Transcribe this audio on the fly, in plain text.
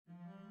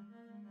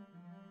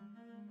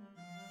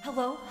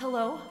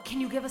Hello?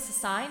 Can you give us a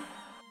sign?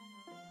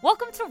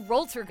 Welcome to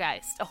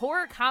Roltergeist, a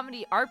horror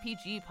comedy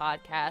RPG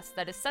podcast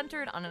that is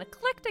centered on an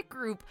eclectic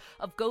group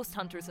of ghost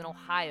hunters in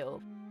Ohio.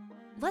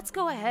 Let's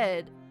go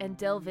ahead and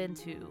delve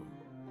into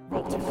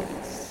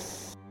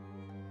Roltergeist.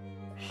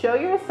 Show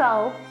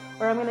yourself,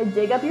 or I'm gonna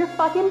dig up your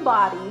fucking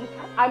body,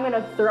 I'm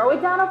gonna throw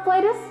it down a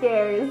flight of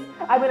stairs,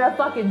 I'm gonna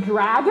fucking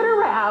drag it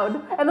around,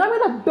 and then I'm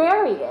gonna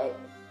bury it.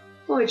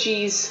 Oh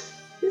jeez,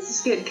 this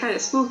is getting kind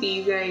of spooky,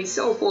 you guys.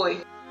 Oh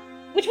boy.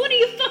 Which one of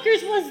you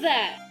fuckers was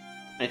that?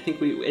 I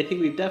think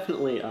we've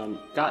definitely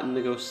gotten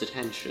the ghost's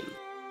attention.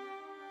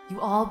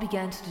 You all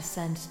began to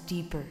descend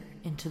deeper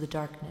into the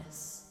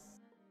darkness.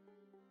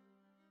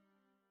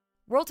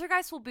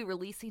 Roltergeist will be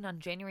releasing on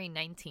January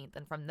 19th,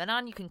 and from then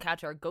on you can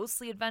catch our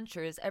ghostly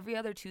adventures every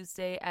other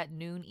Tuesday at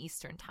noon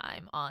Eastern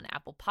Time on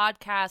Apple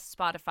Podcasts,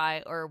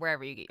 Spotify, or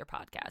wherever you get your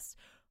podcasts.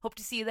 Hope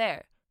to see you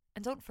there.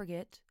 And don't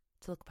forget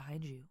to look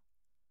behind you.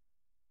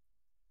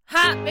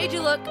 Ha! Made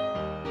you look!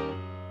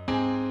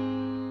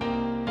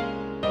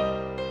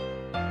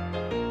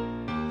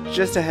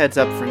 Just a heads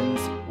up,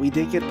 friends, we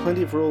did get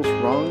plenty of rules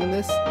wrong in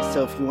this,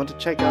 so if you want to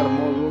check out a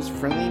more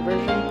rules-friendly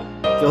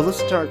version, go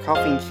listen to our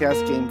Coffee and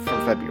Chaos game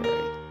from February.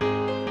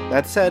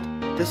 That said,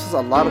 this was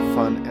a lot of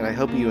fun, and I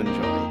hope you enjoy.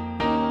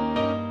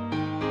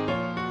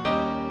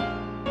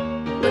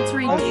 Let's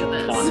redo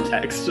this.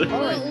 Context. Okay,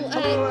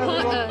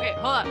 hold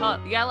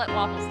on. You gotta let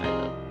Waffle start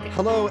though.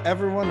 Hello,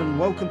 everyone, and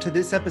welcome to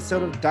this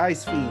episode of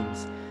Dice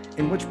Fiends,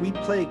 in which we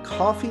play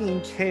Coffee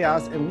and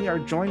Chaos, and we are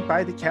joined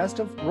by the cast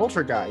of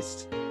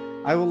Roltergeist.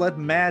 I will let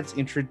Mads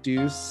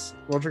introduce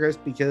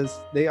Roltergeist because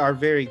they are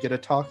very good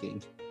at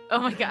talking. Oh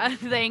my god,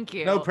 thank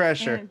you. No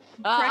pressure.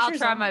 I'll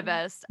try my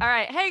best. All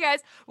right. Hey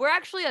guys, we're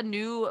actually a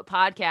new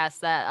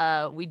podcast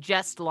that we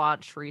just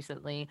launched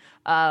recently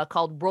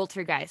called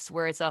Roltergeist,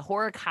 where it's a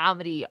horror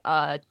comedy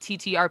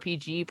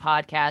TTRPG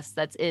podcast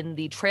that's in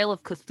the Trail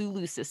of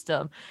Cthulhu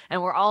system.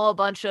 And we're all a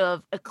bunch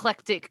of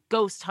eclectic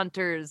ghost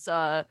hunters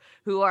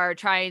who are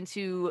trying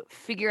to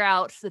figure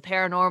out the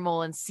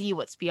paranormal and see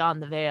what's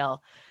beyond the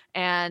veil.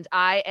 And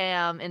I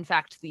am, in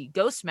fact, the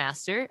Ghost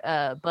Master,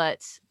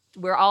 but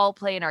we're all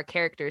playing our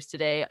characters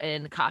today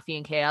in Coffee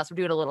and Chaos. We're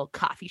doing a little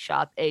coffee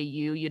shop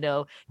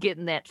AU,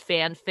 getting that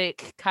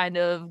fanfic kind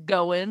of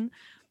going.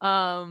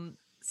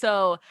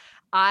 So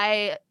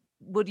I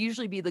would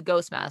usually be the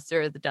Ghost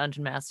Master, the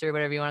Dungeon Master,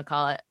 whatever you want to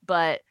call it.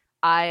 But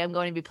I am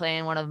going to be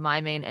playing one of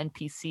my main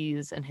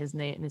NPCs, and his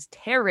name is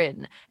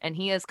Terran, and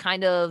he is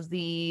kind of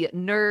the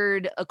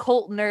nerd,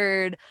 occult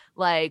nerd,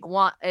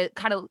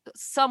 kind of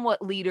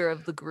somewhat leader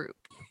of the group.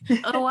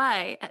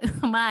 Hi,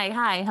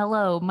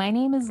 hello. My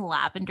name is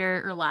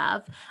Lavender or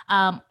Lav.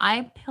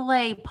 I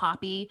play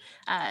Poppy.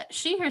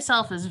 She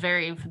herself is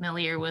very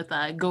familiar with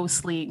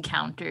ghostly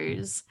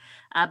encounters,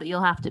 but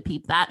you'll have to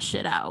peep that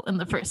shit out in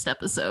the first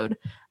episode.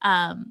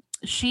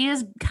 She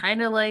is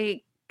kind of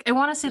like, I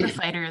want to say the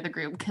fighter of the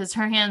group because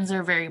her hands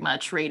are very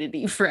much rated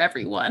E for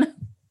everyone.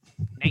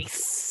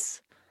 Nice.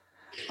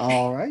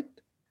 All right.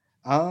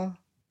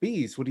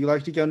 Bees, would you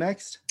like to go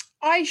next?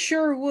 I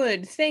sure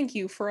would. Thank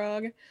you,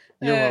 Frog.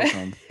 You're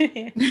welcome.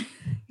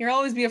 You'll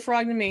always be a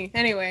frog to me.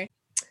 Anyway.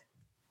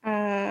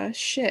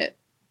 Shit.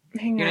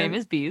 Hang on. Your name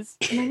is Bees.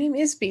 My name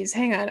is Bees.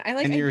 Hang on.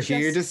 And you're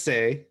here to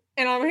say.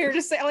 And I'm here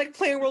to say I like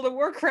playing World of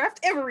Warcraft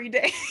every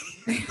day.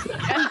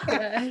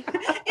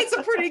 It's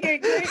a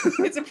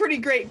pretty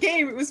great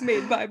game. It was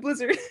made by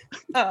Blizzard.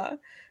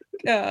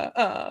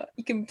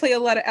 You can play a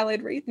lot of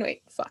Allied Wraith. No,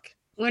 wait, fuck.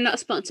 We're not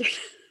sponsored.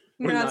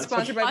 We're not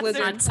sponsored by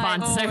Blizzard. Not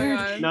sponsored. Oh my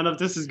God. None of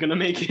this is gonna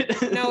make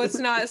it. No, it's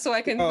not. So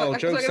I can,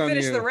 joke's on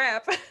finish you. the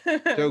rap.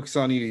 Joke's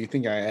on you. You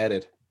think I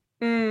added?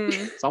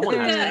 Someone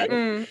has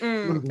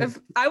to. If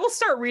I will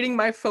start reading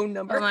my phone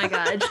number. Oh my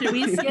god!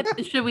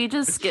 Should we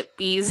just skip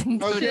Bees and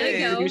go?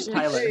 Okay. Here's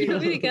Tyler. Way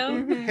to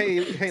go.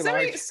 Hey,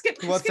 Sorry, Lark. skip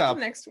What's the up?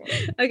 next one.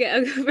 Okay,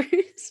 I'll go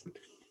first.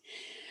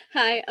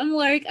 Hi, I'm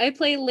Lark. I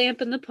play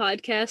Lamp in the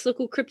podcast,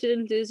 local cryptid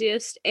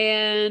enthusiast,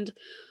 and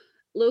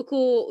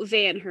local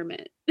van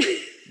hermit.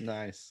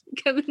 Nice.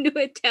 Coming to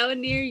a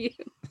town near you.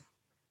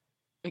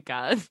 My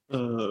god.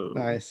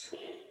 Nice.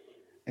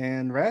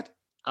 And Rat?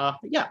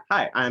 Yeah.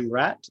 Hi, I'm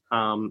Rat.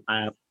 I'm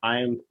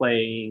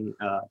playing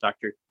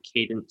Dr.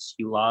 Cadence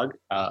Hulog.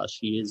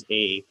 She is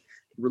a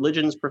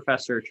religions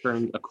professor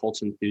turned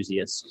occult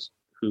enthusiast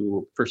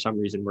who, for some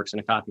reason, works in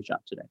a coffee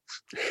shop today.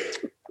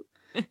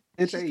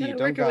 It's She's A. gotta You don't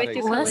work her got way it.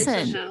 through college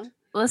Listen. somehow.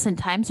 Listen,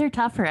 times are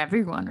tough for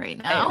everyone right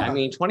now. I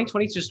mean,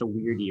 2020 is just a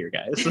weird year,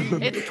 guys. It's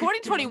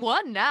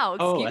 2021 now.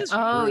 Oh, Excuse that's me.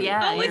 Oh, true.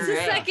 yeah. Oh, it's the you're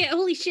right. second.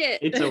 Holy shit.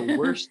 It's a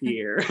worst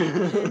year.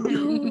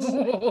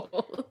 No.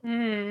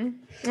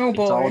 Oh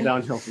boy. It's all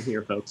downhill from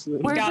here, folks.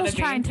 We're Gotta just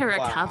be. trying to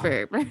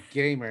recover.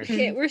 Gamer.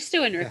 Okay, we're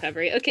still in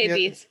recovery. Okay, Yeah.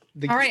 Bees.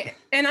 All right,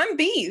 and I'm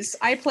Bees.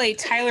 I play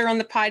Tyler on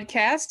the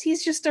podcast.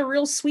 He's just a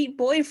real sweet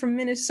boy from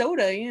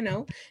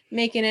Minnesota,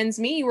 making ends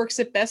meet. He works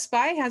at Best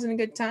Buy, having a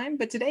good time,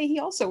 but today he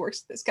also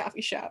works at this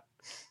coffee shop.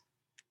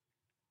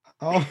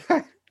 Oh,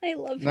 I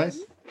love nice.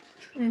 him.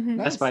 Mhm.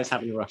 Best Buy's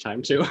having a rough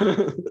time too.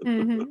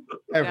 Mhm. Gotta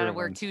work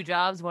Everyone. 2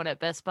 jobs, one at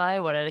Best Buy,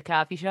 one at a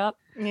coffee shop.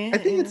 Yeah, I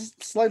think yeah. it's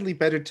slightly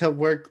better to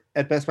work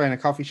at Best Buy in a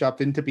coffee shop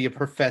than to be a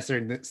professor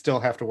and still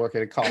have to work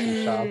at a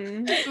coffee shop.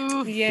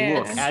 Oof. Yeah.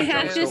 Look, You adjuncts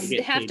have don't to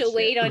get have paid to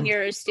wait shit. on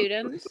your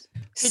students.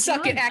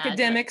 Suck you it, imagine?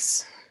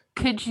 academics.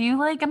 Could you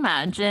like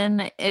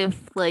imagine if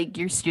like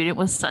your student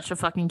was such a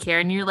fucking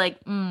Karen? You're like,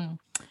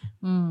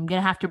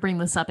 gonna have to bring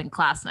this up in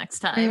class next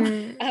time.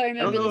 Mm. I I don't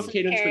remember know this if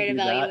in Cadence would parent do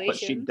that, but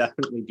she'd evaluations.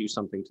 definitely do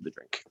something to the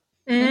drink.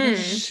 Mm.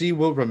 She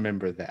will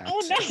remember that. Oh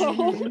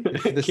no!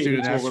 The student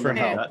Cadence asks will for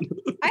remember help.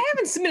 I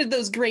haven't submitted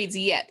those grades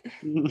yet.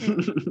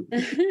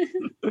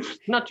 that.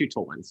 Not due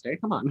till Wednesday.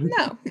 Come on.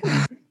 No.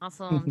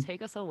 Awesome.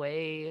 Take us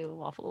away,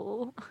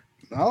 Waffle.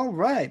 All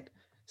right.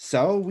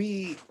 So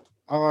we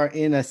are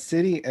in a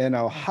city in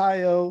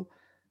Ohio,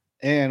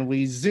 and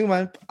we zoom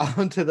up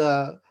onto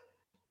the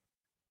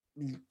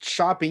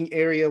shopping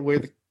area where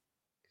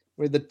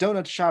the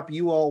donut shop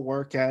you all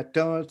work at,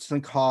 donuts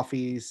and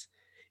coffees.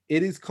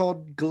 It is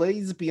called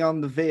Glaze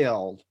Beyond the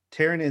Veil.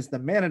 Taryn is the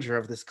manager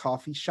of this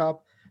coffee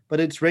shop, but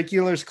its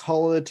regulars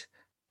call it.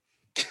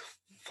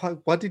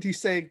 What did you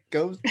say?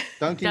 Ghost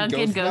Dunkin'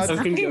 Dunkin' Ghost Ghost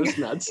Nuts? Dunkin' Ghost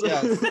Nuts.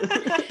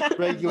 Yes.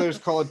 Regulars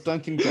call it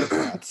Dunkin' Ghost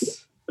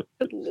Nuts.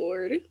 Good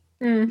lord!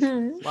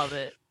 Mhm. Love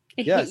it.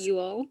 I Yes. hate you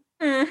all.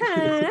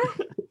 Mhm.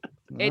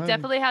 It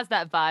definitely has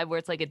that vibe where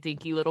it's like a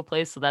dinky little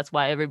place, so that's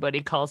why everybody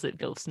calls it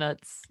Ghost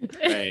Nuts.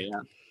 Right, yeah.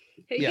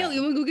 Hey, Yeah. Gil,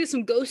 you want to go get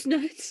some ghost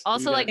nuts?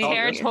 Also, gotta like call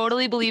Taryn it.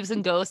 totally believes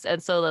in ghosts,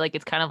 and so like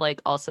it's kind of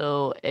like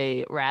also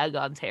a rag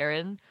on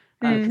Taryn.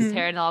 Because Mhm.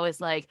 Taryn always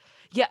like,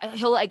 yeah,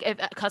 he'll like if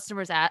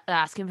customers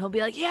ask him, he'll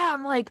be like, yeah,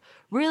 I'm like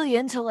really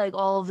into like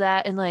all of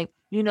that, and like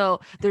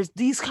there's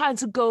these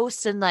kinds of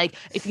ghosts, and like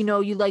if you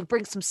like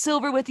bring some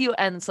silver with you,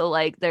 and so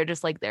like they're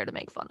just like there to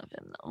make fun of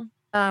him though.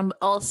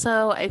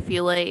 Also, I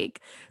feel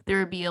like there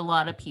would be a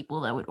lot of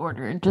people that would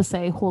order and just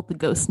say, "Hold the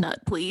ghost nut,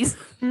 please."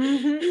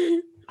 Mhm.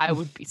 I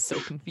would be so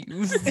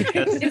confused.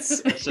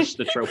 That's just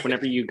the trope.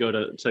 Whenever you go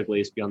to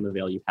Glaze Beyond the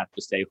Veil, you have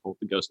to say hold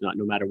the ghost nut,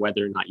 no matter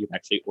whether or not you've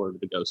actually ordered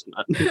the ghost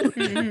nut.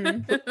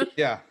 Mhm.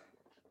 Yeah.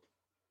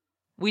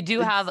 We do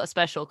have a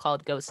special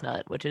called Ghost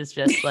Nut, which is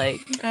just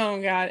like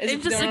Oh god. Is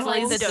It's it just donut like like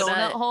holes? the donut.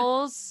 donut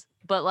holes,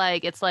 but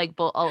like it's like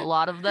a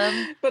lot of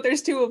them. But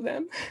there's 2 of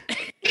them.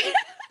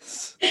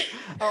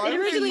 Oh, It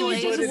originally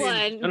was just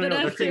one, No, no, but no,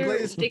 That's the after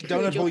glazed Dick Crew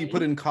donut hole you joined-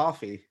 put in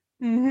coffee.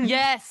 Mhm.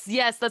 Yes,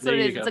 that's There what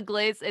it you is. It's go. a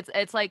glaze.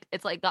 It's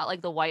like got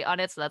like the white on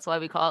it, so that's why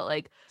we call it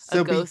like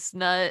So a be- ghost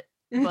nut.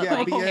 But Yeah,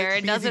 like because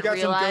Karen you doesn't got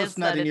some realize ghost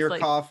nut that in it's your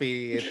like,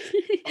 coffee.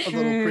 It's a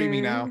little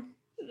creamy now.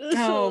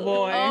 Oh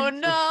boy. oh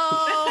no,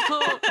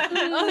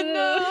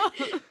 oh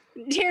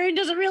no. Taryn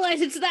doesn't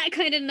realize it's that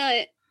kind of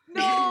nut.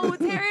 No,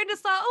 Taryn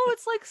just thought, oh,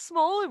 it's like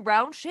small and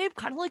round shape,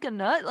 kind of like a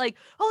nut. Like,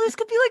 oh, this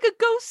could be like a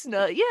ghost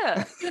nut.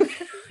 Yeah.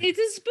 It's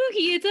a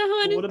spooky. It's a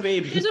haunted. What a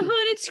baby. There's a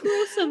haunted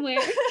squirrel somewhere.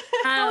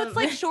 No, it's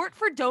like short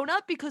for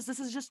donut because this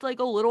is just like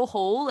a little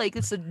hole. Like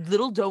it's a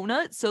little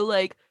donut. So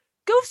like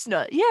ghost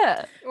nut.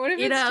 Yeah. What if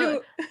You it's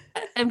know, too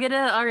I'm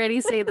gonna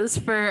already say this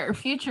for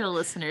future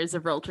listeners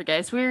of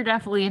Roltergeist. We're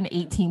definitely an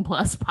 18+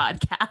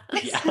 podcast.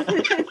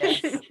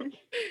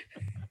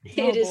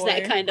 It is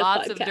that boy. kind of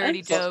Lots podcast. of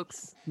dirty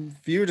jokes.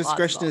 Viewer Lots of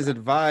discretion all is that.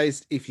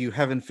 advised if you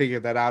haven't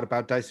figured that out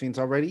about Dice Fiends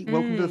already.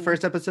 Welcome to the Mm.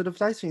 first episode of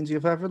Dice Fiends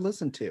you've ever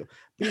listened to.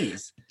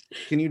 Bees,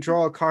 can you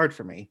draw a card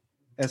for me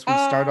as we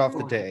start off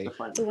the Oh, day?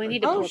 Oh, I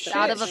need to Oh, pull up shit,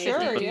 that Out of a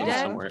website. 50 yeah. deck?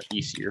 Somewhere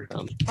easier.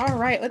 All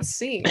right, let's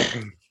see.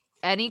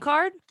 Any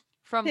card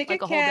from Pick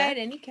like a a whole cat,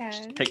 deck? any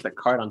cat. Take the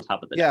card on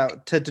top of the Yeah,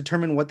 to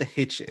determine what the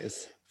hitch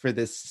is for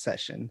this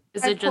session.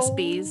 Is I it just pulled-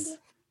 bees?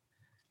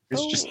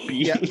 It's just Oh.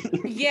 B. Yeah.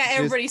 Yeah,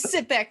 everybody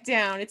sit back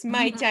down. It's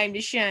my time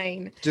to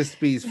shine. Just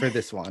bees for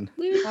this one.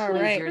 Luna's All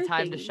always right. Your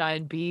time to birthday.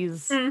 shine,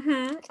 bees.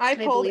 Mm-hmm. I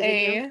pulled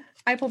believe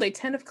in a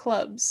 10 of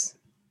clubs.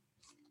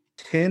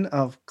 10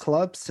 of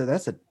clubs, so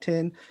that's a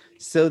 10.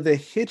 So the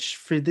hitch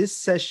for this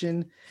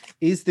session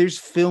is there's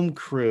film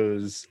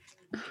crews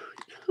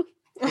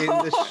in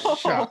the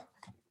shop.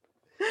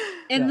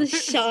 In the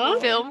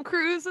shop? Film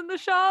crews in the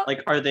shop.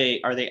 Like, are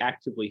they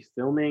actively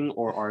filming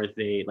or are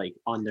they like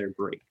on their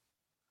break?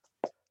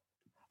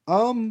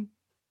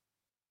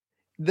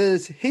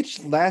 The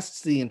hitch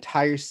lasts the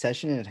entire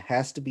session and it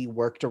has to be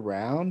worked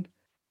around.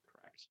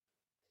 Correct.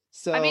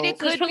 So I mean, it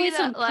There's could probably be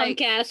some that, like-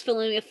 punk ass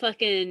filming a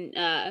fucking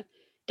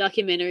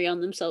documentary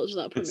on themselves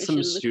without It's permission some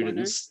in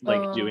the students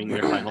like Oh, doing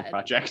their final God.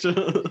 project. All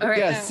right.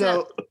 yeah,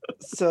 Yeah.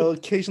 so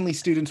occasionally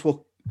students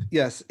will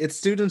it's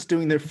students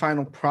doing their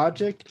final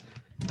project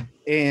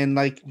and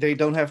like they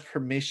don't have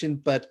permission,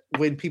 but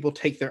when people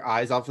take their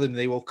eyes off of them,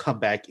 they will come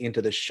back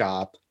into the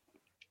shop.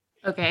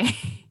 Okay.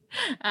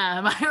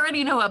 I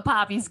already know what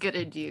Poppy's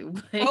gonna do.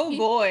 but- Oh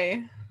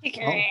boy.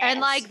 And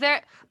like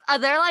they're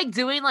like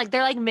doing like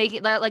they're like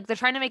making they're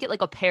trying to make it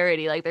like a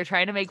parody, like they're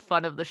trying to make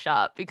fun of the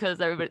shop because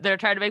they're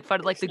trying to make fun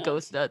of like the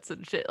ghost nuts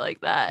and shit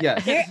like that. Yeah.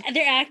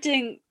 They're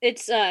acting.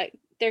 It's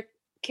their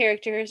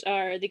characters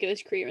are the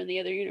ghost creator in the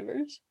other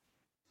universe.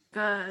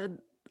 Good.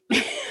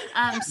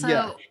 So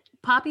Yeah.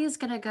 Poppy is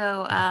gonna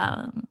go.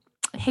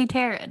 Hey,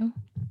 Taryn.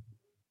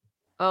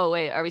 Oh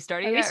wait, are we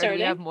starting? Are we yet, or do we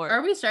starting? have more?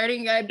 Are we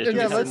starting? Just Yeah, do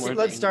some let's more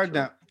let's things, start sure.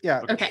 now.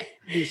 Yeah, Okay.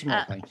 do some more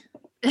Uh,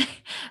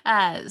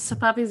 things. So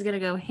Poppy's gonna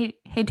go, hey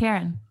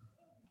Taryn.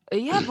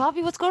 Yeah,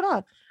 Poppy, what's going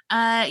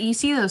on? You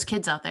see those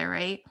kids out there,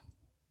 right?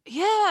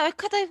 Yeah,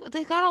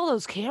 they got all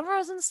those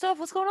cameras and stuff.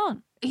 What's going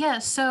on? Yeah,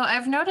 so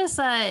I've noticed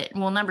that,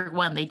 well, number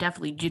one, they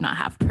definitely do not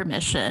have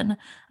permission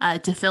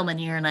to film in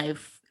here, and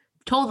I've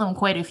told them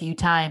quite a few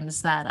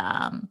times that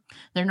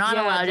they're not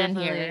Yeah, allowed in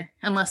definitely. here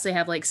unless they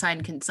have like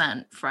signed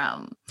consent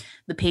from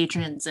the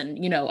patrons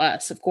and, you know,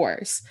 us, of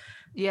course.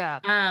 Yeah,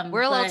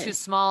 we're a little but- too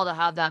small to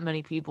have that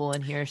many people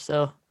in here,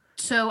 so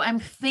So I'm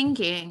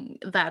thinking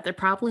that they're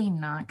probably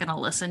not going to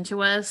listen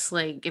to us.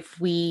 Like, if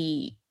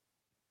we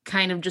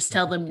kind of just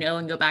tell them no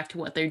and go back to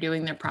what they're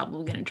doing, they're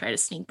probably going to try to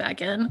sneak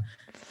back in.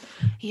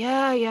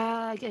 yeah,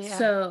 I get, yeah.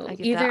 So I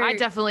get that. I either-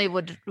 definitely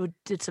would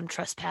did some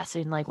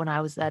trespassing like when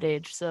I was that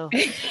age. So,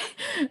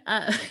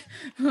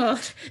 well,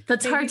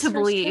 that's Baby hard to starts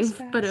believe,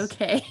 but trespass.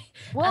 okay.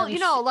 well, Um, you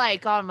know,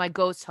 like on my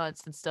ghost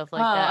hunts and stuff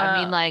like that. I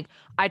mean, Oh. like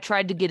I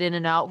tried to get in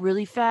and out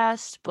really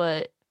fast,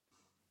 but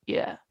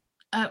yeah.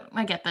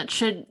 I get that.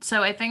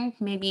 So I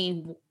think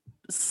maybe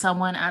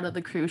someone out of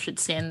the crew should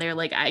stand there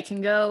like I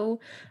can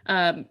go.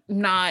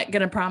 Not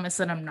gonna promise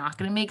that I'm not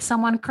gonna make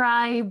someone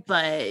cry,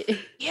 but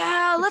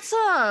Yeah, let's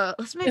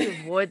maybe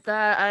avoid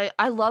that.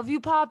 I love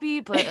you, Poppy,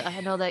 but I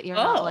know that you're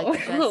not like the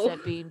best Oh.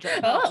 at being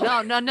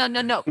Oh.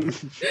 No.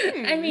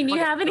 I mean, you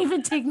haven't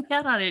even taken me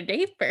out on a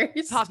date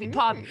first. Poppy,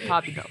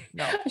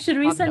 no. Should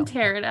we Poppy, send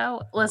no. Taryn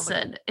out?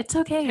 Listen, it's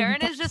okay.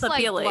 Taryn is just The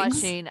like feelings.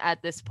 blushing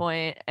at this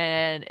point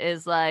and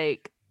is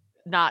like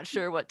not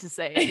sure what to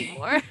say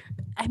anymore.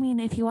 I mean,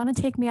 if you want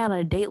to take me out on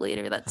a date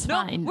later, that's No,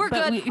 fine. we're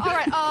but good. All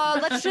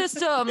right, let's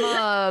just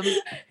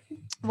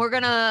we're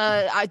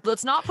gonna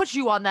let's not put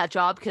you on that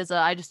job because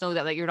I just know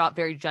that you're not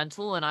very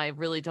gentle, and I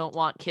really don't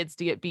want kids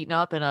to get beaten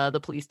up and the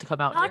police to come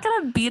out. I'm not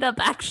gonna beat up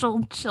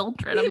actual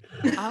children.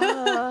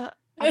 I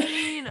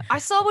mean, I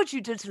saw what you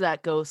did to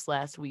that ghost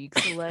last week,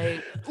 so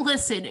like,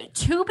 Listen,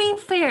 to be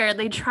fair,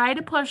 they tried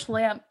to push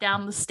Lamp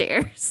down the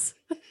stairs.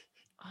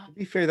 To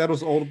be fair, that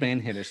was old man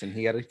Henderson.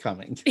 He had it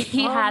coming.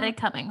 He had it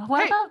coming.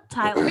 What hey, about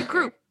Tyler?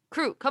 hey,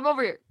 crew, come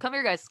over here. Come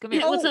here, guys. Come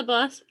here. What's up,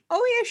 boss?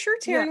 Oh yeah, sure,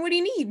 Taryn. Yeah. What do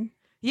you need?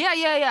 Yeah.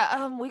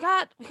 We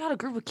got a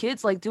group of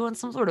kids like doing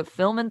some sort of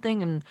filming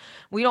thing, and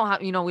we don't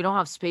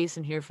have space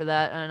in here for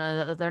that,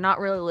 and they're not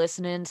really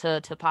listening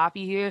to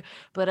Poppy here.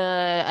 But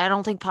I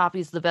don't think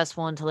Poppy's the best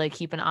one to like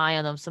keep an eye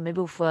on them. So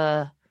maybe if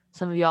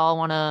some of y'all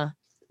want to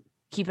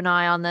keep an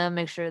eye on them,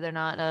 make sure they're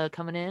not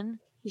coming in.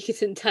 You can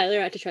send Tyler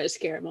out to try to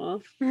scare him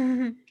off.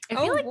 I feel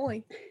Oh like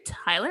boy,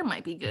 Tyler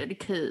might be good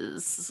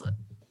because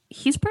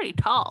he's pretty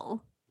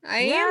tall.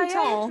 I Yeah, am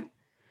tall. You're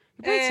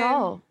pretty Um,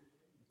 tall.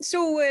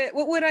 So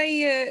what would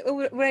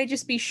I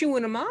just be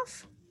shooing them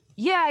off?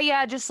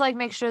 Yeah. Just like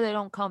make sure they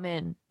don't come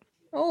in.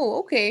 Oh,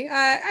 okay.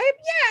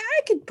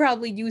 I could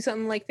probably do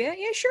something like that.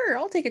 Yeah, sure.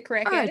 I'll take a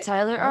crack All at right, it.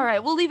 Tyler. All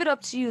right, we'll leave it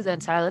up to you then,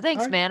 Tyler.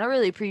 Thanks, All right. man. I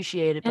really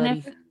appreciate it,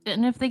 buddy.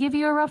 And if they give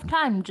you a rough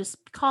time, just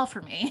call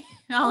for me.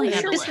 I'll Oh,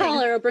 handle sure it. Just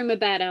holler, I'll bring my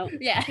bat out.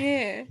 Yeah.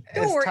 Yeah.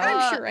 As Don't worry. Ty-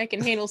 I'm sure I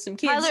can handle some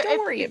kids. Tyler, Don't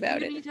worry about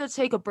you it. need to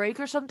take a break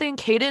or something,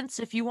 Cadence,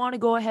 if you want to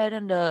go ahead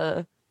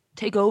and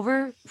take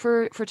over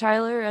for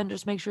Tyler and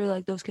just make sure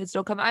like those kids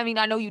don't come. I mean,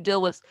 I know you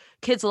deal with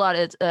kids a lot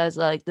as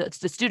like the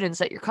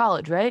students at your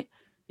college, right?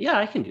 Yeah,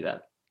 I can do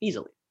that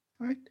easily.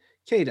 All right.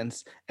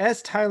 Cadence,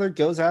 as Tyler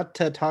goes out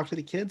to talk to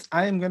the kids,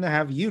 I am going to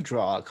have you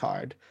draw a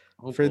card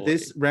Oh, for boy.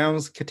 this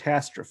round's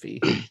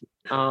catastrophe.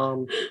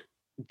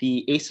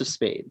 The Ace of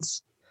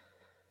Spades.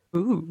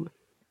 Ooh.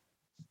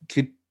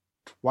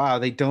 Wow,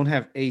 they don't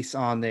have ace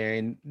on there.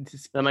 And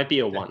That might be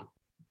a 1.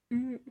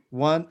 Mm,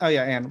 one, oh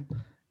yeah,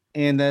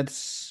 and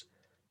that's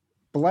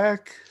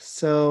black.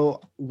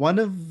 So one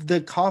of the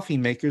coffee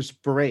makers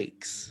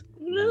breaks.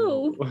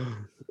 No.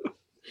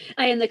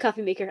 I am the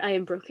coffee maker. I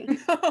am broken.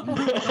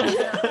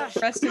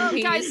 Rest in Look,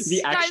 peace. guys,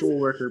 The actual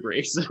worker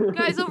brace.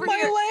 Guys, over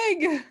here. My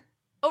leg.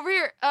 Over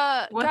here.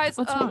 Guys,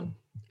 What's wrong?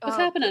 What's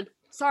happening?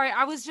 Sorry,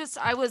 I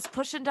was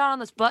pushing down on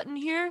this button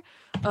here,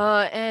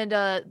 and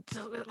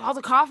all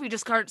the coffee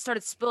just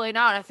started spilling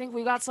out. I think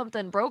we got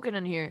something broken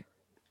in here.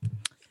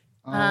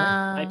 All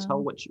right. Can I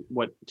tell what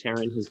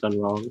Taryn has done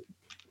wrong?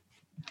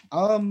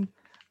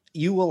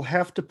 You will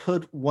have to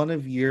put one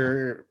of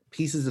your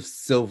pieces of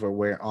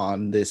silverware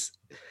on this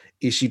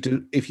issue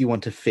if you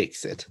want to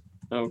fix it.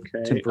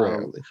 Okay.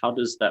 Temporarily. How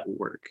does that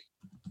work?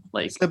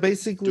 Like, So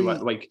basically,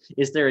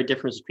 is there a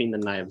difference between the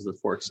knives, the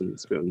forks, and the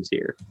spoons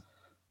here?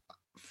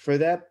 for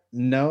that,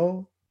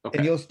 no. Okay.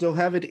 And you'll still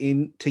have it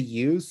in to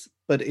use,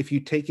 but if you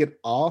take it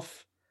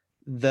off,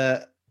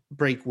 the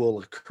break will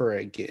occur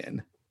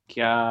again.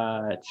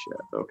 Gotcha.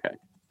 Okay.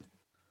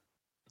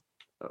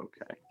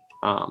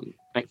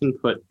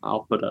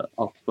 I'll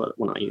put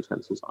one of my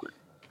utensils on it.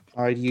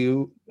 Are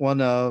you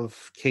one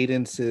of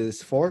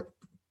Cadence's fork?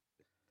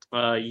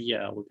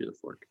 Yeah, we'll do the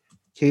fork.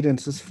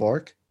 Cadence's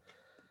fork.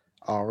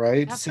 All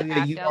right. Have So to yeah,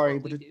 act you out are what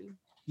able we to do.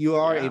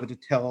 Yeah. able to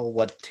tell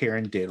what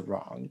Taryn did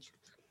wrong.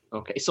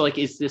 Okay, so like,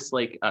 is this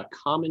like a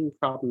common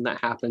problem that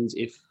happens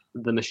if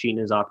the machine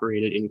is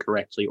operated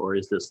incorrectly, or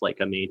is this like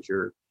a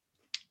major,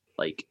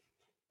 like,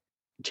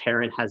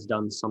 Taryn has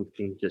done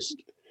something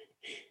just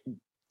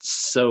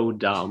so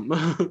dumb?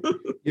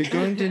 You're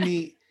going to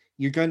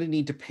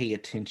need to pay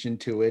attention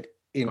to it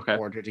in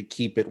order to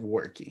keep it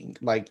working.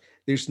 Like,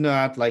 there's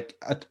not like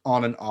a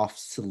on and off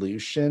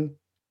solution.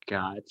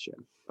 Gotcha.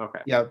 Okay.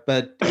 Yeah,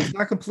 but it's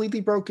not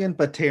completely broken,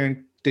 but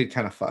Taryn did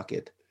kind of fuck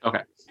it.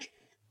 Okay.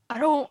 I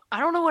don't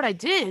know what I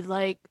did.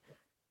 Like,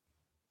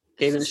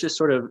 Cadence just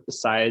sort of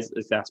sighs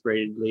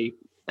exasperatedly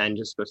and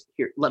just goes,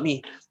 "Here, let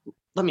me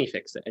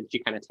fix it." And she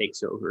kind of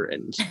takes over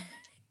and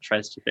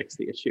tries to fix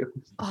the issue.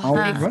 Oh,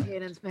 thanks,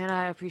 Cadence, man.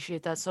 I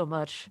appreciate that so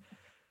much.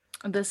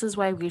 This is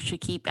why we should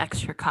keep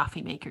extra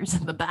coffee makers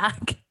in the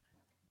back.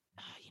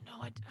 You know,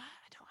 I don't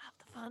have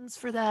the funds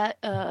for that.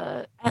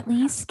 At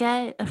least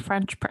get a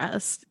French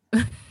press.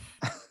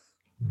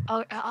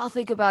 I'll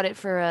think about it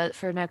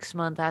for next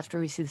month after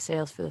we see the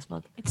sales for this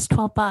month. It's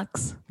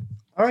 $12.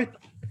 All right.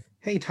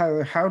 Hey,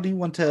 Tyler, how do you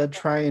want to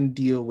try and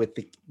deal with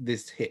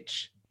this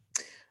hitch?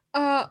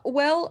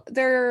 Well,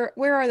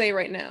 where are they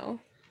right now?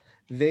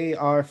 They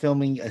are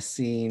filming a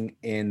scene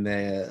in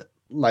the,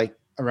 like,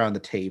 around the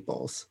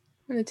tables.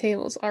 On the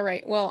tables. All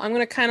right. Well, I'm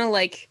going to kind of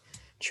like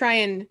try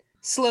and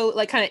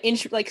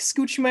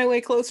scooch my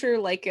way closer,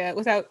 like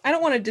without, I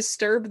don't want to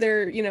disturb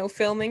their,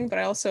 filming, but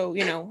I also,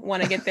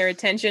 want to get their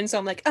attention. So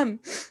I'm like,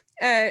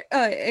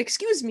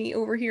 excuse me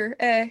over here.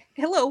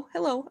 Hello.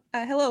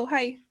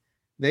 Hi.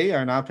 They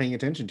are not paying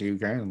attention to you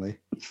currently.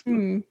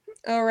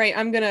 All right.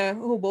 I'm gonna,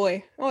 oh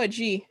boy. Oh,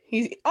 gee.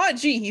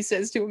 He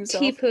says to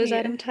himself. T-pose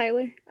at him,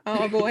 Tyler.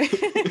 Oh boy.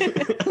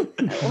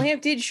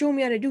 Lamp did show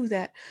me how to do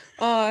that.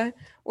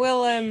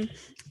 Well,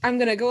 I'm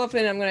gonna go up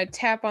and I'm gonna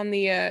tap on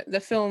the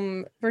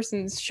film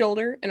person's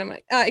shoulder, and I'm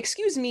like,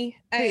 excuse me.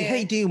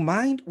 Hey, do you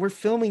mind? We're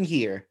filming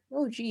here.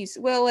 Oh, geez.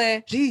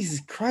 Well,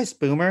 Jesus Christ,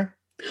 Boomer.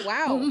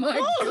 Wow. Oh my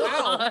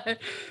god. Wow.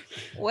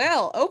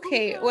 Well,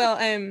 okay. Well,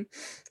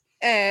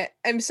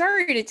 I'm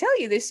sorry to tell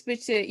you this,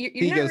 but you're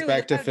He not goes really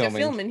back to allowed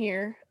filming. film in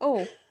here.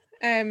 Oh,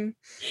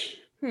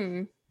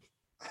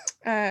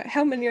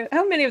 how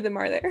many of them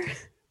are there?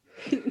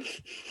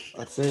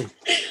 Let's see.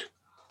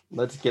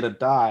 Let's get a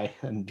die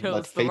and Chose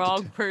let's the fate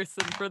wrong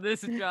person for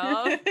this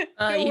job.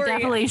 Don't You worry.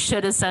 definitely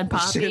should have sent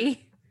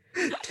Poppy.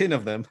 10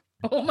 of them.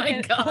 Oh my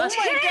god. Oh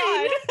my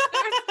god.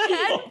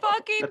 There's 10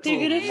 fucking That's They're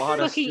a gonna lot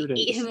of fucking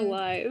students. eat him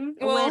alive.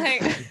 Well, hey,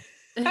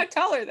 how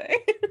tall are they?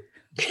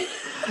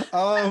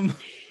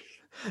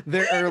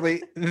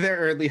 They're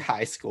early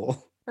high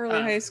school.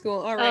 Early high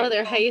school. All right. Oh,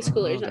 they're high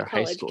schoolers, they're not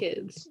high college school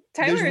kids.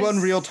 Tyler There's one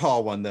is- real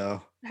tall one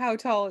though. How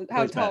tall? How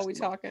Plays tall are we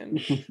basketball.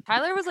 talking?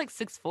 Tyler was like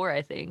 6'4",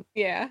 I think.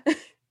 Yeah,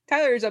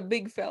 Tyler's a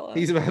big fella.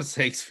 He's about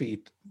 6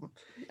 feet. You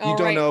All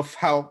don't right. know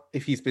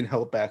if he's been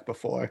held back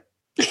before.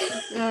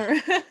 All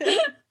right.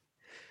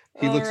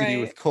 He All looks at you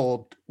right. with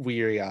cold,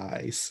 weary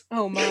eyes.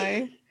 Oh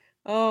my.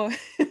 Oh,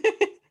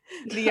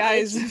 the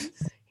eyes of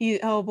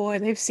oh boy,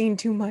 they've seen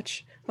too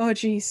much. Oh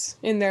geez,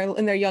 in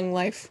their young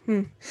life.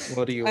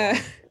 What do you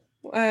want?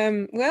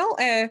 Well,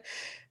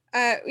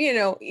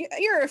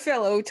 you're a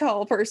fellow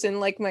tall person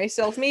like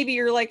myself. Maybe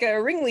you're like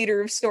a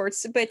ringleader of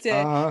sorts, but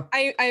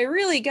I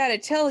really gotta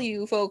tell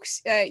you,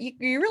 folks,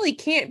 you really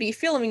can't be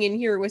filming in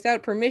here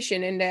without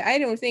permission, and I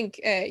don't think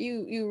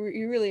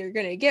you really are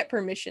gonna get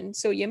permission.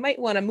 So you might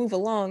want to move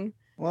along.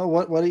 Well,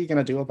 what are you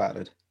gonna do about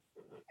it?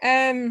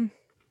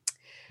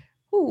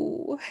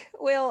 Ooh,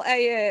 well,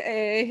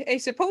 I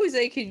suppose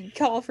I could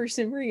call for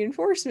some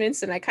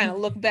reinforcements, and I kind of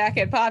look back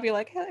at Poppy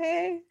like,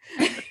 hey.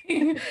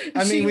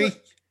 I mean,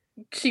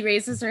 She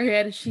raises her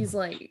head and she's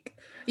like,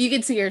 you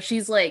can see her,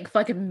 she's like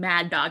fucking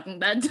mad dogging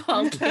that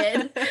tall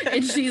kid.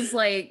 And she's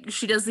like,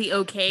 she does the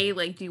okay,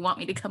 like, do you want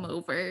me to come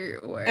over?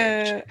 Or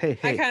Hey,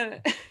 I kind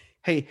of,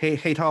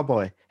 hey, tall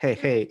boy.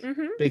 Hey,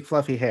 big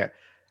fluffy hair.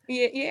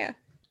 yeah.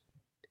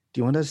 Do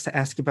you want us to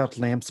ask about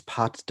Lamp's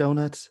pot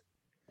donuts?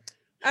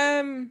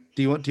 Do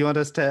you want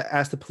us to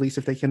ask the police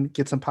if they can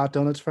get some pot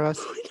donuts for us?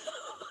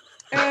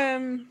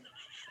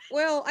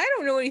 Well, I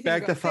don't know anything.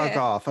 Back the about fuck that.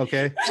 off,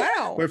 okay?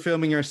 Wow. We're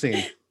filming our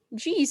scene.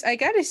 Geez, I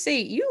gotta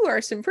say, you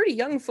are some pretty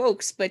young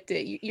folks, but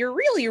you're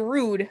really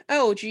rude.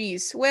 Oh,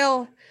 geez.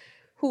 Well,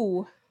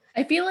 who?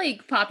 I feel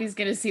like Poppy's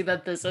gonna see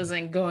that this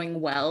isn't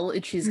going well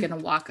and she's gonna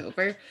walk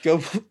over.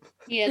 Go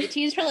Yeah, the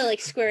team's probably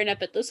like squaring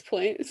up at this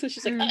point. So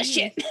she's like, oh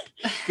shit.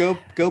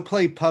 go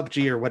play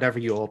PUBG or whatever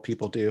you old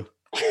people do.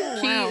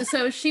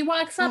 So she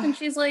walks up and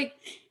she's like,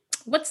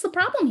 what's the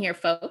problem here,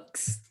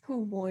 folks?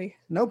 Oh boy.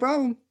 No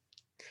problem.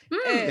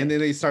 Hmm. And then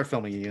they start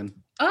filming again.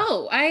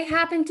 Oh, I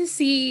happen to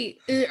see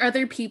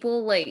other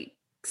people like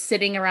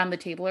sitting around the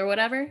table or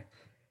whatever.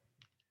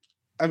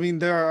 I mean,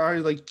 there are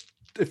like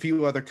a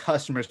few other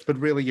customers, but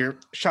really your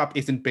shop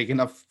isn't big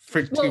enough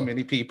for too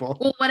many people.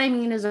 Well, what I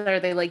mean is, are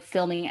they like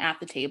filming at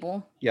the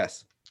table?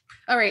 Yes.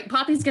 All right,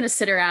 Poppy's gonna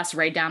sit her ass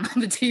right down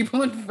on the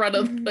table in front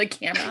of the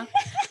camera.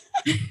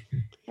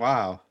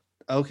 Wow.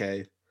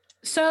 Okay.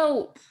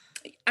 So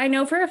I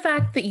know for a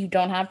fact that you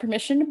don't have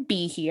permission to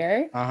be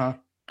here. Uh-huh.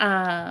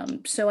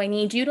 So I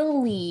need you to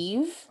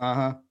leave.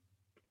 Uh-huh.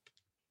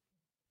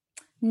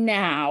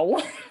 now.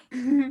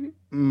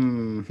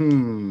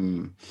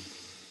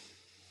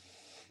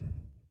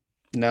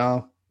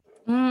 No.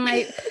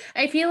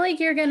 I feel like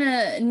you're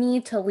gonna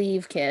need to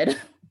leave, kid.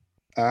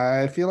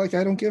 I feel like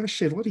I don't give a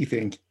shit. What do you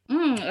think?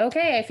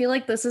 Okay, I feel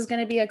like this is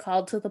gonna be a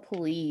call to the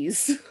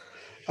police.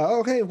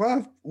 Okay,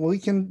 well, we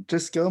can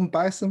just go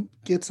and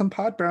get some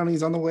pot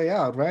brownies on the way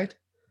out, right?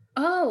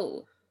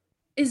 Oh,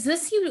 is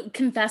this you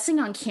confessing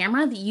on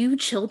camera that you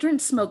children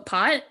smoke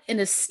pot in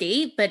a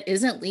state that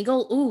isn't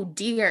legal? Oh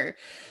dear.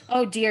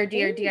 Oh dear.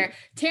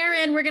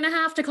 Taryn, we're gonna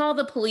have to call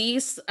the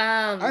police.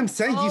 I'm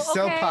saying you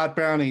sell pot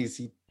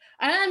brownies.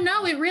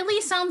 No, it really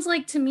sounds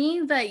like to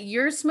me that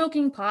you're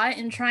smoking pot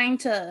and trying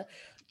to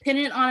pin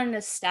it on an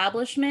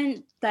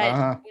establishment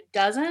that it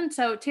doesn't.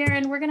 So,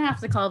 Taryn, we're gonna have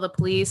to call the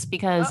police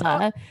because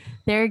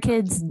there are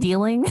kids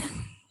dealing.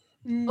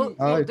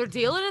 They're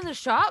dealing in the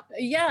shop?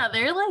 Yeah,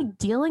 they're like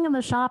dealing in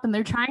the shop, and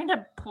they're trying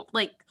to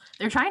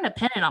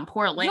pin it on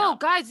poor Lamb. No,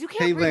 guys, you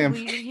can't. Hey, Lamb,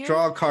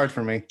 draw a card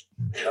for me.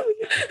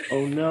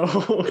 Oh no!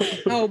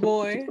 Oh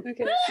boy.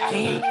 Okay.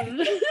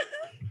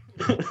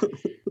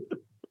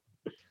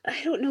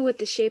 I don't know what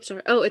the shapes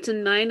are. Oh, it's a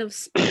 9 of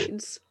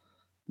spades.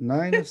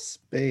 9 of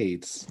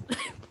spades.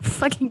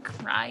 Fucking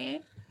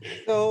crying.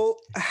 So,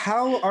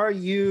 how are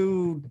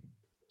you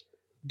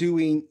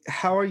doing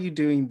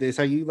this?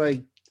 Are you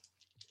like,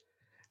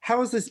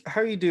 how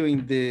are you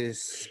doing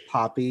this,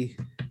 Poppy?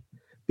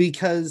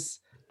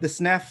 Because the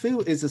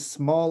snafu is a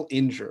small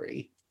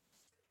injury.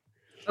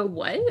 A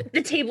what?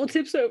 The table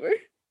tips over.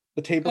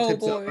 The table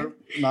tips over,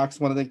 knocks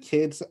one of the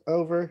kids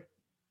over.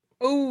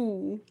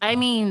 Oh. I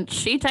mean,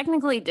 she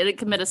technically didn't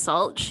commit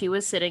assault. She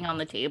was sitting on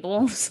the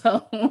table,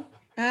 so.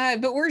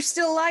 But we're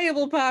still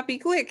liable, Poppy.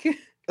 Quick.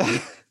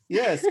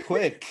 Yes,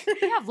 quick.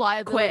 We have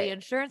liability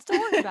insurance.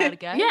 Don't worry about it,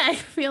 guys. Yeah, I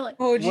feel like.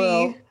 Oh, gee.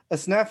 Well, a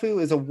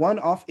snafu is a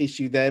one-off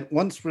issue that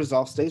once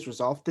resolved stays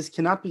resolved. This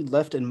cannot be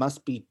left and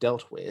must be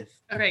dealt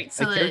with. All right,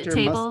 so the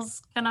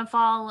table's gonna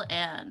fall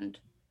and.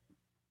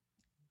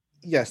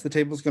 Yes, the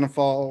table's gonna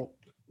fall,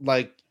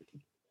 like,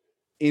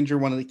 injure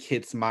one of the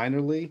kids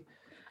minorly.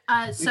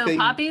 So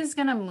Poppy's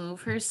gonna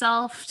move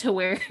herself to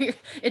where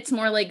it's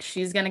more like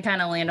she's gonna kind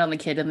of land on the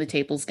kid and the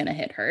table's gonna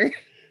hit her.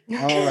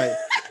 All right.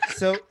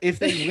 So if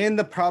they win,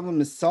 the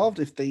problem is solved.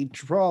 If they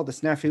draw, the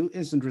snafu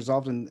isn't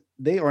resolved and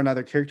they or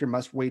another character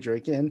must wager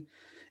again.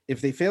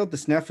 If they fail, the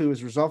snafu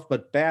is resolved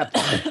but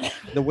badly.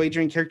 The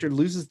wagering character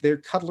loses their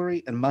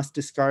cutlery and must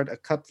discard a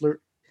cutlery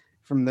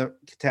from a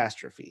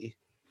catastrophe.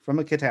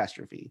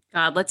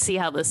 God, let's see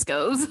how this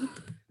goes.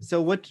 So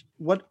which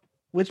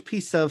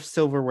piece of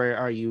silverware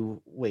are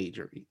you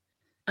wagering?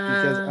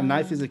 Because a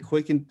knife is a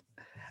quick and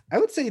I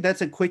would say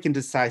that's a quick and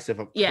decisive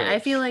approach. Yeah, I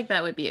feel like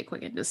that would be a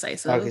quick and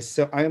decisive. Okay,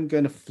 so I am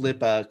going to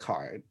flip a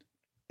card.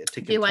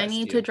 Do I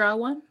need to draw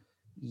one?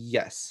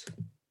 Yes.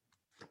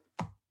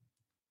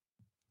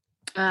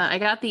 I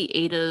got the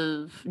 8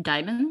 of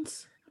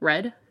diamonds,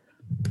 red.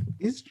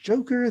 Is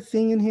Joker a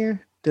thing in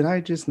here? Did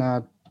I just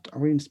not? Are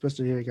we supposed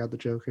to hear I got the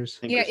Jokers?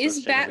 Yeah,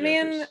 is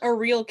Batman a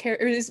real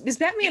character? Is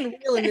Batman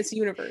real in this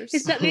universe?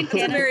 Is Batman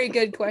That's a very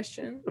good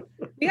question.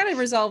 We gotta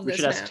resolve this.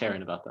 We should ask now.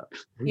 Taryn about that.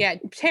 Yeah,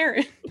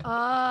 Taryn.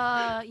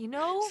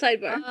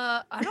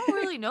 Sidebar. I don't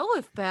really know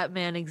if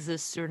Batman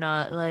exists or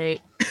not.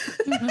 Like,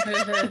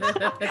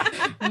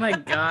 oh my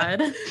god.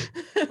 This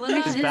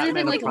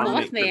isn't like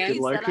Mothman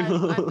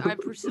that I'm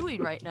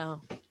pursuing right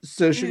now.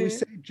 So should we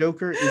say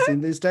Joker is in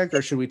this deck,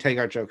 or should we take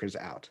our Jokers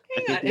out?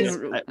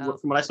 From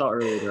what I saw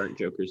earlier, there aren't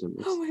Jokers in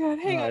this. Oh my god,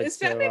 hang on. Is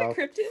Batman a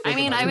cryptid? I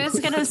mean, I was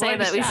gonna say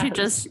that we should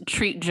just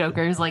treat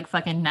Jokers like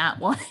fucking nat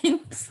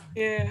ones.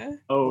 Yeah.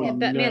 Oh yeah,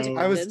 Batman's no.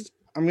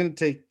 I'm gonna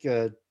take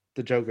the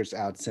Jokers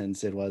out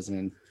since it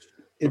wasn't.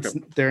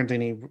 There aren't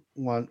any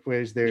one.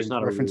 Where's there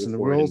not reference in the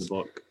for it rules? in the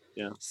book.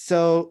 Yeah.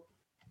 So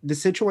the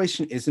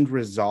situation isn't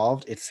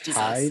resolved. It's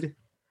tied. Jesus.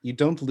 You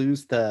don't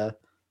lose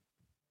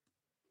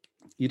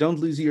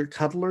your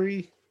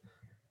cutlery.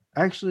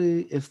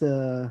 Actually, if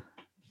they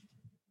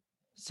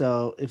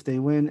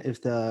win,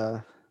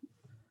 the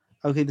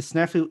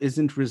snafu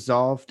isn't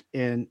resolved,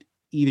 and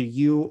either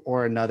you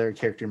or another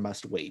character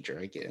must wager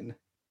again.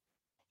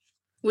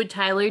 Would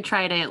Tyler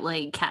try to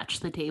like catch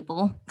the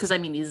table? Because I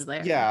mean, he's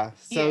there. Yeah.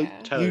 So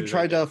Yeah. you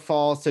try to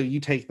fall, so you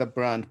take the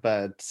brunt,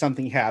 but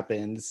something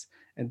happens,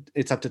 and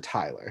it's up to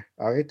Tyler.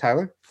 All right,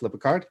 Tyler, flip a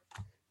card.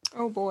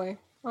 Oh boy.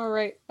 All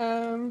right.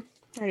 I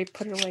already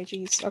put it away.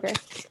 Jeez. Okay.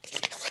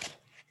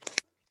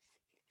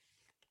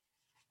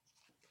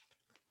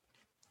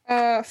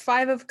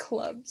 5 of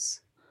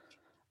clubs.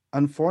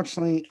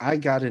 Unfortunately, I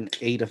got an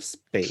 8 of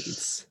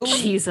spades.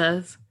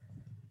 Jesus.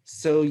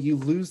 So you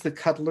lose the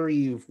cutlery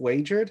you've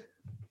wagered.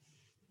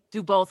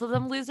 Do both of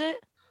them lose it?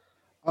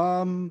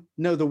 No,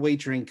 the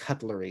wagering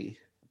cutlery.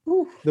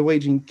 Ooh. The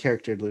wagering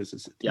character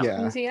loses it. Yeah.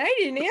 Yeah. See, I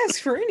didn't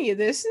ask for any of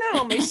this.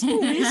 Now my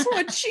school is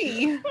what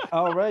gee.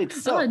 All right.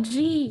 So Oh,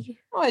 gee.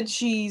 Oh,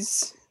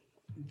 jeez.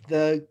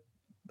 the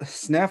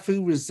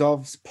snafu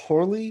resolves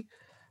poorly.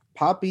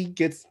 Poppy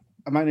gets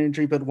a minor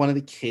injury, but one of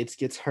the kids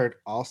gets hurt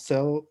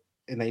also,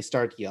 and they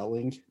start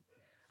yelling.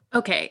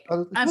 Okay.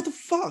 What the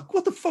fuck?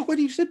 What the fuck? Why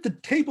do you tip the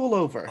table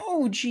over?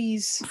 Oh,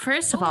 jeez.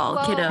 First of all,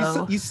 well,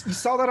 kiddo. You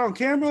saw that on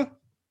camera?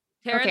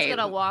 Karen's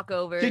gonna walk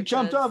over. She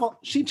jumped up.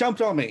 She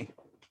jumped on me.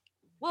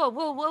 Whoa,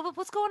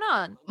 what's going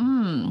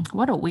on?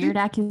 What a weird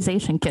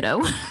accusation,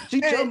 kiddo.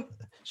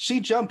 She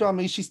jumped on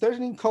me. She's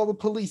threatening to call the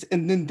police,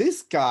 and then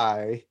this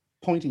guy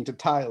pointing to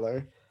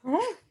Tyler.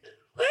 What?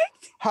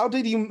 How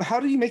did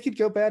you make it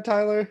go bad,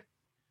 Tyler?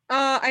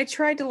 I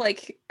tried to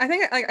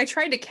I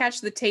tried to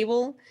catch the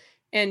table,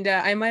 and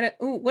I might have.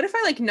 Ooh, what if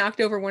I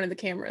knocked over one of the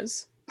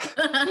cameras?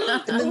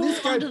 And then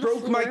this guy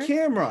broke my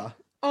camera.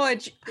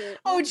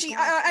 Gee,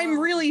 I'm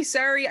really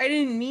sorry. I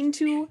didn't mean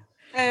to.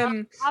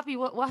 Poppy,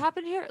 what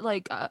happened here?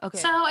 Okay.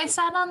 So I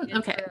sat on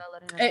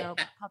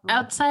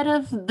outside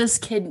of this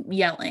kid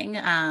yelling.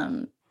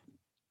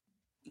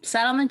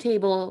 Sat on the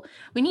table.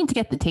 We need to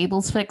get the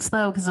tables fixed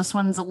though, because this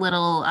one's a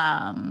little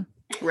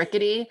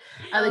rickety.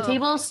 The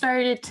table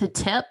started to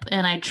tip,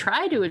 and I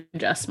tried to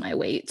adjust my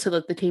weight so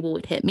that the table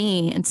would hit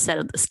me instead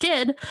of this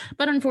kid.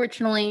 But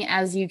unfortunately,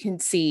 as you can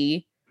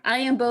see, I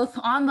am both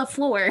on the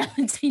floor and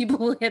the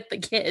table hit the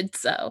kid.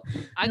 So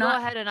I go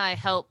ahead and I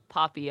help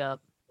Poppy up.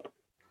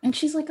 And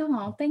she's like,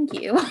 "Oh, thank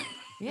you."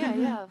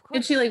 Yeah, of course.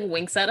 And she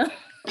winks at him.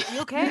 Are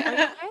you okay? Are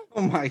you okay?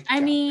 Oh my god. I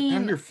mean,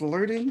 and you're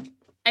flirting?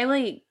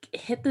 I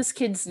hit this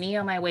kid's knee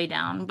on my way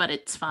down, but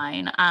it's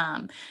fine.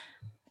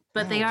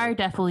 But they are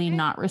definitely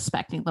not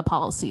respecting the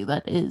policy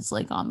that is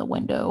on the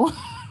window.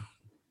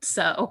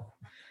 So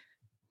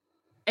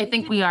I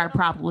think we are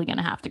probably going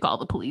to have to call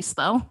the police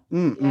though.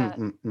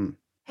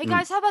 Hey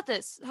guys, how about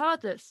this?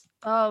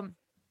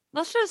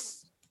 Let's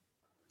just,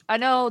 I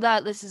know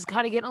that this is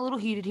kind of getting a little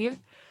heated here.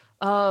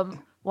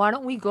 Why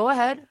don't we go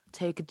ahead,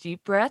 take a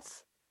deep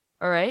breath?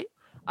 All right.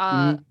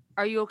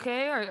 Are you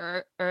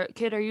okay? Or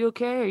kid, are you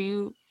okay? Are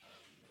you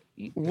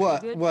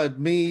what? good? What?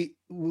 Me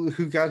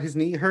who got his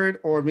knee hurt,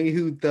 or me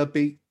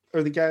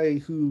the guy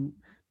who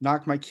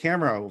knocked my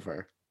camera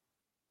over?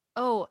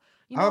 Oh,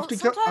 I'll have to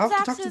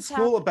talk to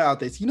school about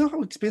this. You know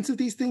how expensive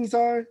these things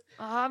are?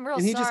 I'm real sorry.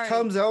 And he just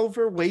comes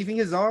over waving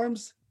his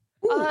arms?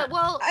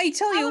 Well, I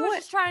tell you I was what.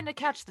 just trying to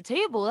catch the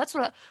table. That's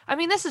what I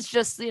mean. This is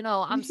just, I'm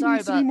You sorry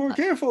need to about. be more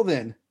careful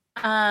then.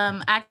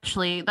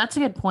 Actually, that's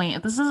a good point.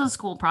 If this is a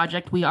school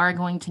project, we are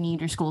going to need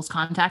your school's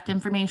contact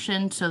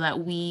information so that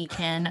we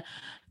can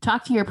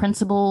talk to your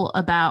principal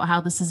about how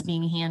this is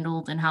being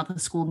handled and how the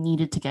school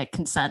needed to get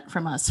consent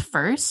from us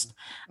first.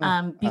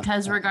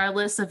 Because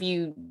regardless of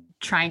you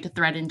trying to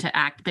threaten to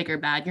act big or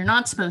bad, you're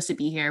not supposed to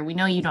be here. We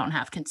know you don't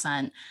have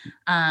consent.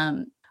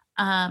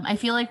 I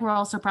feel like we're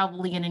also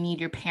probably going to need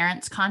your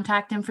parents'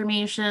 contact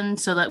information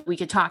so that we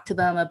could talk to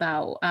them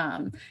about,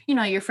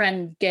 your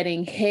friend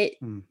getting hit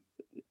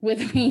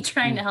with me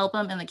trying to help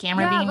him and the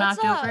camera being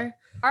knocked over.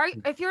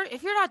 If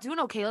you're not doing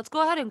okay, let's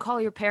go ahead and call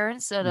your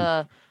parents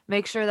and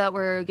make sure that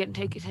we're getting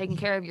taking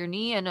care of your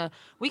knee, and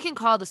we can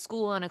call the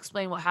school and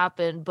explain what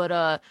happened.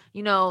 But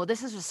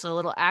this is just a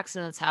little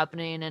accident that's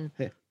happening, and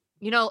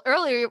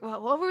earlier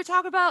what were we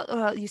talking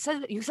about? You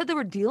said they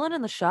were dealing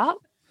in the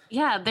shop.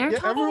 Yeah, they're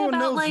talking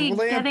about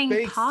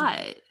getting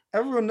pot.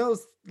 Everyone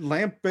knows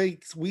Lamp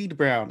bakes weed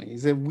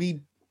brownies and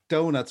weed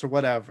donuts or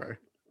whatever.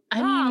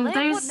 I mean,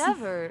 Lamp would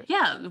never.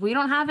 Yeah, we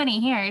don't have any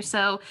here,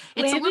 so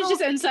it's Lamp is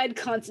just inside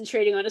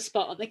concentrating on a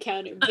spot on the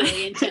counter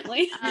very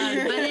intently.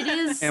 But it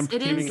is. Can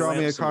you draw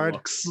me a card?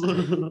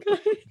 Okay.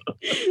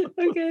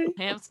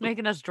 Lamp's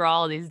making us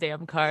draw all these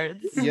damn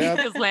cards. Yep.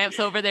 Because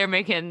Lamp's over there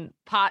making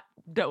pot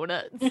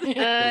donuts.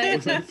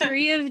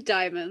 3 of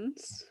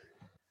diamonds.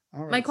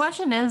 All right. My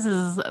question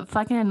is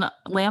fucking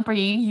Lamp, are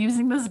you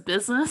using this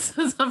business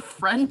as a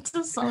friend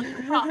to sell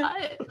your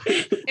pot?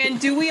 And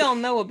do we all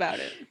know about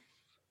it?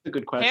 A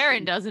good question.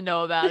 Karen doesn't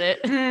know about it.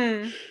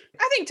 I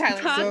think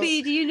Tyler.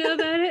 Poppy, do you know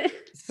about it?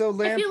 So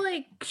Lamp, I feel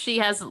like she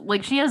has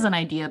an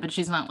idea, but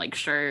she's not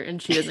sure,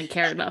 and she doesn't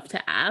care enough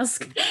to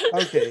ask.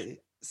 Okay,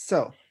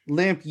 so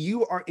Lamp,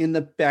 you are in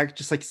the back,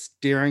 just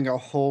staring a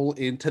hole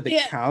into the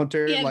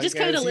counter. Yeah, just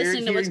kind of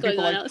listening to what's going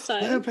on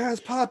outside. Lamp has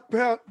pot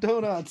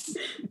donuts.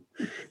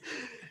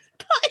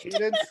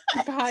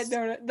 Pot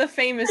donut, the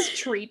famous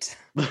treat.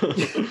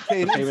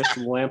 Famous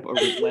lamp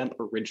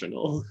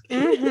original.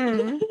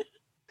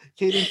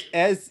 Cadence,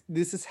 as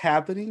this is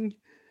happening,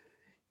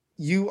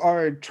 you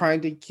are trying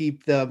to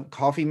keep the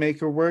coffee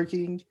maker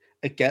working.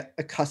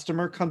 A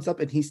customer comes up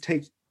and he's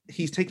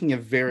taking a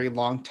very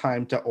long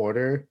time to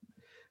order.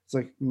 It's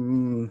like,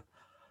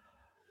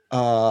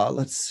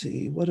 let's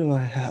see, what do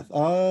I have?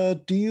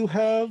 Do you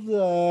have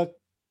the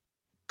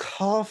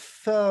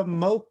coffee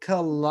mocha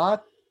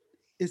latte?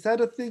 Is that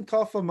a thing?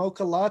 Coffee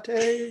mocha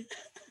latte?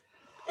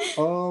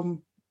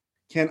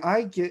 Can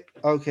I get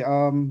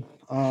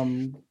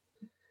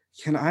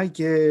can I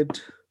get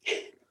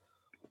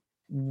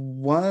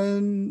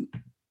one?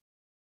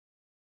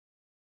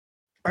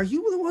 Are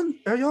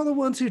y'all the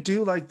ones who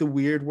do the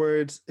weird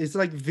words? Is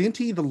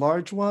Venti the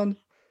large one?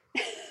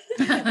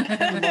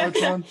 The large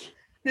one?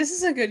 This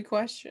is a good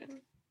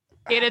question.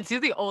 Cadence, you're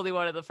the only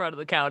one at the front of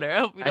the counter. I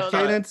hope you know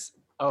Cadence.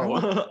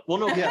 Oh, well,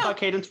 no, I thought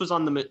Cadence was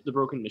on the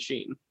broken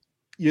machine.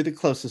 You're the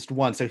closest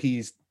one, so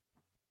he's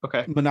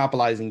Okay.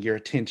 monopolizing your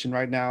attention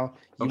right now.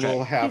 You Okay.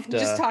 will have to.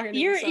 Just talking to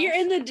You're himself.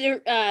 in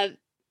the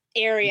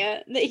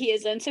area that he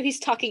is in, so he's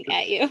talking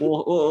at you.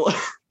 Well,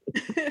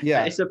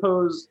 Yeah. I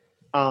suppose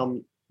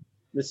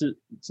this is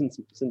since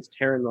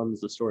Taryn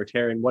runs the store.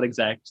 Taryn, what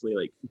exactly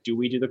do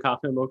we do the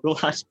coffee mocha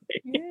latte?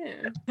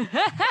 Yeah.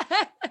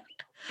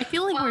 I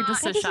feel like we're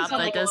just I a think shop it's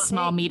that does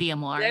small,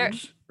 medium,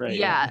 large. Right.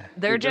 Yeah,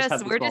 they're We just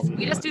have just the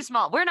we just do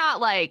small. We're not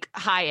like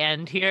high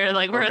end here.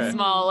 Like we're Okay. a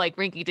small like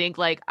rinky dink.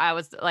 Like I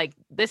was like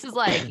this is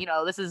like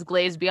this is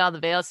glazed beyond the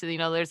veil. So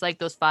there's like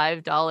those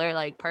 $5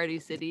 like Party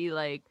City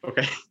like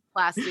Okay.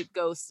 plastic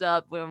ghosts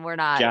up when we're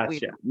not.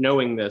 Gotcha.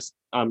 Knowing this,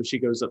 she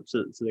goes up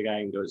to the guy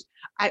and goes,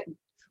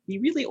 we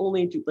really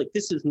only do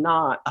this is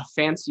not a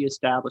fancy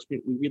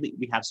establishment.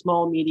 We have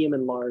small, medium,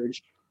 and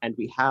large, and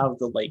we have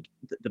the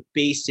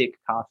basic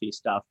coffee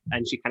stuff.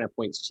 And she kind of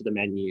points to the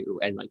menu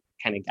and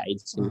kind of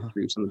guides him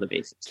through some of the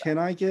basic stuff. Can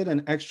I get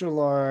an extra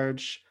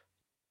large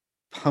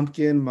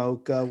pumpkin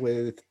mocha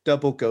with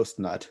double ghost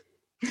nut?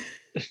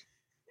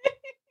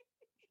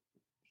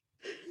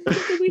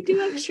 We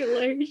do extra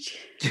large.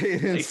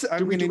 Cadence, I'm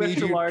do we gonna do need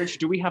extra you. large?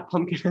 Do we have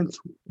pumpkin?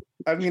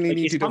 I'm gonna need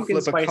is you to pumpkin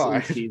flip a spice in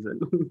card. season?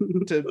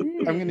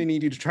 I'm gonna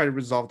need you to try to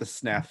resolve the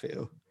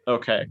snafu.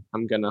 Okay,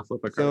 I'm gonna flip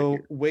a card. So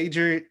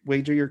here.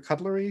 wager your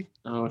cutlery.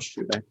 Oh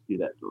shoot, I have to do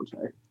that, don't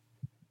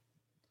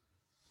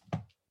I?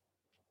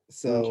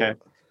 So Okay.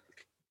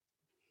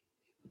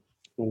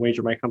 We'll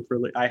wager my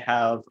comfort. I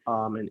have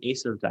an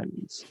ace of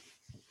diamonds.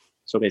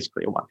 So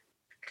basically a 1.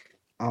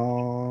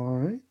 all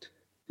right.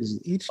 This is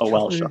Each a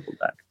well cutlery- shuffled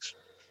deck.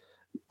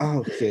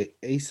 Okay,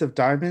 ace of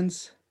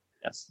diamonds.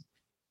 Yes.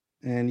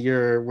 And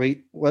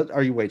what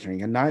are you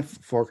wagering? A knife,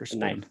 fork, or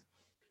spoon?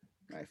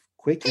 Knife.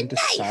 Quick and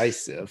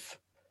decisive.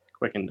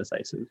 Quick and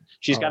decisive.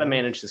 She's got to Alright.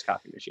 manage this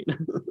coffee machine.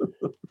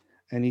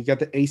 And you got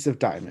the ace of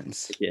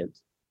diamonds.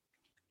 Kids.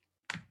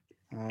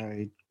 All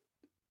right.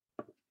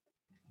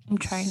 I'm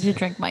trying to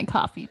drink my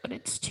coffee, but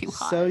it's too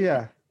hot. So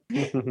yeah,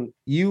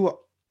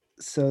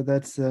 so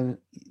that's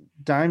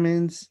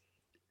diamonds.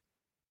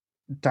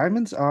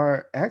 Diamonds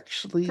are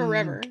actually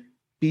Forever.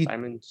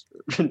 Diamonds.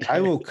 I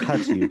will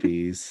cut you,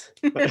 bees.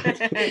 Do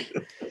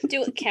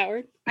it,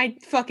 coward. I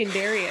fucking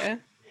dare you.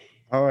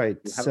 All right,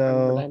 You have a friend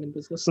in the so diamond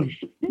business?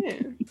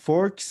 Yeah.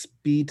 forks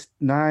beat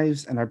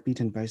knives and are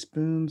beaten by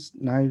spoons.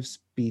 Knives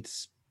beat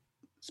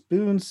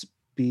spoons,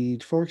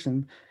 beat forks,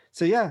 and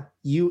so yeah,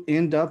 you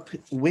end up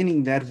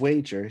winning that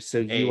wager. So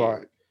you Hey.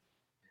 are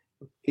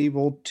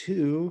able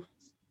to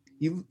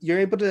you're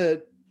able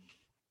to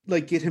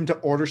get him to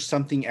order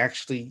something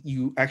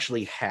you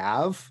actually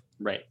have.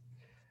 Right.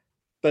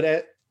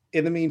 But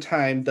in the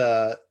meantime,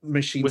 the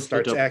machine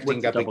starts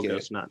acting up again.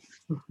 Ghost nut.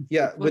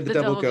 Yeah, with the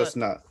double ghost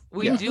nut.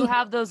 We Yeah. do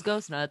have those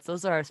ghost nuts.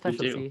 Those are our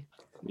specialty.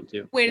 Me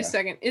too. Wait Yeah. a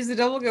second. Is the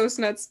double ghost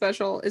nut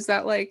special? Is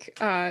that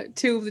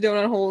 2 of the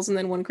donut holes and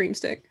then 1 cream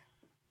stick?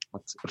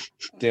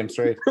 Damn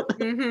straight.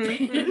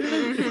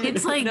 Mm-hmm.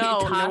 It's like No,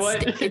 you know tossed.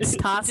 what? It's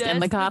tossed in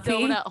the Just coffee.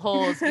 donut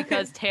holes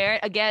because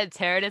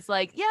Taryn is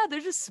like, yeah,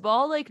 they're just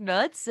small like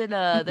nuts and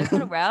they're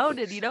kind of round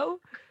and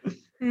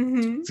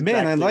Mm-hmm. Man,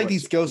 I Exactly like what-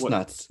 these ghost what-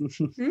 nuts.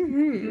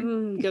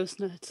 Mm-hmm. Ghost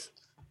nuts.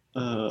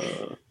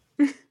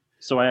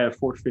 So I have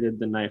forfeited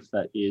the knife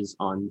that is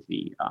on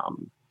the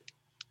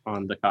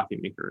coffee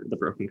maker, the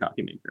broken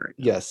coffee maker. Right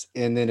now. Yes,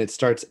 and then it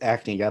starts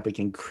acting up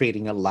again,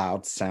 creating a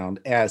loud sound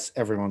as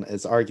everyone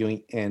is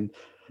arguing, and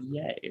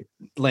Yay.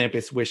 Lamp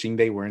is wishing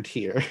they weren't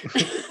here.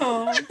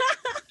 Oh.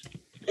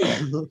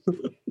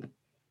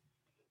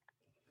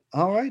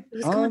 All right. It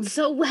was going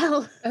so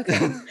well. Okay.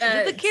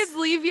 Did the kids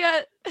leave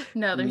yet?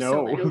 No, they're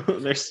still No, there.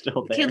 they're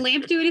still there. Can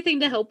Lamp do anything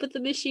to help with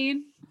the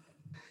machine?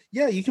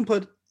 Yeah, you can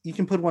put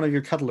one of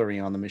your cutlery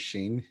on the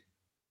machine.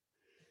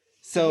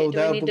 So Okay, do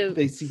I that need will to-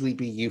 basically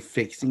be you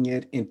fixing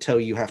it until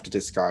you have to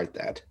discard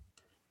that.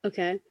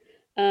 Okay.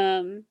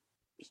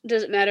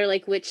 Does it matter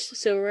which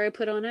silver I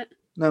put on it?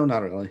 No,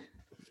 not really.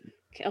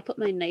 Okay, I'll put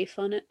my knife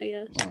on it, I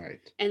guess. All right.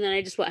 And then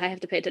I have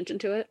to pay attention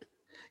to it.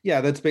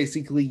 Yeah, that's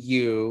basically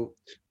you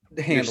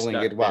handling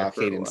stuck it while there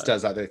for a Cadence while.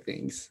 does other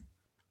things.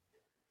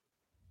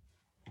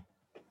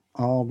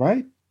 All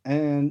right.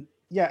 And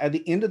yeah, at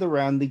the end of the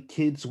round, the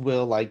kids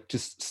will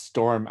just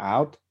storm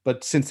out.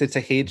 But since it's a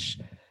hitch,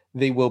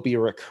 they will be a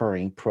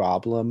recurring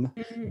problem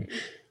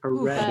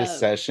Hooray. this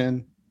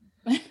session.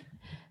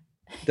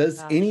 Does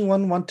Gosh.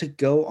 anyone want to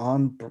go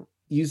on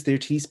use their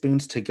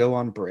teaspoons to go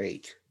on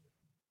break?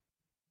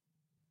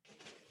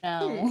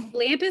 No.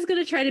 Lamp is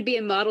going to try to be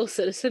a model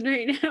citizen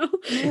right now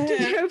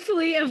to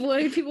hopefully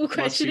avoid people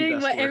questioning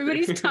best what work.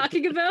 everybody's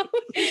talking about.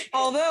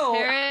 Although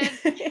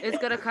Taryn is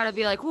gonna kind of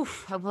be like,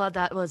 oof, I'm glad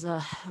that was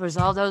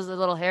resolved. That was a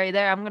little hairy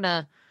there. I'm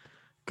gonna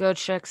go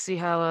check, see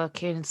how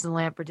Cadence and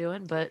Lamp are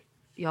doing, but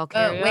y'all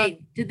carry on.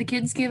 Wait, did the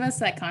kids give us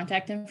that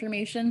contact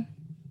information?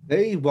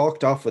 They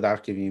walked off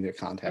without giving you their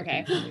contact Okay.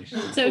 information.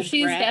 So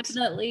she's Rats.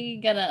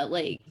 definitely gonna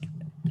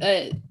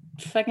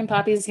fucking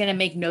Poppy's gonna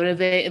make note of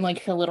it in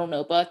her little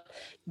notebook,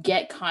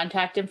 get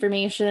contact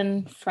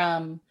information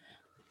from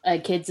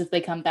kids if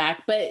they come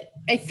back, but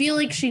I feel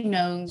like she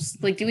knows.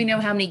 Like, do we know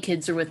how many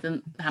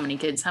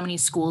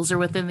schools are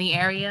within the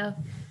area?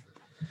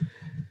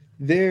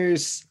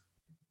 There's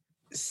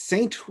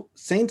Saint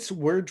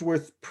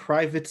Wordsworth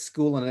Private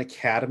School and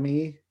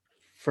Academy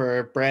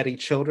for bratty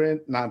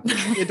children. Not,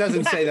 it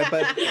doesn't say that,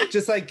 but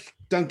just like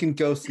Duncan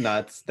Ghost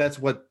Nuts, that's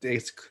what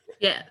it's.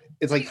 Yeah,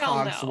 it's like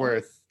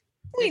Cogsworth.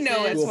 We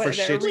know it's what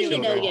they're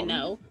really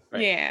know.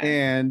 Right. Yeah,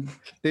 and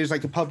there's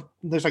like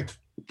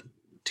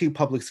two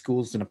public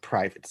schools and a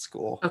private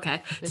school.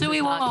 Okay, so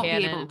we won't be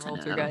able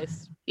to know.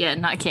 Yeah,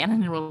 not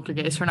Canon and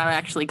Roltergeist. We're not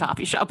actually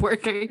coffee shop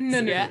workers.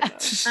 No.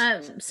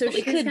 So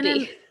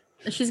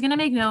she's gonna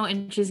make note,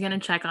 and she's gonna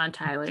check on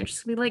Tyler.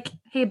 She's gonna be like,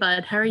 "Hey,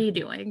 bud, how are you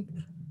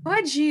doing?" Oh,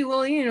 gee,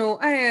 well,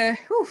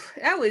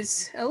 that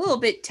was a little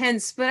bit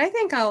tense, but I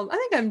think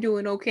I'm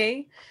doing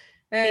okay.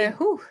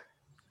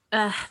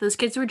 Those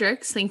kids were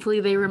jerks. Thankfully,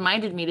 they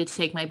reminded me to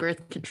take my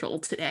birth control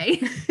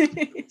today.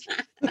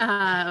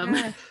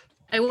 I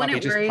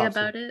wouldn't worry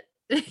about it.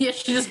 Yeah,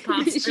 she just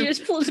pops. She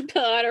just pulls a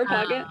pill out of her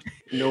pocket.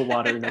 No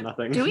water, no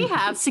nothing. Do we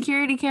have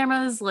security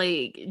cameras?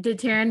 Like, did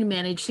Taryn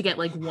manage to get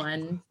like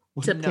one?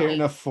 Can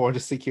Taryn afford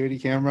a security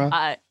camera?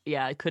 I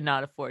could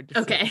not afford to.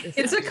 Okay,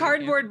 it's a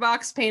cardboard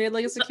box painted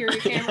like a security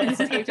camera.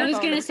 I was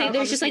gonna say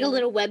there's just like a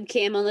little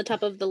webcam on the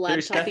top of the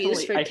laptop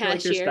used for I cashier. feel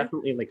like there's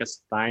definitely like a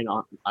sign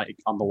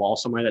on the wall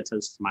somewhere that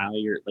says smile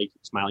your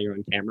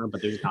own camera,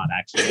 but there's not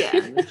actually.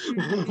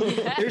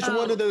 There's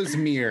one of those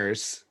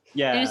mirrors.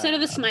 Yeah. And instead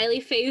of a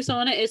smiley face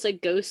on it, it's a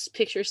ghost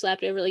picture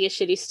slapped over, like a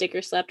shitty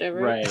sticker slapped over.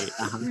 Right.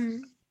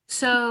 It.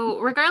 So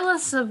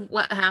regardless of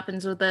what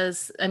happens with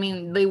this, I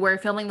mean, they were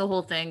filming the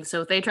whole thing.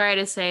 So if they try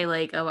to say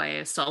like, oh, I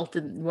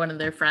assaulted one of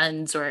their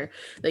friends or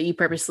that you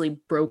purposely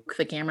broke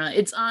the camera,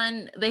 it's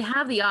on, they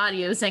have the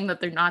audio saying that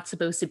they're not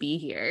supposed to be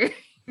here.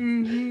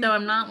 Mm-hmm. So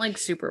I'm not like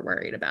super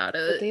worried about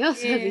it. But they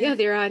also have the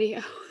other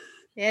audio.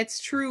 Yeah, it's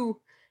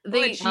true.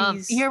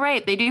 You're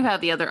right. They do have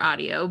the other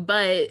audio,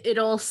 but it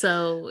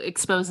also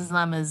exposes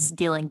them as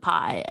dealing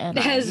pot and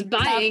as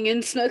buying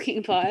and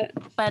smoking pot.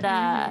 But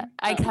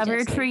I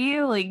covered for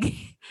you. Like,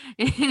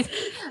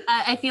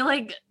 I feel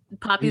like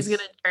Poppy's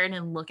gonna turn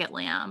and look at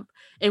Lamp,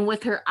 and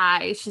with her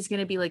eyes, she's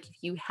gonna be like, "If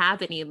you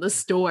have any in the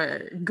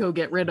store, go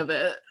get rid of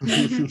it." Lamp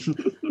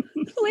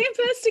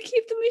has to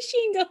keep the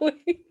machine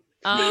going.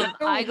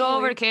 I go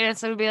over to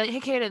Cadence and be like, "Hey,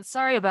 Cadence,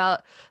 sorry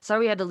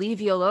we had to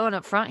leave you alone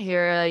up front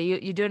here.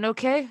 You doing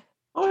okay?"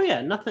 Oh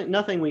yeah, nothing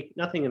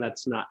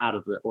that's not out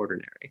of the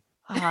ordinary.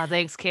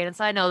 Thanks, Cadence.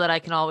 I know that I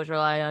can always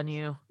rely on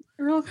you.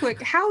 Real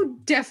quick, how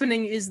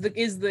deafening is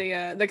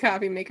the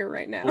coffee maker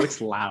right now? Oh, it's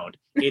loud.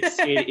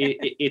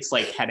 It's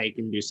like headache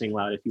inducing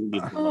loud if you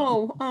leave it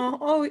alone.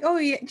 Oh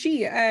yeah.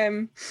 Gee,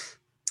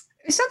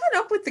 is something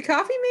up with the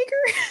coffee maker?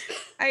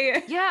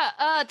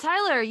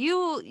 Tyler,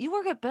 you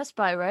work at Best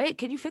Buy, right?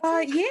 Can you fix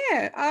it?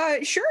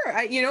 Yeah, sure.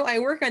 I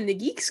work on the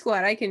Geek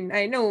Squad. I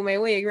know my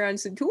way around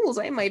some tools.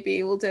 I might be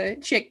able to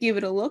give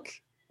it a look.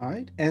 All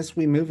right. As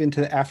we move into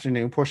the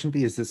afternoon portion,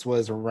 because this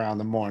was around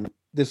the morning.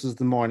 This was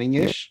the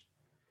morning-ish.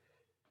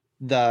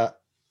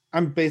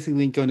 I'm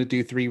basically going to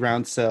do 3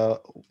 rounds,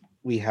 so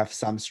we have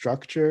some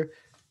structure,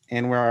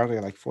 and we're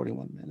already like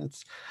 41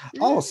 minutes.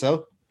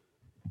 Also.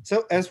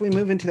 So as we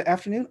move into the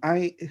afternoon,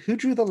 who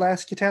drew the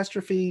last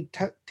catastrophe?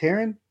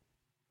 Taryn?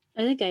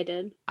 I think I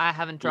did. I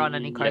haven't drawn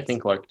any cards. I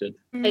think Clark did.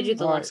 I drew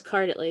the last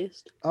card at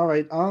least. All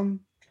right.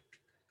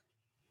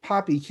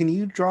 Poppy, can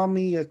you draw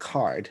me a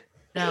card?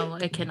 No,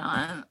 I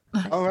cannot.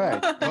 All right.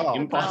 Well,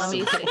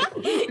 impossible.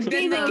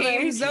 Then the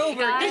game's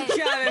over. Good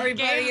job,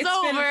 everybody. Game's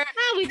over.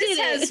 We did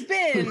Has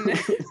been.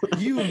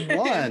 You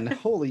won.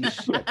 Holy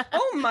shit.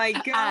 Oh my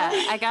god.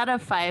 I got a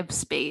 5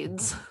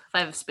 spades.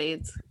 5 of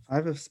spades.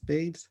 5 of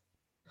spades.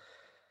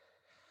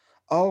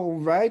 All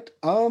right.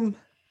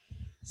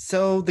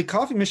 So the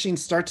coffee machine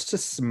starts to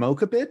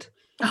smoke a bit.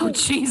 Oh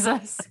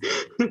Jesus.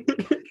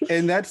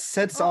 And that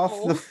sets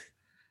off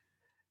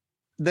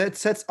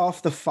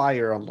the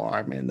fire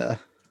alarm in the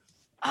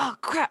Oh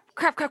crap.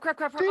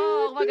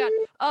 Oh my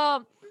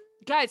god.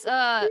 Guys,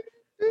 and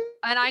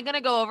I'm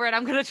gonna go over and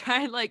I'm gonna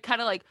try and like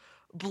kind of like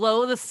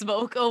blow the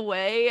smoke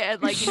away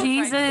and like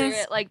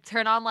Jesus.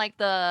 Turn on like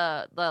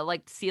the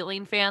like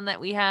ceiling fan that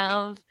we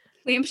have.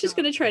 Liam's just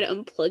gonna try to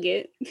unplug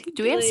it.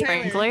 Do we have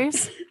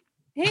sprinklers?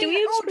 Hey, do we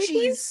have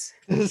sprinklers?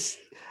 Jeez.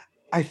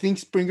 I think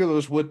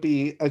sprinklers would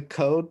be a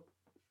code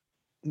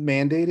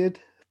mandated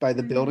by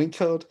the building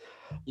code.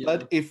 Yeah.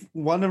 But if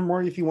you want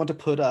to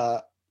put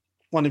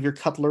one of your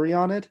cutlery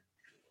on it,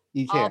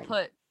 you can.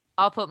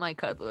 I'll put my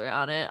cutlery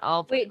on it.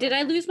 Wait, did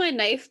I lose my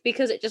knife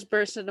because it just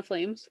burst into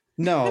flames?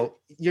 No,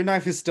 your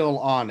knife is still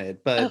on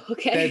it, but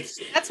okay.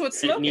 That's what's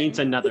smoking. It needs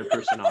another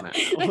person on it.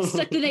 I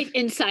stuck the knife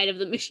inside of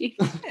the machine.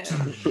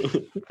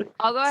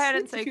 I'll go ahead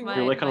and take my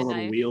like on a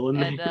little wheel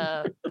in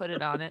and put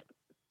it on it.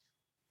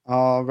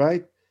 All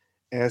right.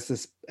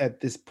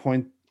 At this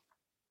point,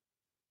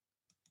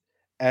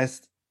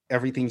 as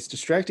everything's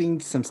distracting,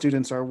 some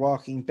students are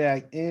walking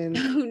back in.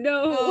 Oh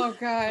no! Oh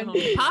god!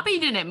 Poppy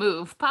didn't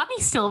move.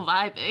 Poppy's still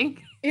vibing.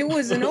 It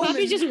was an omen.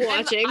 Poppy's just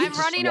watching. I'm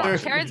running around.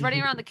 Karen's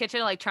running around the kitchen,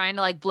 like trying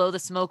to like blow the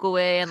smoke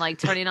away and like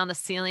turning on the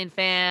ceiling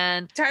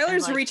fan. Tyler's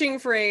and, like, reaching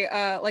for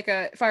a like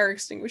a fire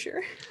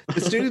extinguisher.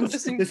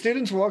 The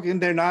students walk in.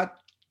 They're not.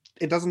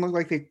 It doesn't look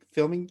like they're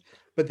filming,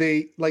 but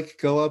they like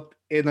go up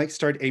and like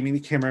start aiming the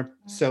camera.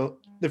 So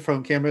the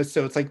phone camera.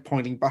 So it's like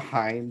pointing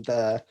behind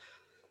the.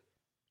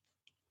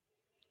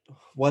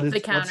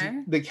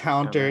 The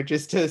counter,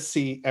 just to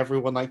see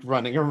everyone like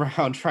running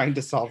around trying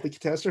to solve the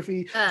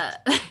catastrophe.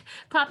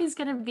 Poppy's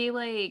gonna be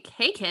like,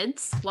 "Hey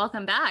kids,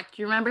 welcome back.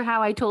 Do you remember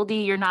how I told you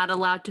you're not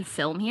allowed to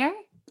film here?"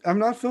 I'm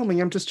not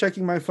filming. I'm just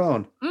checking my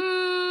phone.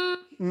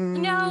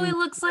 No, it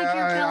looks like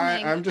you're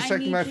filming. I'm just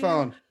checking my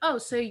phone. Oh,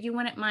 so you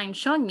wouldn't mind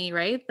showing me,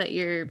 right? That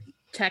you're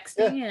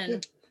texting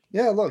and.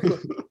 Yeah, look.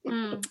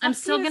 I'm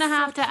still gonna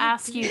have to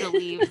ask you to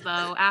leave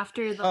though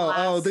after the last...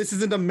 Oh, this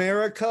isn't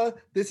America.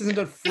 This isn't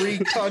a free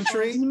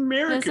country.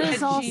 America. This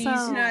is also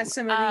Jeez, not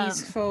some of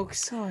these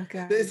folks. Oh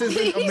god. This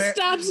isn't He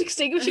stops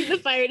extinguishing the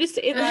fire to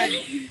say that.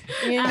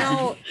 You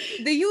know,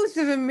 the youth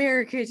of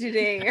America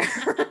today.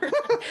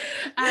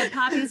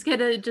 Poppy's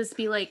gonna just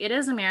be like, "It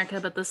is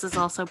America, but this is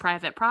also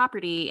private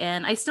property,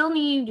 and I still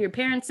need your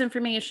parents'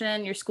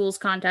 information, your school's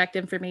contact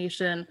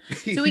information,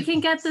 so we can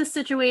get this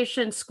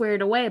situation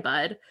squared away,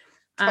 bud."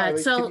 Tyler,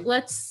 So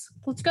let's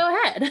go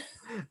ahead.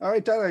 All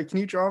right, Tyler, can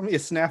you draw me a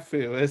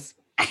snafu?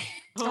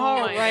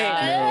 All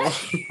right.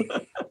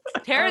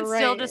 Karen's All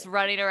still right. just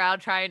running around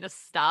trying to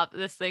stop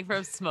this thing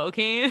from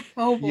smoking.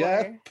 Oh boy.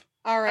 Yeah.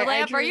 All right.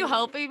 Lamp, are you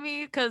helping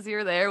me? Because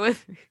you're there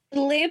with me.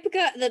 Lamp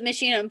got the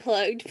machine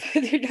unplugged,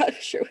 but they're not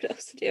sure what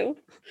else to do.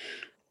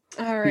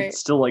 All right. It's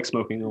still like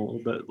smoking a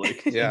little bit.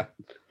 Like Yeah.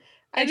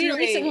 I mean, drew at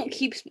least it a- won't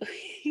keep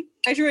smoking.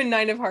 I drew a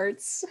 9 of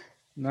hearts.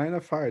 9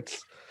 of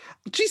hearts.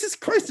 Jesus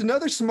Christ,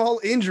 another small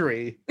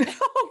injury.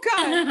 Oh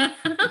god.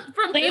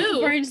 From Lamp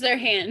who? burns their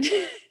hand.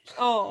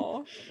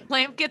 Oh.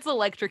 Lamp gets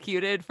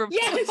electrocuted from.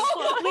 Yes!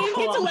 Lamp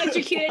gets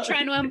electrocuted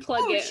trying to unplug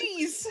Oh it.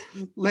 jeez.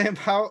 Lamp,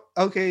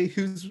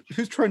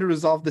 who's trying to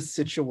resolve the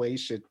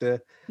situation?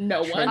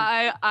 No one.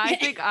 I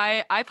think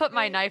I put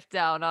my knife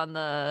down on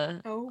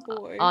the Oh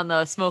boy. on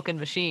the smoking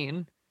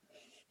machine.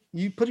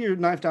 You put your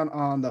knife down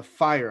on the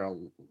fire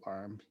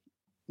alarm.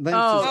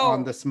 Lamp is Oh.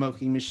 on the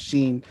smoking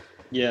machine.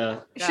 yeah.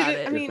 Got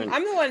it. I mean, Different.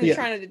 I'm the one Yeah.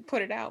 trying to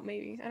put it out,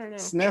 maybe. I don't know.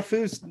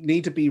 Snafus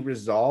need to be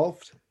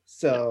resolved.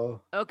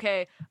 So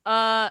Okay.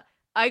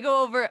 I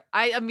go over.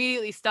 I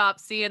immediately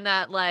stopped seeing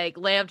that like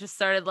Lamp just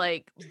started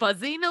like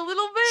buzzing a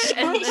little bit,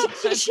 and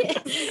then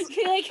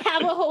You like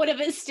have a hold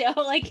of it still,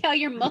 like how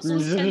your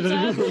muscles tense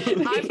up.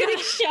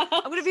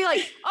 I'm gonna be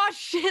like, oh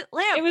shit,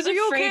 Lamp. It was are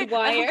you okay? a frayed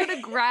wire.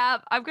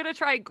 I'm gonna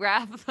try and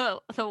grab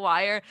the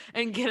wire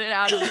and get it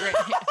out of the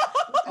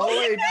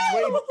wait,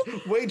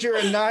 wager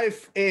a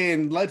knife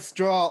and let's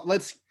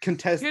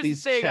contest Here's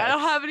these the thing, I don't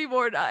checks. have any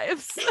more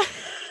knives.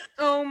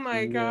 Oh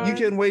my god. You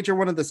can wager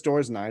one of the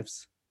store's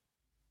knives.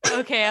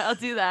 Okay, I'll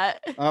do that.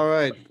 All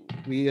right,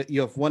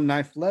 you have 1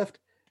 knife left,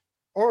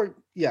 or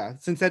yeah,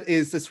 since that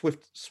is the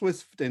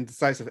swift and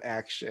decisive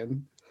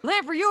action.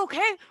 Lamp, are you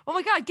okay? Oh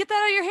my god, get that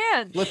out of your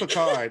hand. Flip a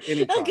card,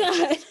 any Oh card.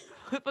 god.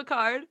 Flip a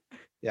card.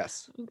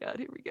 Yes. Oh god,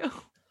 here we go.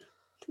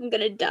 I'm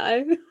gonna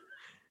die.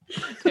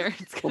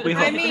 Karen's gonna we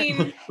die. I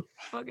mean,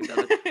 Fucking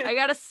dumb. I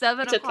got a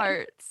 7 It's of okay.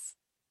 hearts.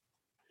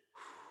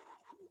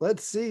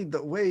 Let's see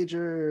the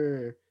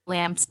wager.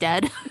 Lamp's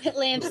dead.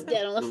 Lamp's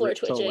dead on the floor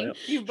It's a twitching. lamp.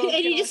 you both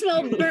And you just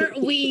smell burnt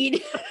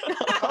weed.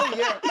 Oh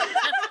yeah.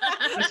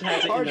 Just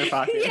has it in their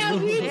pocket. Yeah,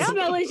 weed Lamp?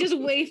 smell is just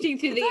wafting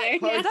through the air.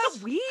 Is that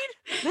weed?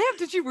 Lamp,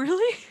 did you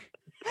really?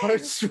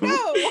 Hearts,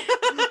 No.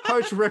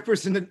 Hearts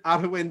represented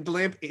auto and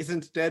Lamp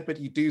isn't dead, but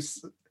you do.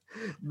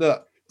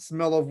 The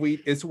smell of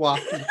wheat is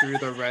wafting through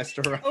the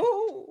restaurant.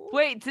 Oh.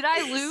 Wait, did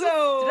I lose?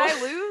 So- Did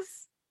I lose?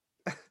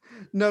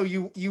 No,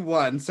 you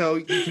won, so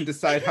you can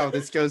decide how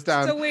this goes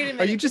down. So wait a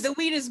minute. Are you just? The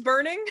weed is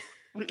burning?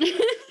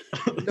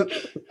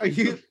 Are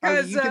you?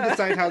 You can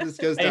decide how this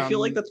goes down. I feel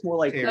like that's more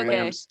like Aaron.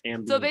 Lamp's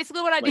ambient. So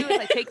basically what I do is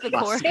I take the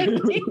cord. I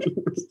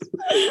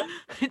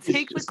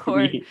take the Jesus,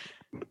 cord. sweet.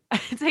 I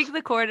take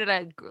the cord and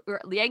I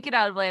yank it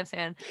out of Lamp's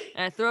hand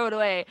and I throw it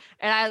away.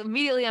 And I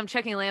immediately I'm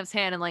checking Lamp's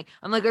hand and like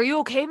I'm like, are you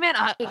okay, man?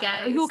 Hey,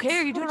 Are you okay?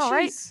 Are you doing Oh, all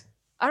right? jeez.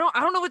 I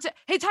don't know what to.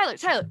 Hey Tyler,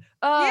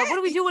 what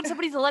do we do when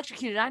somebody's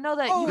electrocuted? I know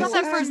that Oh, you got This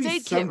that has to first be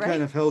aid some kit, right?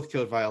 kind of health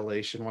code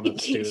violation. One of the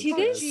Do students. you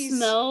guys says.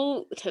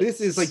 smell toast?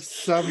 This is like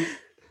some.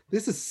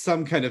 This is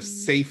some kind of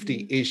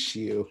safety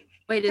issue.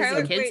 Wait, is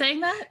Tyler, the kid wait.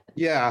 saying that?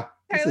 Yeah.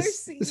 Tyler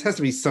This has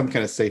to be some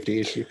kind of safety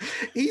issue.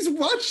 You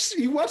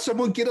watch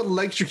someone get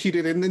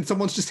electrocuted and then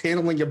someone's just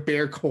handling a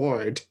bare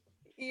cord.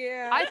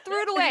 Yeah. I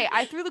threw it away.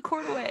 I threw the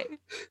cord away.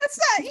 That's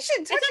not. You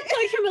shouldn't touch It's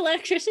unplugged from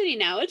electricity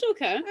now. It's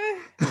okay.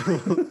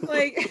 it.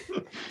 Like,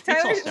 It's all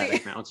Tyler.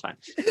 static now. It's fine.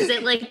 Is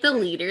it like the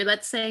leader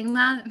that's saying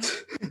that?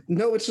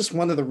 No, it's just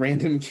one of the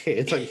random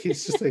kids. Like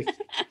he's just like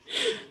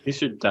These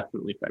should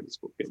definitely private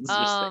school kids. Just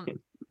Um, saying.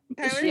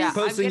 Tyler, Yeah,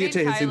 posting I'm it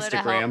to getting his Tyler to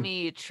help Instagram.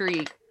 me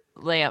treat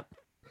Lamp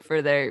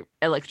for their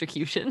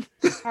electrocution.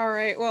 All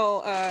right.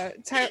 Well,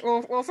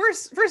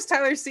 first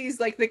Tyler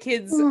sees like the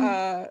kids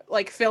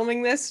like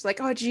filming this,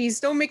 like, oh geez,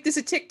 don't make this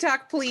a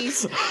TikTok,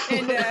 please.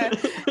 And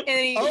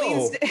he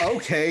leans.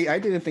 Okay, I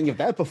didn't think of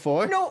that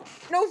before. No.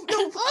 Oh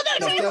no!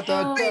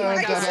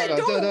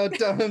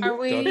 Are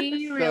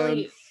we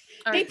really?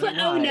 They put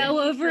 "Oh no"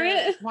 over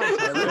it.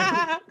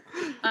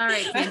 All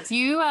right, kids,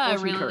 you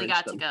really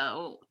got to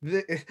go.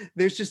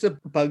 There's just a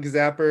bug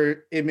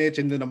zapper image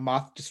and then a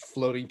moth just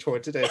floating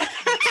towards it.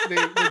 They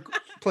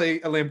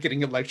play a lamp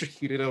getting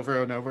electrocuted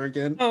over and over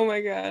again. Oh my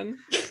god.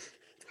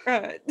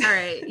 All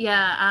right,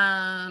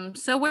 yeah.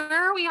 So where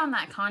are we on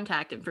that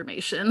contact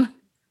information?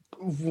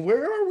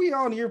 Where are we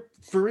on here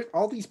for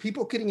all these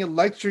people getting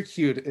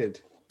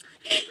electrocuted?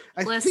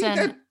 I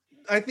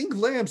think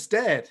Lamb's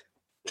dead.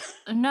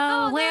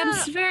 No,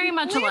 Lamb's very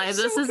much alive.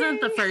 This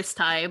isn't the first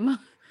time.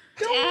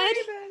 Dad?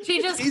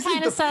 She just Isn't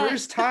kind the of said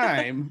first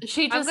time.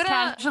 She just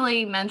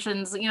casually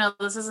mentions,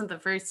 this isn't the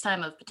first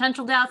time of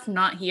potential death,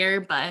 not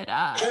here, but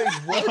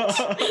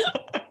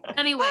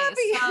anyway,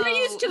 we're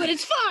used to it.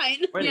 It's fine.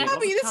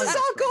 Bobby, this is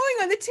all going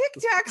on the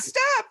TikTok.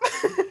 Stop.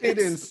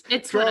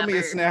 It's draw me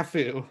a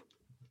snafu.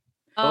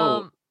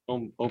 Oh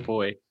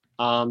boy.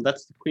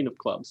 That's the Queen of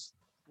Clubs.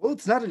 Well,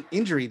 it's not an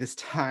injury this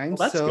time,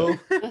 that's so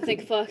good. Oh,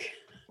 thank fuck.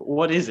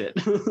 What is it?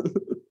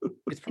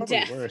 It's probably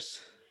Death.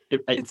 worse.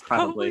 It's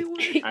probably.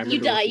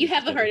 You die. You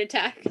have a heart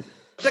attack.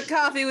 The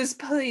coffee was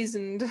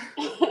poisoned.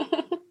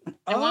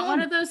 I want one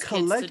of those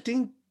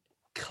collecting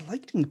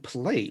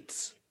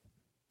plates.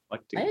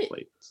 Collecting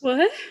plates.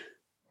 What?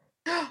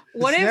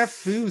 What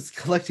if Snafu's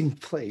collecting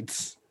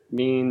plates?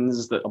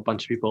 Means that a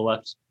bunch of people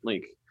left.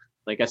 Like,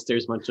 I guess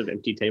there's a bunch of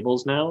empty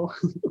tables now.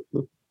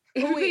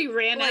 Everybody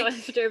ran out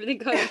after everything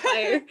caught on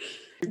fire.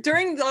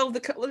 During all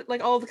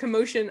the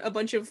commotion, a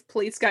bunch of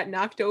plates got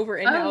knocked over,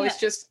 and now it's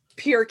just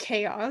pure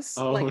chaos.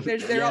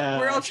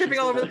 We're all tripping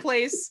all over the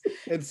place.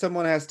 And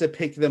someone has to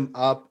pick them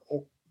up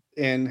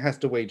and has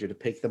to wager to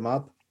pick them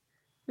up.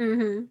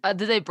 Mm-hmm.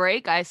 Did they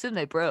break? I assume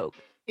they broke.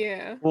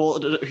 Yeah.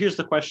 Well, here's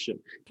the question.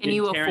 Can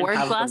you afford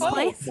glass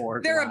plates?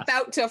 They're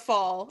about to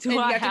fall. Do and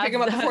you I have to pick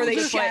them up before they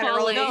shatter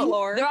on the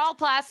floor. They're all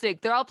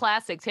plastic.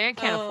 Taryn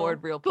can't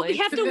afford real But plates. we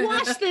have to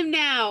wash them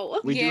now.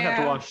 We do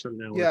have to wash them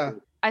now. Yeah.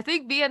 I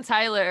think B and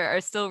Tyler are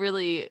still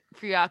really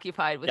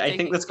preoccupied with. I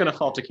think that's going to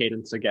fall to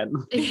Cadence again.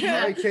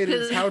 Yeah,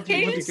 Cadence, how do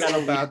you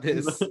feel about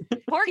this?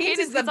 Poor Cadence Cadence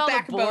is the gets all the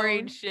backbone.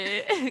 boring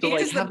shit.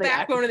 Cadence is the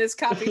backbone of this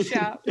coffee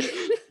shop.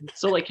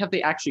 So, have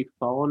they actually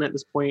fallen at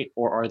this point,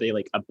 or are they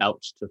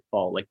about to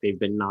fall? They've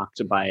been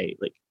knocked by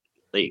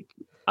by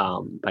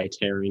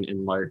Taryn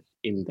and Lark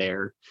in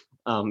their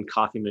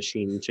coffee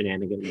machine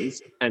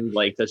shenanigans, and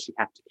does she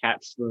have to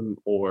catch them,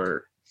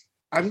 or?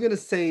 I'm gonna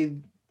say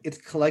it's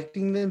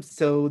collecting them,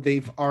 so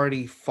they've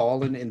already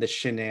fallen in the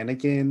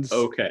shenanigans.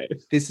 Okay.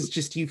 This is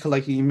just you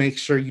collecting. You make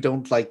sure you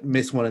don't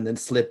miss one and then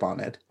slip on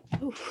it.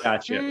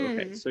 Gotcha.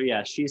 Okay. So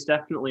yeah, she's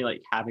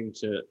definitely having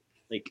to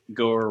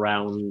go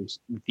around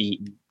the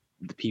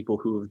people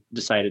who have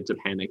decided to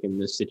panic in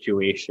this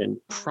situation,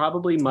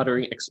 probably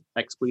muttering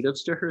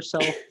expletives to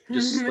herself,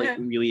 just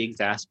really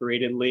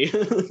exasperatedly.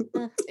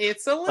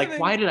 It's a living.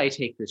 Why did I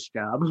take this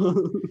job?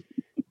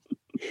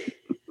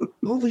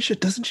 Holy shit,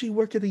 doesn't she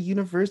work at the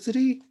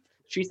university?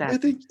 She's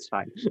it's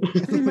fine. I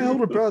think my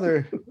older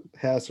brother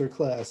has her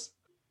class.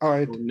 All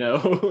right. Oh, no.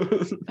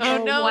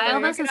 Oh no, wow,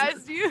 they this is-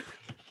 recognized you.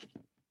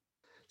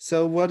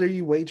 So what are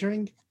you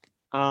wagering?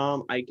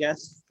 I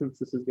guess since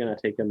this is gonna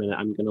take a minute,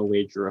 I'm gonna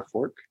wager a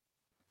fork.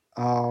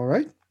 All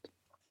right.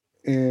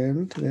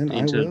 And then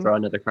I will draw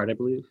another card, I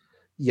believe.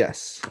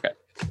 Yes. Okay.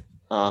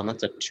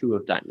 That's a 2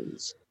 of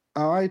diamonds.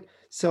 All right.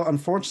 So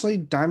unfortunately,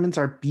 diamonds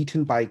are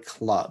beaten by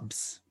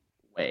clubs.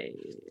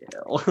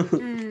 Well,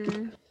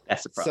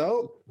 that's a problem.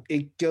 So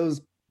it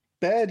goes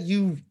bad.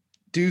 You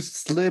do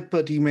slip,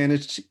 but you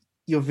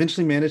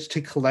eventually manage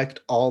to collect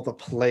all the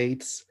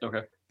plates.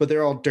 Okay. But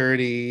they're all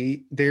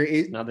dirty.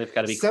 Now they've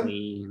got to be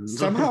clean.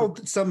 Somehow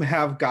some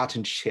have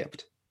gotten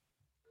chipped.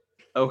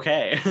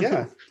 Okay.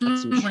 Yeah.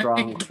 That's some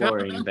strong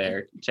flooring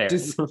there,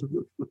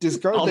 Taryn.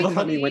 Discard all the the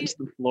honey went to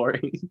the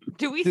flooring.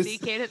 Do we see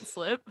Cadence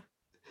slip?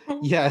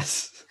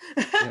 Yes.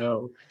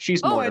 No,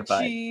 she's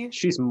mortified. Gee.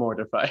 She's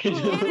mortified.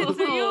 Cadence,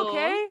 are you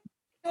okay?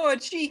 Oh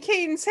gee,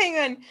 Cadence, hang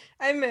on.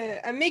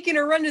 I'm making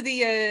a run to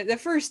the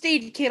first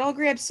aid kit. I'll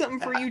grab something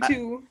for you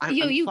too.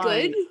 You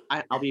fine.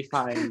 good? I'll be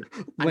fine.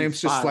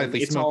 Lamp's just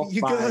slightly It's all smoking.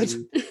 You fine.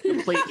 good?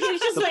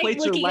 The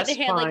plates are looking at less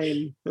the hand,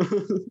 fine.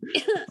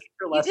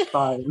 They're less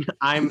fine.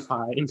 I'm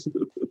fine.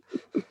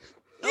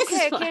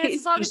 Okay, Cadence,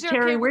 as long as you're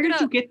okay, Taryn, where we're did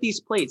gonna... you get these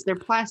plates? They're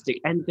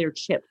plastic and they're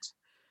chipped.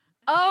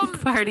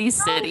 Party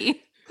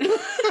City.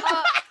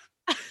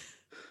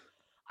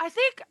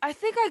 I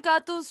think I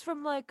got those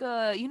from the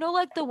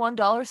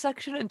 $1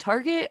 section in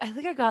Target. I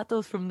think I got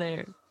those from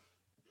there.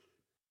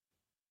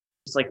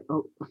 It's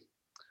oh,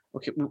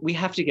 okay, we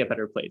have to get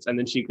better plates. And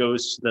then she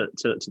goes to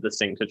the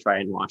sink to try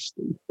and wash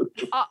them.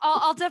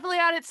 I'll definitely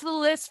add it to the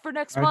list for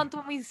next month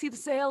when we see the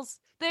sales.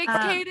 Thanks,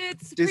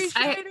 Cadence.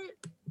 Appreciate it.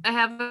 I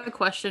have a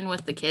question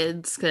with the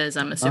kids because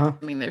I'm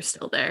assuming they're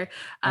still there.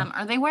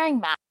 Are they wearing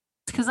masks?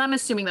 Because I'm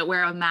assuming that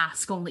we're a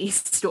mask-only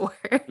store.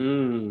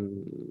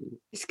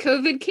 Is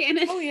COVID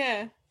canon? Oh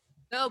yeah.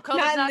 No,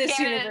 COVID's not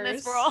canon in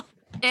this world.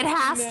 It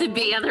has to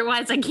be,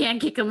 otherwise I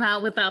can't kick them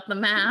out without the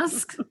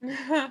mask.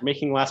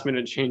 Making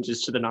last-minute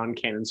changes to the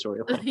non-canon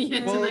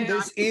storyline. Well,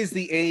 this is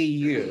the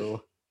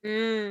AU.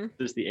 This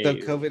is the So AU.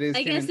 COVID is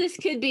I guess this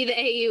could be the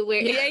AU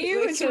where The AU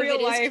where is COVID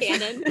real life.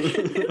 canon.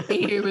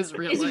 AU is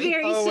real It's life.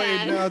 very Oh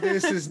sad. wait, no,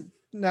 this is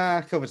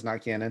COVID's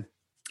not canon.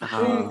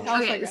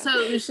 Okay,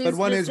 so she's But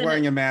one just is gonna-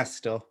 wearing a mask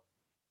still.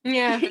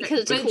 Yeah.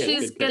 Because But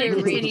she's gonna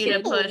continue to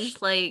push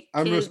like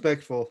I'm kids-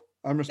 respectful.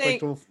 I'm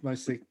respectful of my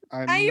sick. I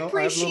have a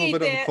appreciate little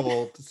bit that. of a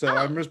cold, so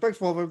I'm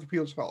respectful of other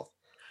people's health.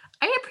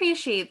 I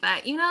appreciate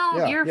that. You know,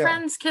 Yeah, your yeah.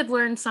 friends could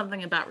learn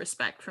something about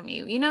respect from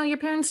you. You know, your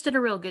parents did a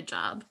real good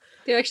job.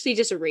 They're actually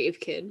just a rave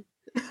kid.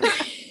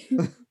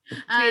 Made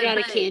out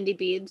of but candy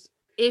beads.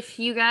 If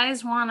you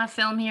guys want to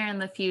film here in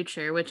the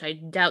future, which I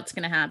doubt's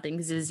going to happen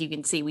because as you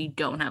can see, we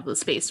don't have the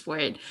space for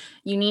it,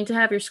 you need to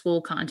have your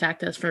school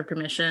contact us for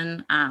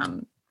permission.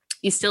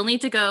 You still need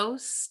to go,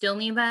 still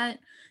need that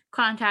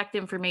contact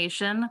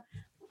information.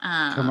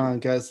 Come on,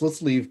 guys,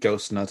 let's leave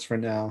Ghost Nuts for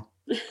now.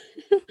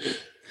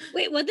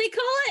 Wait, what they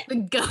call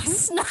it?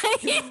 Ghost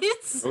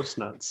Nuts. Ghost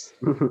Nuts.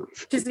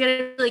 She's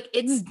gonna be like,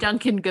 it's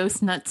Dunkin'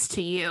 Ghost Nuts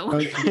to you.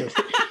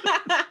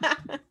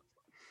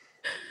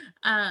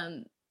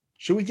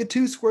 Should we get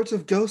 2 squirts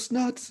of Ghost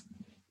Nuts?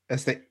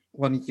 As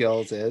one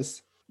yells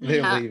as they're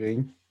Yeah.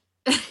 leaving.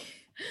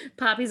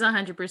 Poppy's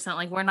 100%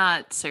 like, we're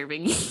not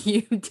serving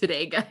you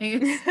today,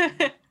 guys.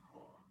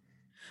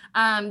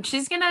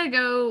 She's gonna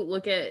go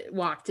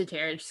walk to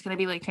Taryn. She's gonna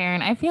be like,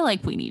 Taryn, I feel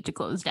like we need to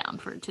close down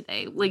for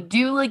today. Like,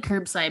 do like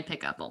curbside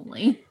pickup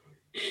only.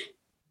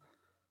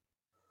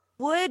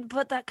 Would,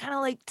 but that kind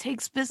of like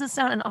takes business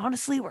down. And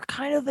honestly, we're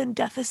kind of in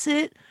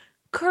deficit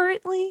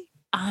currently.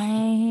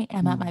 I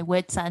am at my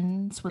wit's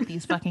ends with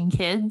these fucking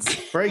kids.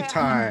 Break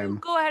time.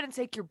 Go ahead and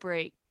take your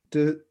break.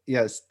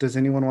 Yes. Does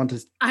anyone want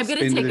to? I'm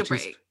gonna spin take the a two-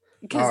 break.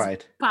 All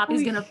right.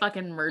 Poppy's gonna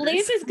fucking murder.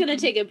 Leif is gonna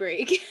take a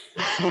break.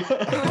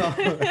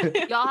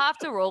 Y'all have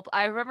to role.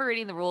 I remember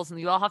reading the rules, and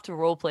you all have to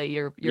role play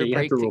your Yeah, you have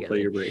break to role together.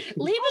 play your break.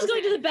 Leif is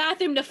going to the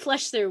bathroom to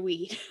flush their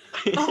weed.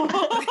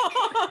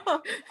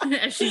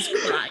 As she's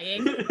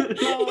crying. This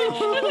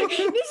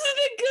is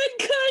a good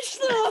kush,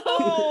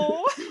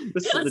 though.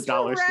 This is the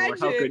dollar store.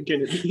 How good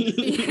can it be?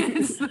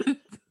 Yes. This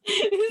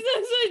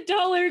is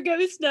 $1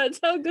 ghost nuts.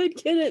 How good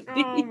can it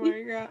be? Oh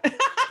my god.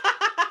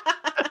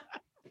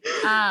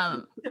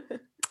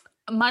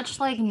 Much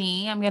like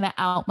me, I'm gonna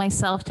out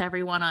myself to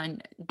everyone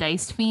on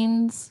Dice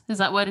Fiends. Is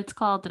that what it's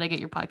called? Did I get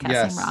your podcast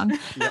Yes. name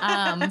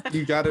wrong?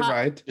 You got it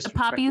right.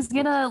 Poppy's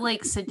gonna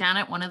like sit down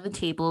at one of the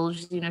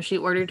tables. You know, she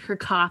ordered her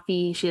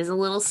coffee. She has a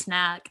little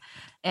snack,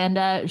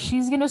 and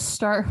she's gonna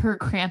start her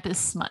Krampus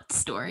smut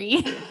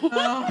story.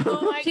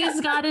 She's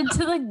got into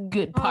the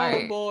good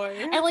part. Oh boy.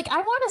 And like, I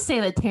want to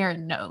say that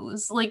Taryn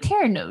knows. Like,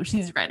 Taryn knows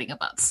she's writing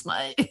about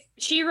smut.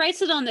 She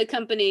writes it on the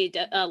company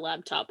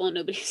laptop while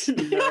nobody's in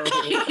there.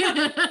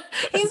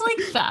 He's like,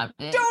 found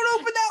it.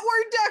 Don't open that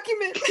Word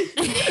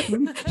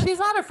document. She's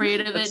not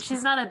afraid of it.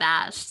 She's not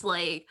abashed.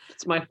 Like,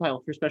 It's my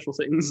file for special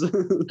things.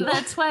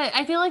 that's why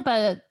I feel like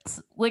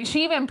that's like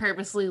she even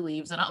purposely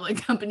leaves it on the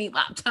company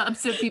laptop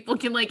so people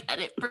can like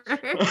edit for her.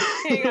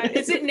 Hang on.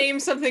 Is it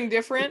named something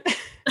different?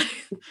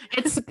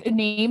 It's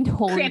named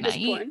Holy Krampus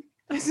Night. porn.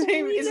 It's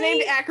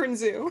named Akron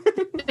Zoo.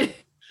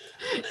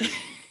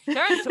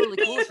 Darren's totally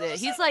cool with it.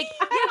 He's like,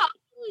 yeah, I'll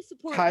totally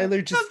support you.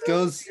 Tyler just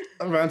goes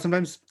around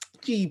sometimes.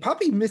 Gee,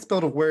 Poppy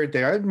misspelled a word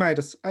there.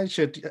 I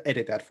should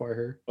edit that for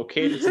her.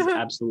 Okay, this is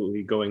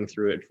absolutely going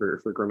through it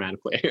for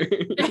grammatical error.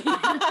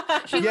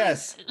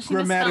 Yes,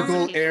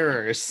 grammatical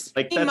errors.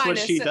 Like that's what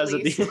she does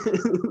at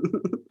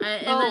the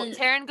Oh,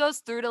 Taryn goes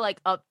through to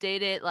like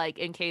update it, like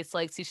in case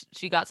like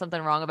she got something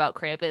wrong about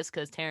Krampus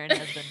because Taryn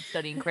has been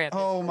studying Krampus.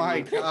 Oh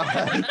my god!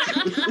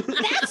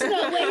 That's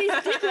not what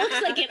his dick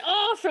looks like at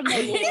all from the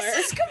lore.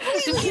 This is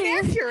completely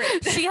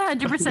inaccurate. She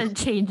 100%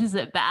 changes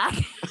it back.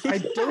 I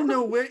don't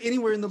know where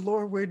anywhere in the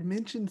lore where it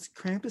mentions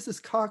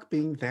Krampus's cock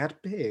being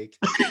that big.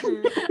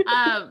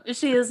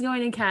 She is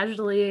going to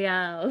casually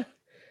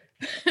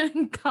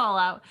call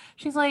out.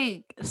 She's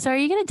like, so are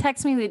you going to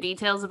text me the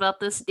details about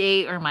this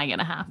date or am I going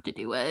to have to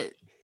do it?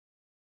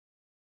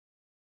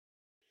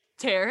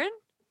 Taryn?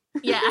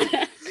 Yeah.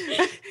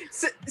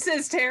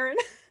 Says Taryn.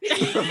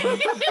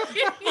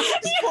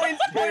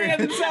 Pointing at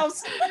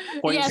themselves.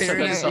 Yes,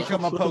 Taryn has Taryn.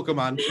 become a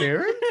Pokemon.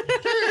 Taryn?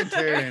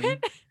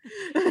 Taryn.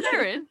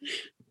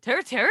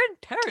 Taryn.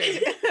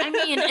 I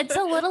mean, it's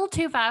a little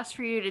too fast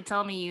for you to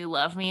tell me you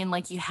love me and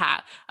like you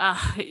have.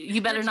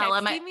 You better You're not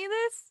let my. texting me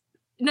this?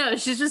 No,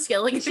 she's just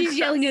yelling. She's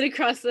yelling it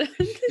across the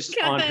Just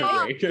on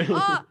her break.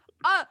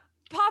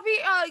 Poppy,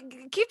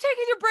 keep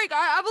taking your break.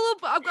 I'm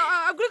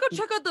gonna go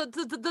check out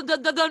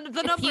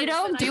the numbers. you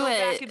don't and I do go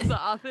back it- into the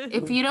office.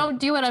 If you don't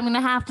do it, I'm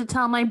gonna have to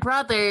tell my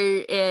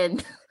brother,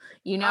 and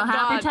You know I'm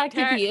how gone.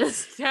 protective he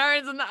is.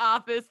 Taryn's in the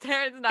office.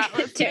 Taryn's not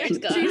listening. Taryn's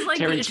gone. She's like,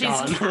 Taryn's she's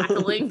gone.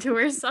 cackling to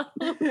herself.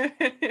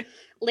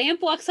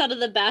 Lamp walks out of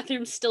the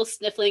bathroom still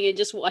sniffling and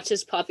just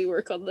watches Poppy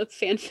work on the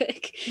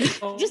fanfic.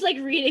 Just like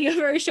reading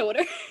over her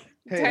shoulder.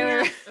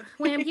 Hey,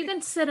 Lamp, you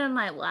can sit in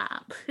my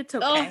lap. It's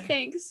okay. Oh,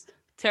 thanks.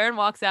 Taryn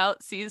walks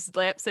out, sees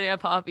Lamp sitting on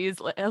Poppy's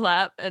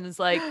lap, and is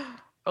like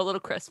a little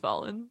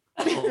crestfallen.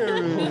 Back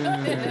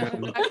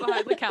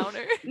behind the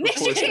counter.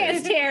 Yes,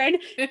 Taryn.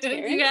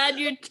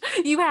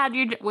 You had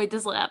your wait.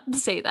 Does Lamp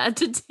say that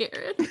to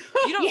Taryn?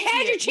 You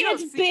had your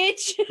chance,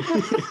 bitch.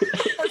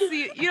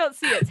 You don't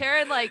see it.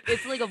 Taryn, like,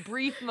 it's like a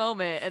brief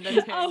moment, and then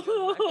Taryn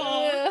goes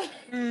back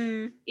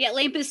up. Yeah,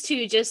 Lamp is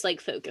too just like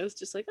focused,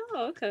 just like,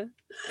 oh, okay.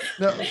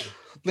 no,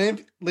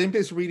 Lamp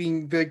is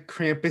reading the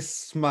Krampus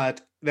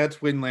smut.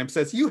 That's when Lamp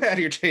says, "You had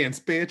your chance,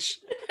 bitch."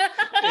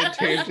 And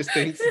Taryn just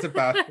thinks it's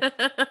about.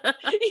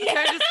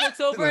 Taryn just looks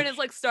over and is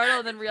like startled,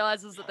 and then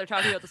realizes that they're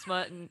talking about the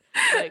smut, and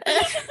like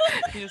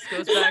he just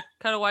goes back,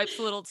 kind of wipes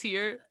a little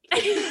tear.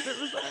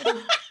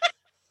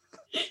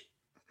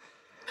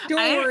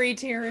 Don't worry,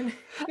 Taryn.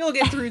 You'll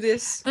get through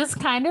this. This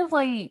kind of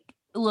like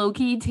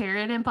low-key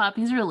Taryn and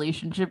Poppy's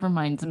relationship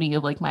reminds me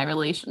of like my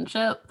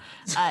relationship.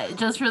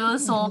 Just for the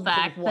sole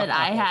fact that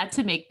I had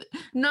to make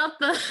not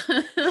like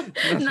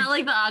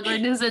the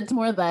awkwardness, it's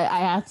more that I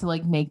have to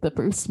like make the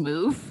first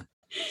move.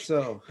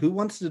 So, who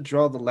wants to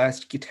draw the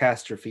last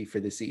catastrophe for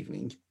this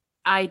evening?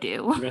 I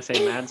do. I'm gonna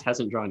say Mads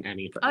hasn't drawn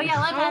anything. Oh yeah,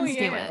 let Mads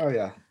do it. Oh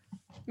yeah.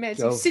 Mads,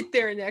 Go. you sit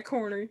there in that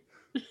corner.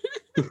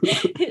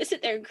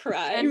 Sit there and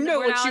cry. And You know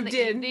we're what now you in the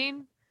did.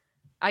 evening.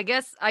 I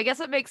guess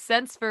it makes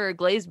sense for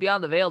Glaze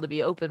Beyond the Veil to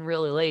be open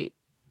really late.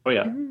 Oh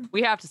yeah.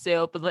 We have to stay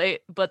open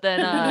late, but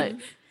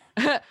then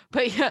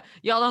but yeah,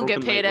 y'all don't get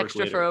Open paid late, work extra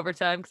later. for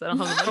overtime because I don't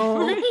have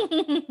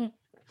money for it.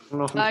 I don't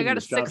know if I'm I keeping got a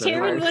this job 6 very Taryn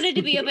hard. wanted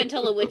to be open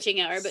until the witching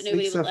hour, but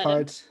nobody Six would of let him.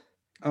 Hearts.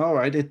 All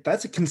right,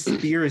 that's a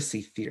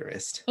conspiracy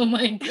theorist. Oh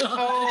my god.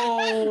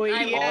 Oh,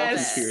 I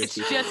yes. It's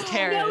Conspiracy just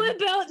theories. Know Taryn.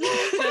 about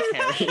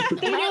Taryn.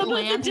 they know Let about the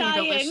Lamp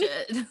handle this dying.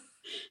 shit.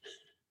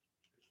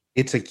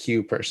 It's a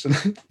Q person.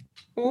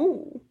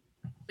 Ooh.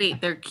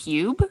 Wait, they're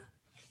cube?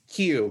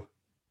 Q.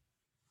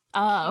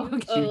 Oh,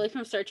 okay. Oh, like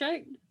from Star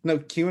Trek? No,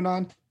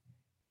 QAnon?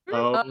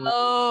 Oh.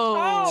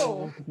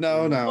 Oh.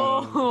 No.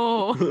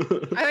 Oh. I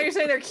thought you were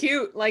saying they're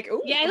cute. Like,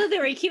 ooh. Yeah, I thought they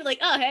were cute. Like,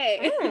 oh,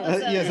 hey.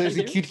 What's up? Yes, there's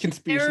a cute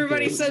conspiracy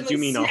Everybody theorist. suddenly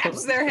mean all?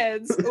 snaps their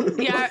heads. Ooh.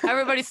 Yeah,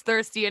 everybody's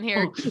thirsty in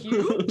here.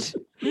 Cute.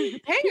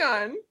 Hang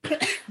on.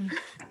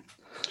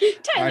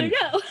 Tyler,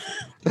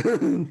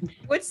 no.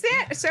 What's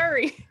that?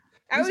 Sorry.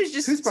 I was Who's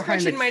just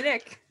behind scratching the- my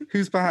neck.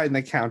 Who's behind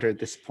the counter at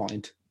this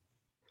point?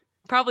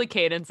 Probably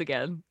Cadence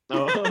again.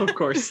 Oh, of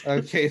course.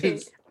 Okay.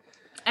 it's-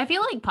 I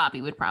feel like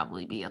Poppy would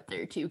probably be up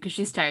there too because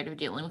she's tired of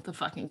dealing with the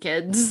fucking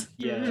kids.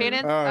 Yeah.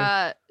 Cadence,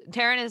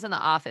 Taryn is in the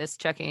office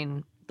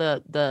checking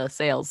the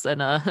sales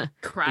and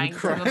Crying.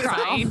 crying.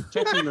 Crying.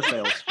 Checking the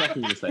sales.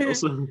 Checking the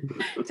sales.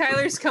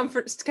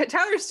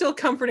 Tyler's still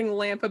comforting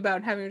Lamp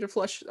about having to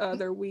flush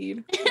their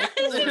weed.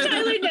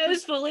 Tyler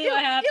knows fully what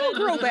happened.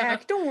 It'll grow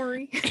back. Don't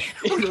worry.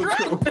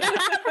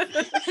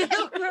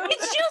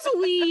 It's just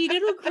weed.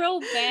 It'll grow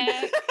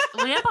back.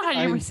 Lamp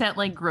 100%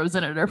 like grows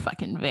it in her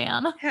fucking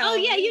van. Oh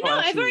yeah, you know, Oh,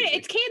 I've heard it. absolutely.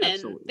 It's canon.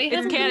 Absolutely. They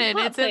have it's a canon.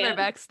 plot It's in their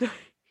plan. backstory.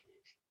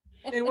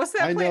 And what's I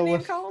that plant know name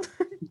what- called?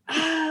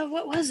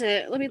 What was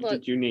it? Let me look.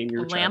 Did you name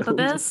your child?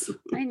 Lampabus?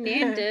 I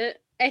named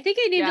it. I think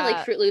I named it Yeah.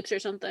 like Fruit Loops or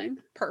something.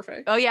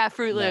 Perfect. Oh yeah,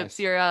 Fruit Nice. Loops.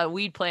 Your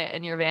weed plant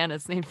in your van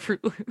is named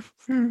Fruit Loops.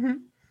 Mm-hmm.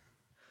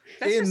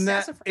 That's in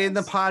just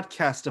the sassafras.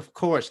 podcast, of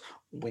course.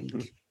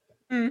 Wink.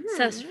 Mhm.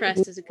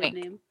 Sassafras is a good Wink.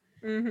 name.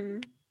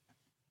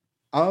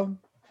 Mhm.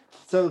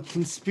 So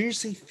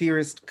conspiracy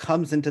theorist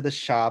comes into the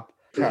shop.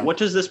 What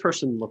does this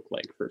person look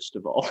like, first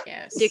of all?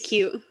 Yes. They're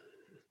cute.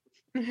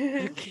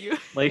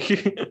 Like,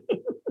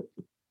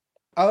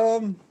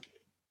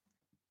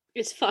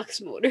 It's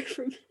Fox Mulder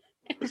from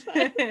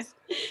X-Files.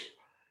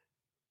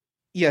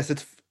 yes,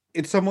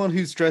 it's someone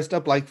who's dressed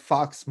up like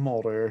Fox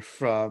Mulder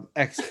from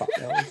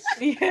X-Files.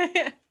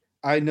 Yeah.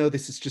 I know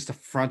this is just a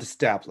front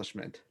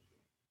establishment.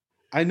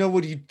 I know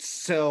what you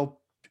sell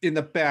in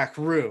the back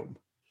room.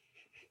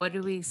 What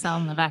do we sell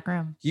in the back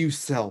room? You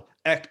sell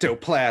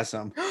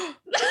ectoplasm.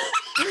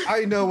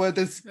 I know where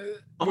the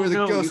oh,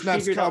 no, ghost you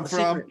nuts figured out come the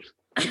from.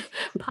 secret.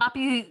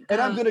 Poppy.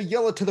 And I'm gonna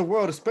yell it to the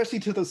world, especially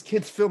to those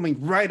kids filming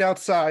right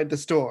outside the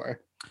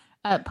store.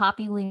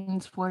 Poppy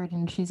leans forward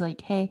and she's like,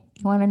 "Hey,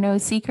 you want to know a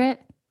secret?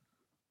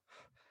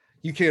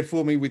 You can't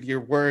fool me with your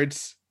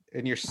words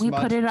and your We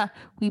smut. put it on.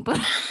 We put.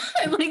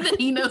 I like that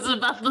he knows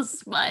about the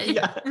smut.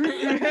 Yeah.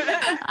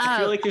 I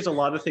feel like there's a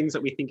lot of things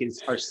that we think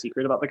are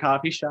secret about the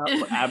coffee shop,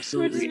 but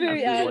absolutely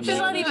very everyone She's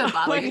not knows. even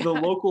bothering. Like the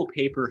local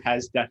paper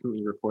has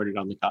definitely reported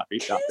on the coffee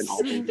shop and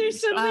all the There's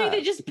somebody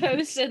that just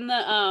posts in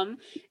the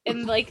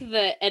like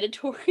the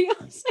editorial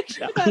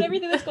section about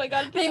everything that's going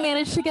on. They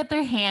managed to get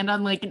their hand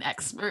on like an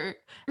excerpt.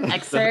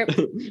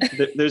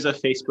 There's a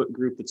Facebook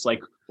group that's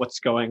like, "What's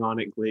going on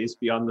at Glaze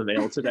Beyond the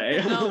Veil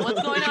today?" No,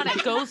 what's going on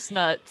at Ghost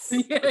Nuts?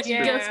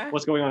 Yeah.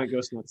 What's going on at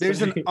Ghost Nuts?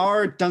 There's an today?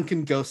 R.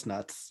 Duncan Ghost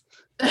Nuts.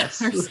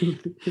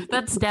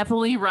 That's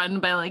definitely run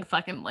by like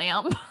fucking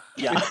Lamp.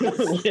 Yeah.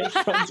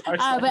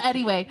 But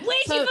anyway, Wait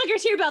till you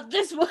fuckers hear about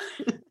this one.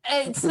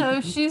 and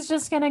so she's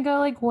just gonna go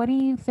like, "What do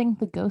you think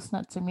the ghost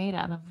nuts are made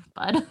out of,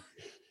 bud?"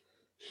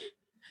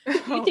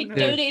 You think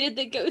donated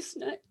the ghost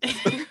nut?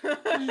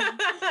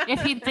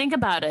 If you think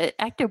about it,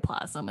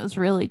 ectoplasm is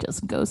really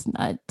just ghost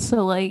nut.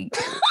 So like,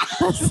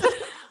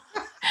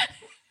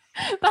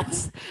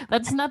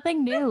 that's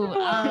nothing new.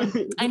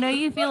 I know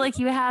you feel like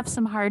you have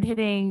some hard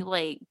hitting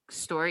like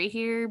story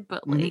here,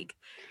 but like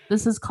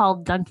this is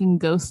called Dunkin'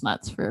 Ghost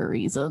Nuts for a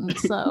reason.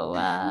 So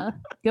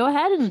go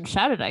ahead and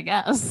shout it, I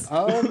guess.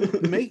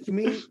 Make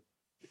me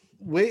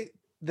wait.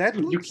 That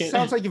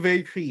sounds like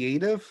very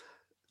creative.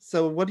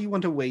 So what do you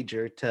want to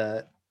wager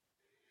to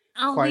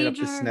quiet up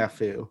the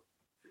snafu?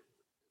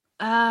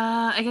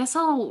 I guess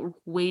I'll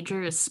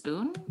wager a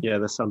spoon. Yeah,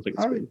 that sounds like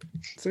a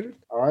spoon.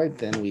 All right,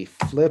 then we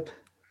flip.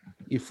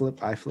 You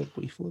flip, I flip,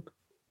 we flip.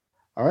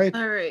 All right.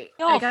 All right.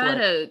 I got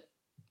a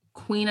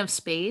Queen of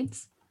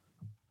Spades.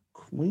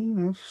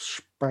 Queen of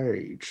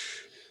Spades.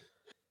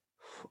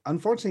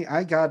 Unfortunately,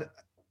 I got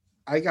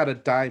a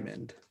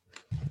diamond.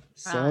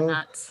 So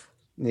nuts.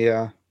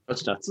 Yeah.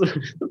 That's nuts.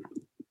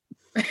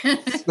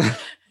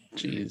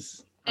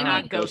 Jeez.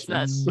 I mean, ghost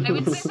nuts. I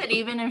would say that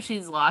even if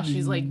she's lost,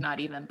 she's like not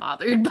even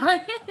bothered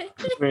by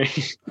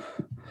it.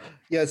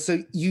 Yeah, so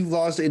you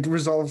lost. It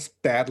resolves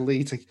badly.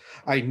 It's like,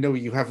 I know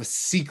you have a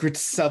secret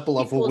supple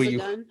of what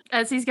you.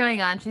 As he's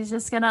going on, she's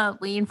just gonna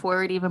lean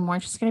forward even more.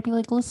 She's gonna be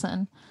like,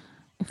 "Listen,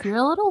 if you're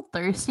a little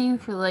thirsty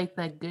for like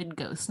that good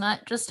ghost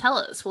nut, just tell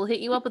us. We'll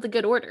hit you up with a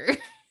good order."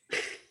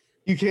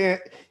 You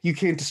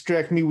can't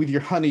distract me with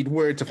your honeyed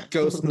words of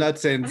ghost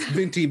nuts and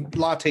venti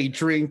latte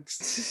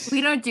drinks.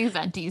 We don't do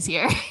ventis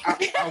here.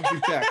 I'll be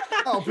back.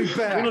 I'll be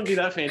back. We don't do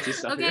that fancy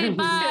stuff. Okay, here.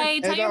 bye.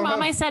 Tell your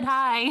mom I said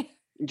hi.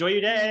 Enjoy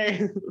your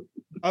day.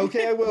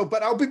 Okay, I will,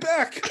 but I'll be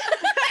back.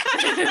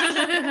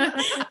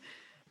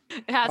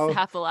 It has to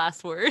have the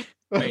last word.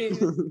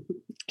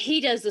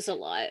 He does this a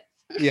lot.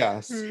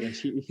 Yes. Yes,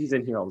 he's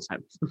in here all the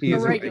time. He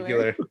is a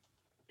regular.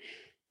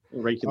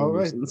 Regular All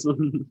right.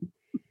 nuisance.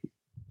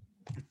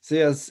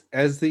 So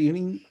as the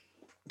evening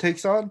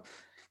takes on,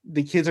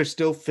 the kids are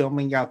still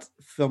filming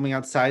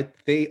outside.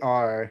 They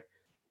are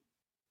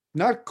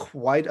not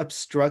quite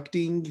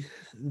obstructing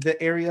the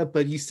area,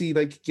 but you see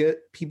like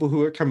get people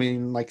who are coming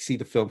in, like see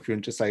the film crew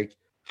and just like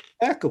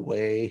back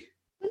away.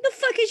 What the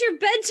fuck is your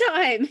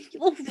bedtime? You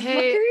little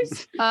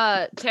fuckers.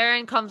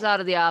 Taryn comes out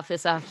of the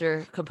office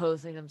after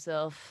composing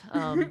himself.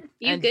 You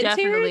and good,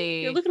 definitely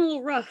Taryn? You're looking a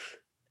little rough.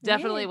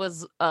 definitely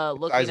was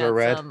looking Eyes are at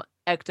red. some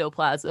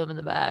ectoplasm in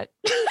the back.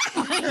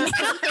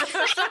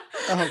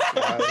 Oh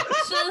god.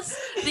 Just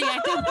the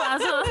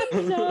ectoplasm.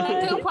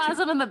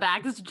 Ectoplasm in the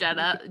back is dead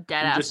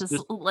ass,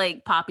 just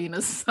like Poppy in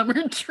a summer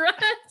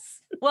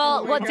dress.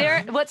 Well, what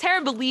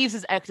Taryn believes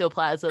is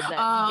ectoplasm that he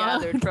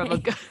gathered from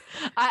a.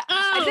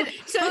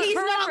 So he's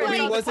not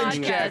He like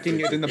wasn't jacking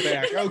it in the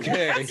back.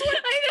 Okay. That's what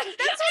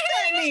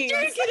that means.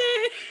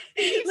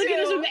 Look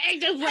at him,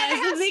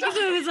 ectoplasm, making of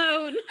his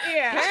own.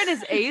 Yeah. Taryn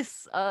is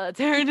Ace.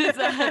 Taryn is.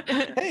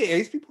 Hey,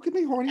 Ace people can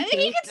be horny too.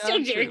 He can still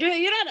jerk it.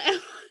 You don't know.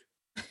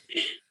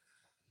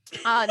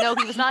 No,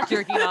 he was not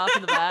jerking off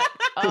in the back.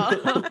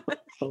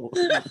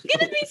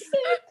 Gonna be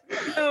sick.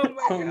 Oh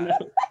my god.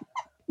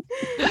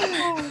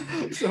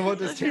 So what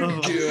does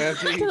Taryn do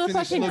after he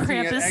finishes looking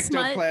at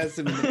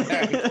ectoplasm in the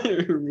back?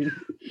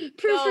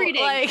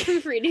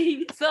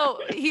 Proofreading. So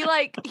he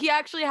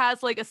actually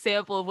has like a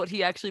sample of what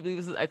he actually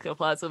believes is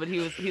ectoplasm, and he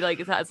has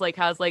one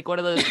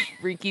of those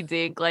rinky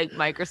dink like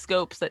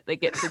microscopes that they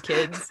get for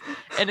kids,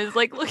 and is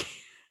like, look,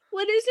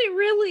 What is it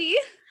really?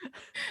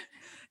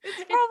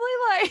 it's probably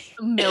like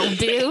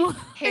mildew.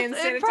 Hand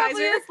It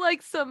probably sanitizer. is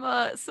like some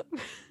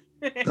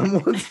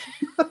Someone's-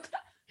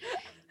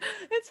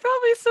 it's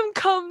probably some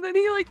cum that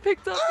he like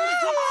picked up.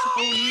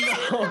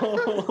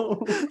 Oh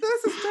no!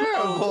 This is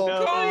terrible. He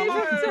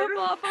picked up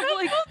off of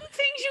like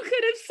Things you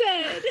could have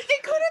said.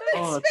 It could have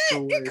been Oh, that's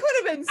spit. the It worst. could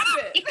have been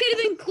spit. It could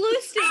have been glue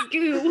stick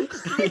goo. It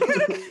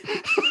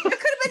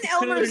could have been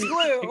Elmer's It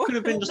glue. could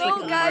have been just no,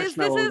 like a guys,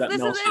 marshmallow that this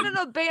melts. is in an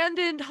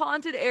abandoned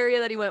haunted area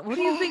that he went. What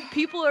do you think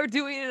people are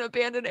doing in an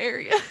abandoned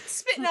area?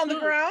 Spitting on the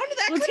ground.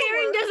 That Well, could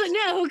Taryn doesn't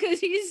know because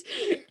he's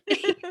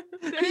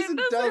He's a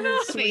dumb,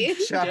 sweet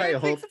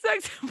child. Thinks it's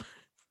ectoplasm.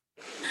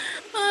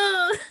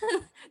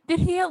 Did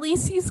he at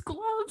least use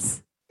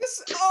gloves?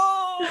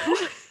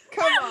 Oh,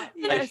 come on.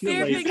 Yes,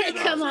 feel he like-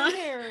 is- Come on.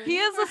 he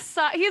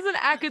is an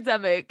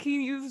academic.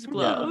 He used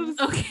gloves.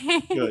 Okay.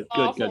 Good.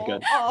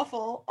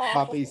 Awful.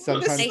 Poppy This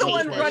sometimes is the knows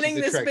one why running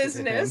she's this attracted to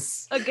him.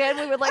 business. Again,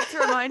 we would like to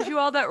remind you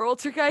all that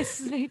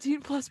Roltergeist is an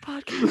 18+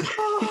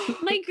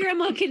 podcast. My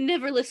grandma can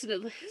never listen to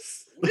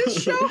this.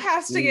 This show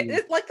has to get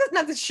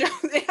not this show.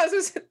 This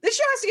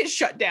show has to get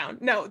shut down.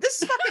 No,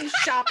 this fucking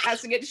shop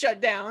has to get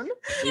shut down.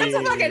 That's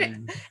a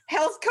fucking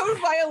health code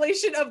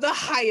violation of the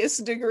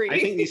highest degree. I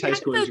think these high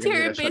schoolers are going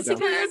Taryn to get shut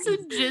basically down. has a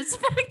jizz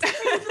factory.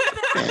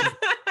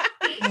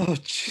 Oh,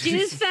 Jizz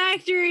jeez.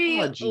 factory,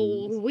 Oh,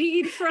 jeez.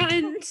 weed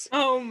front.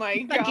 Oh my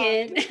god.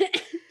 Fucking.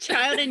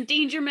 Child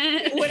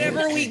endangerment.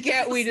 Whatever we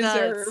get, we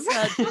deserve.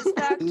 This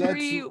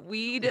factory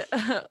weed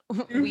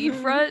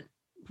front.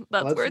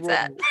 That's Let's where it's roll.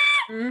 at.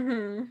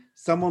 Mm-hmm.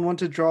 Someone want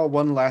to draw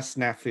one last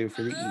snafu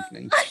for the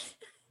evening?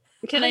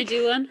 Can I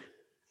do one?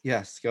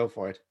 Yes, go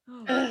for it.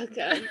 Oh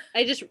god.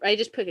 I just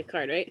pick a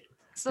card, right?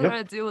 So Yep. what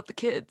I do with the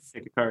kids.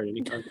 Pick a card,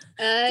 any card.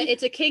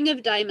 It's a king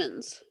of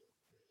diamonds.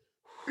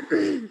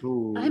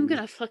 Ooh. I'm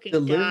gonna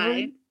fucking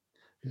die.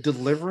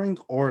 Delivering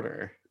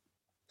order.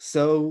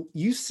 So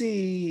you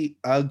see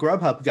a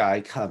Grubhub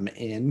guy come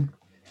in.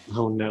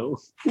 Oh no.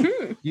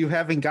 You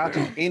haven't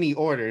gotten any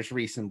orders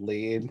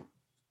recently. And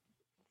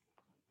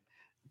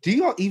do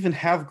you all even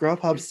have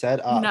Grubhub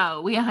set up?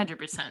 No, we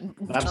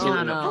 100%. Absolutely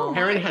Oh, not. no.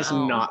 Aaron has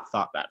Oh. not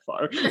thought that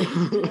far.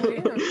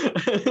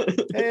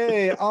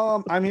 Hey,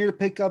 I'm here to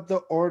pick up the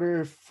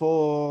order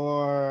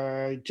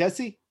for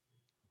Jesse.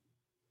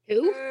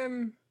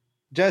 Who?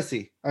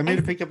 Jesse, I'm here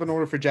to pick up an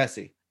order for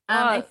Jesse.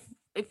 I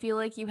feel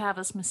like you have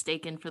us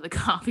mistaken for the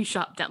coffee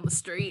shop down the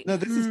street. No,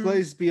 this is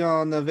Glazed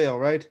Beyond the Veil,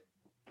 right?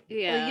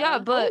 Yeah. Yeah,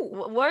 but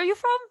where are you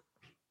from?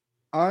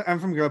 I'm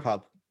from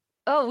Grubhub.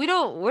 Oh, we're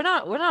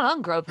not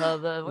on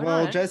Grubhub. We're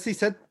Well, not. Jesse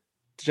said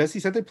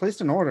they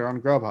placed an order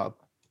on Grubhub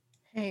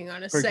Hang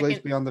on a for Glazed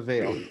second. Beyond the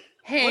Veil.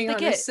 Hang What'd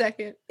on they a get?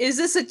 second. Is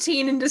this a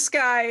teen in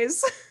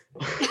disguise?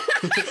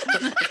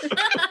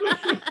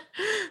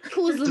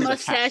 Pulls the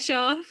mustache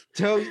off.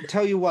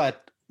 Tell you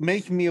what,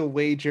 make me a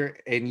wager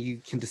and you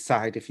can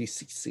decide if you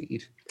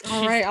succeed.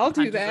 All right, I'll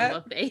do Punches him that.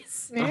 up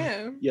face.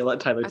 Yeah. Yeah,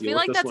 let Tyler I deal feel with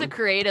like this that's one. a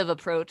creative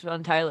approach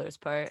on Tyler's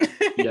part.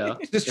 Yeah.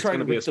 Just it's trying to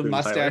gonna be a rip the spoon,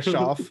 mustache Tyler.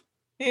 off.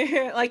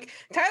 Yeah, like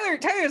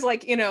Tyler's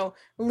like,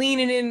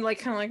 leaning in, like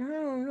kind of like, I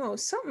don't know,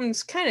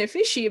 something's kind of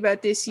fishy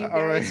about this, you All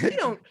guys. right.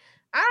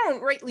 I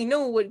don't rightly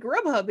know what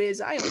Grubhub is.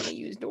 I only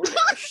use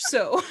DoorDash,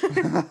 so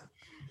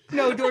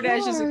no,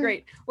 DoorDash isn't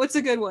great. What's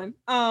a good one?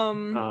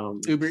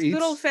 Uber Eats.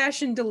 Good old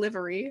fashioned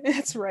delivery.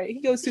 That's right.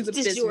 He goes through the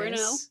DiGiorno.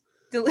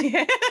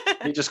 business.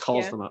 He just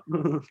calls Yeah. them up.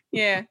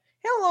 Yeah.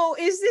 Hello,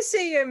 is this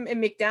a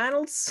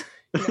McDonald's?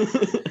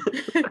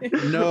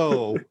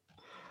 No.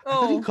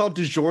 How do you Oh, call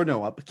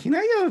DiGiorno up? Can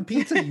I have a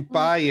pizza? You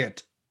buy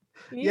it.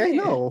 Yeah, I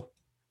know.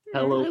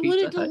 Hello, I want Pizza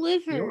it Hut.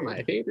 delivered. You're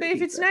my favorite but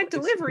if it's pizza not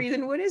place. delivery,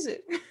 then what is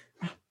it?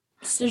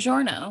 It's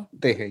DiGiorno.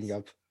 They hang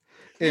up.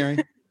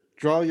 Anyway,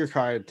 draw your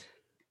card.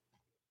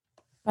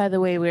 By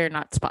the way, we're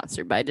not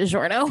sponsored by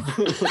DiGiorno.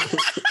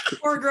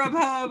 Or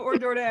Grubhub or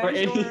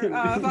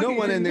DoorDash or No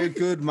one in their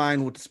good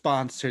mind would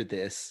sponsor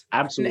this.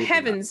 Absolutely. not.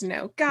 Heavens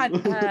no. God,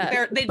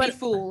 they'd be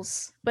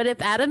fools. But if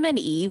Adam and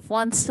Eve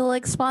wants to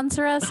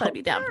sponsor us, I'd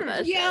be down for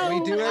that. Yo,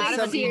 We do have Adam,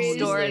 something seriously.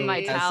 Store in my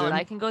Listen, town.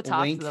 I can go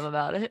talk wink. to them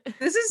about it.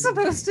 This is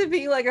supposed to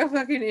be like a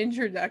fucking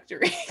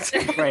introductory.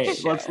 Right.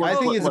 Let's, I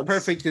think it's a let's-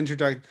 perfect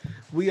introduction.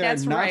 We are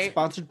That's not right.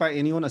 sponsored by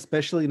anyone,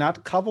 especially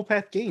not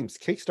Cobblepath Games.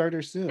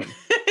 Kickstarter soon.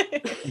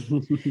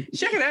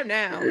 Check it out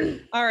now.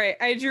 All right,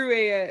 I drew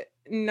a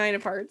 9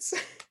 of hearts.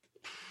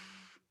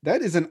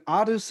 That is an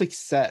auto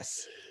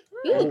success.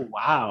 Oh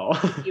wow.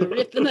 You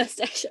ripped the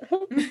mustache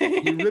off.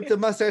 You rip the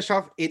mustache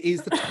off. It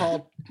is the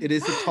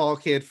tall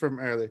kid from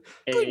earlier.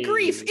 Good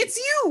grief, it's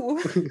you.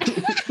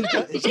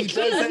 He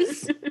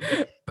does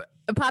that-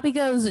 Poppy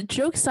goes,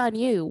 joke's on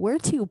you. We're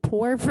too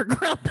poor for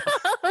Grubhub.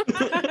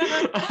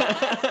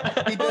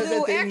 He does that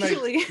Although, thing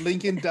actually- like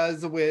Lincoln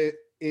does with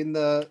in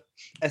the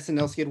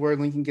SNL skit where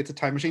Lincoln gets a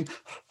time machine.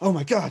 Oh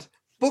my god,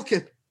 book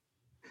it.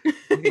 Oh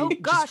He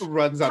just gosh,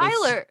 runs out of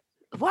Tyler!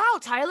 Wow,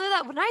 Tyler,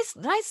 that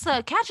nice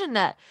catching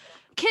that.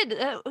 Kid,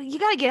 you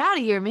gotta get out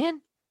of here,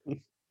 man.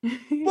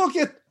 book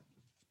it.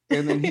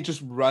 And then he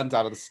just runs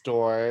out of the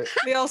store.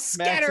 They all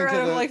scatter into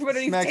out of the- like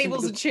underneath smacks into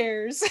tables the- and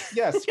chairs.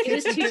 Yes, It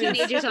was kids two and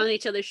teenagers on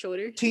each other's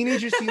shoulder.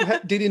 teenagers you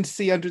didn't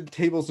see under the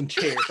tables and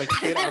chairs, like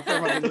get out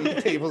from underneath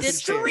the tables and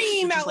chairs.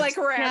 Scream out like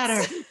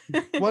rats.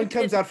 One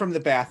comes out from the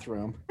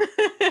bathroom.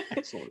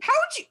 Excellent. How'd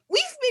you?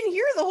 We've been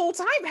here the whole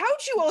time.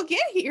 How'd you all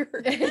get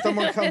here?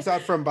 Someone comes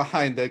out from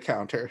behind the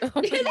counter. They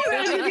were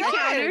under the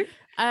counter.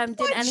 Did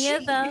What any of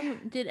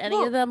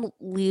cheese? them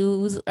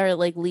lose or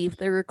like leave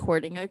their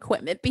recording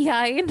equipment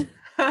behind?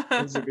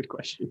 That's a good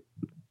question.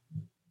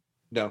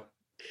 No.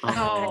 Oh,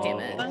 God damn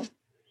it.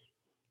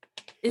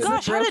 Is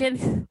Gosh, the how did-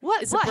 broken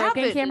What? is the What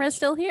broken happened? camera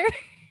still here?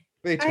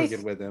 They took I-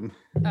 it with him.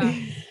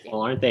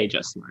 Well, aren't they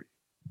just smart?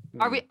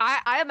 Are we?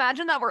 I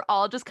imagine that we're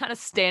all just kind of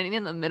standing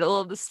in the middle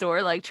of the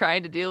store, like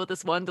trying to deal with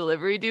this one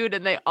delivery dude,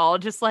 and they all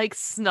just like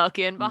snuck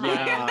in behind.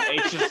 Yeah,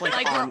 it's just like,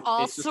 Like, we're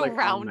all it's just, like, on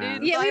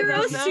surrounded. that. Yeah, we were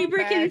all them super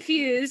back.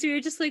 confused. We were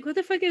just like, what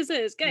the fuck is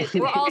this? Guys,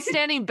 come We're here. all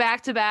standing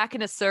back to back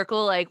in a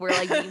circle, like we're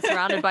like being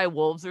surrounded by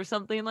wolves or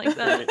something like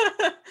that.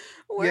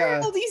 Where Yeah.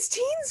 are all these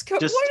teens come?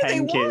 Just What do they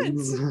 10 want?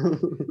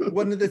 kids.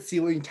 One of the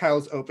ceiling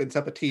tiles opens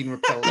up, a teen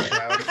repels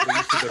down and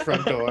leads to the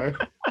front door.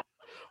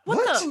 What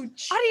What? the?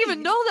 I didn't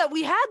even know that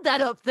we had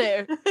that up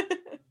there.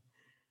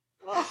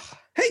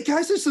 Hey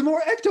guys, there's some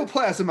more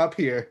ectoplasm up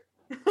here.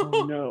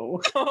 Oh no.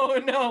 Oh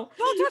no!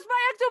 Don't touch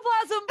my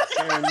ectoplasm.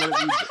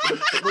 Aaron,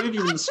 what have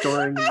you been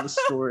storing in the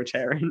storage,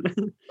 Aaron?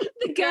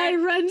 The guy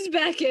runs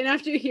back in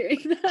after hearing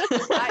that.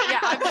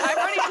 I'm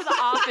running to the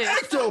office.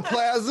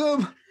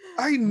 Ectoplasm!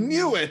 I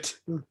knew it.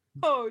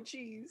 Oh,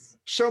 jeez.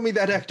 Show me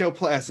that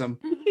ectoplasm.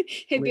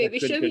 Hey, baby,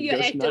 show me your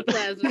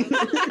ectoplasm.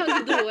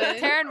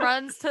 Taryn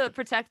runs to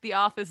protect the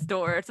office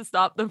door to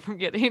stop them from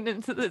getting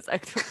into this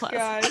ectoplasm.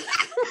 God.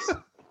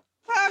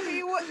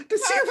 Poppy, what?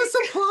 Does she have a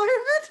supply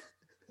of it?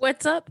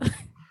 What's up?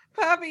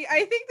 Poppy,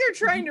 I think they're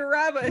trying to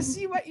rob us.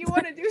 You want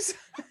to do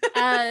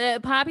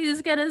something? Poppy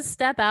is gonna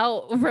step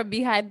out from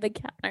behind the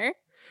counter,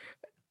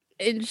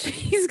 and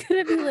she's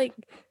gonna be like,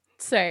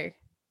 "Sir,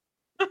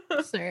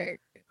 sir,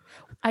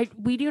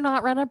 we do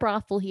not run a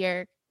brothel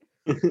here.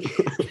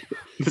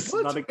 This is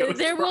not a ghost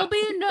There will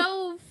be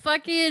no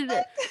fucking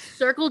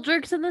circle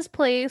jerks in this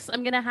place.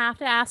 I'm gonna have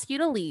to ask you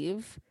to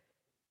leave."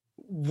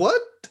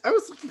 What? I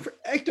was looking for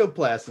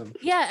ectoplasm.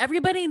 Yeah,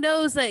 everybody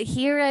knows that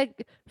here at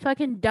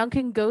fucking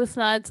Dunkin' Ghost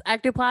Nuts,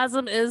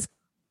 ectoplasm is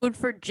food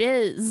for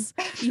jizz.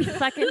 You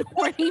fucking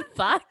horny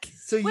fuck.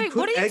 So you Wait, put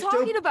what are you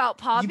talking about,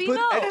 Poppy? You put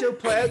No.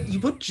 ectoplasm. You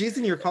put jizz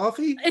in your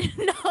coffee?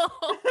 No.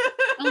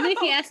 Only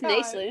if you ask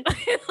nicely.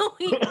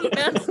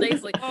 Yes,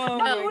 nicely. Oh,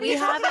 No, we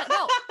have it.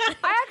 No,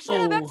 I actually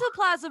have Oh.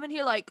 ectoplasm in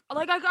here. Like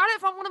I got it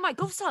from one of my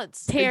ghost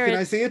hunts. Hey, can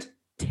I Taryn, see it?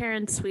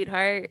 Taryn,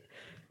 sweetheart.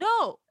 No.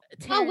 Oh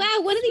Taryn,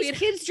 wow, one of these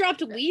sweet- kids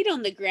dropped weed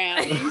on the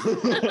ground.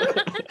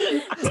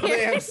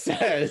 Man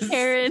says.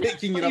 Taryn,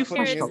 Picking it up from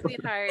Taryn, the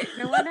sweetheart.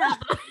 No one has.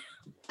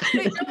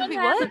 No one Wait,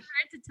 has what? the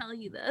heart to tell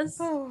you this.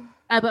 Oh.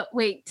 But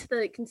wait, to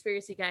the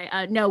conspiracy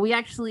guy. No, we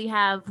actually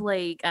have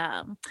like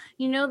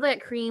you know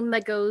that cream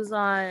that goes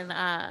on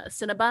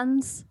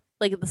Cinnabons,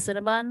 like the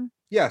Cinnabon.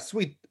 Yeah,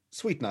 sweet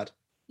nut.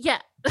 Yeah,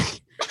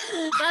 that's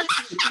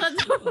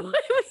what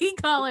we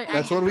call it.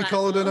 That's what we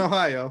call it in ectoplasm.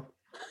 Ohio.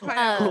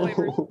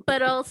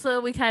 But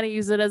also we kind of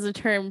use it as a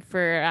term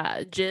for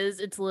jizz.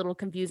 It's a little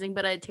confusing,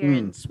 but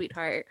Taryn,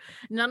 sweetheart,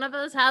 none of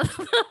us have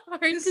the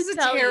heart This to is a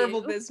tell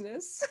terrible you.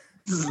 business.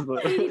 This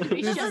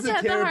just is a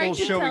have the heart terrible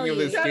to showing tell of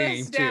this you. Shut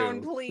game us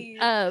down, too. please.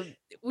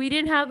 We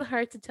didn't have the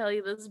heart to tell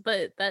you this,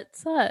 but that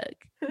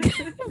sucked.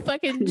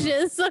 Fucking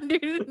jizz under.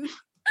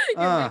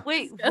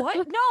 Wait, what?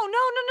 No.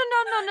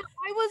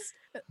 I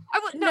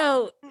was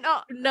No,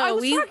 no. I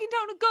was tracking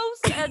down a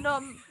ghost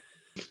and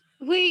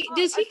Wait,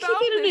 does he I keep found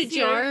it in a this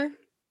here. jar?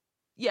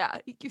 Yeah,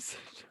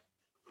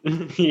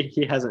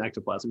 he has an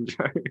ectoplasm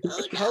jar.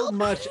 How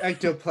much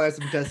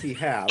ectoplasm does he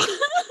have?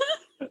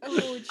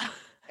 Oh,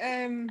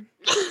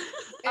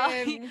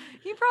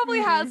 he probably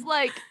has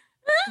like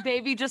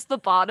maybe just the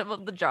bottom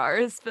of the jar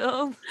is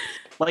filled.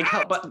 Like,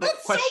 how? But the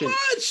question: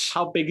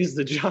 how big is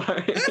the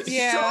jar?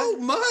 Yeah. So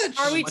much.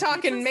 Are we It's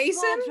talking a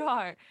Mason? Small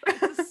jar.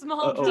 It's a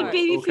small Oh, jar.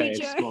 baby okay,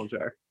 food jar. small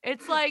jar.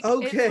 It's like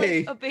Okay.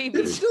 it's like a baby.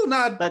 It's still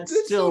not. That's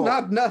it's still still-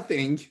 not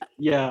nothing.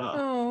 Yeah.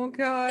 Oh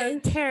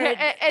God. Taryn,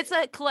 It's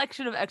a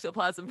collection of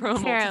ectoplasm from a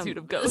multitude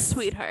of ghosts.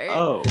 sweetheart.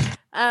 Oh.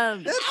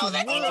 That's worse.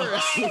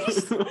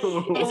 Is there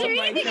Oh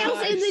my anything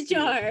else in the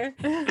jar?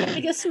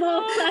 Like a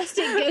small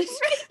plastic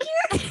ghost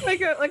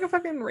like a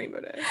fucking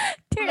rainbow dash.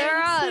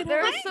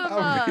 There's some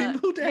A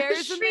rainbow dash?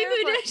 hairs in there. Rainbow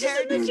but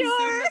dashes in the Taryn assumed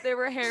jar. that they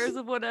were hairs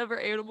of whatever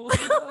animals.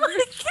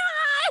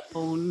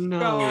 Oh no.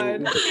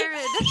 God.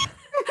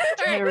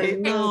 Taryn,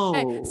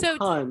 no. So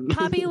Hun.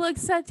 Poppy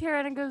looks at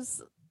Taryn and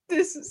goes,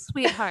 This is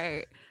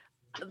 "Sweetheart,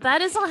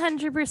 that is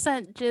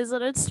 100% jizz,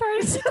 and it's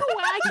starting to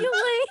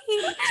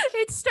coagulate.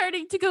 It's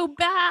starting to go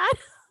bad.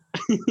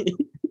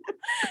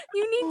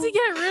 You need to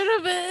get rid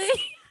of it."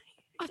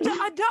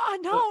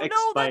 No,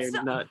 that's Expired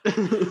not, nut.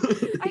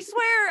 I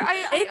swear,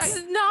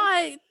 It's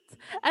not.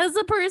 As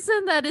a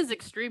person that is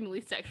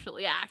extremely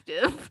sexually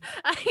active,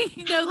 I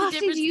know the Did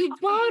difference. you between-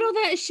 bottle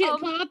that shit,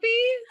 Poppy?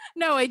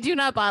 No, I do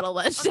not bottle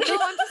that shit.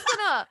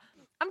 No,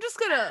 I'm just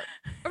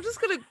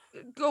gonna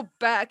go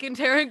back, and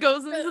Taryn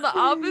goes into the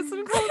office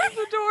and closes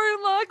the door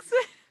and locks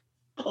it.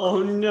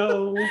 Oh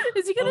no.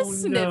 Is he gonna Oh,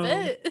 sniff no.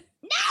 it?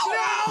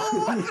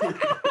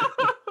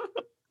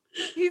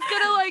 He's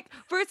gonna like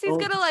first he's Oh,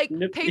 gonna like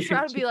snip pace you.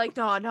 around and be like,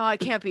 no, I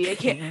can't be. It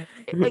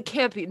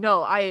can't be.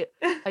 No, I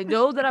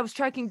know that I was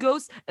tracking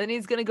ghosts, and then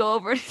he's gonna go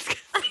over and he's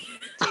gonna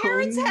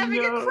Taryn's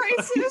having a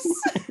crisis.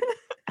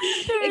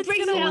 It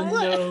brings it out.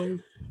 Look. No.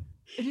 and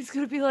he's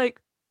gonna be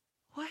like,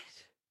 what?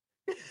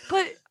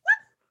 But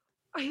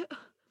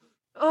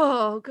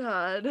oh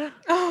god.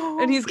 Oh.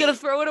 And he's gonna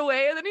throw it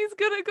away, and then he's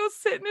gonna go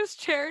sit in his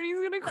chair and he's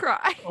gonna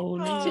cry. Oh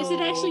no. So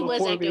it actually was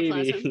Poor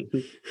ectoplasm.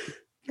 baby.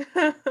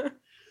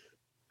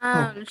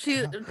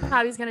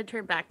 Poppy's gonna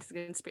turn back to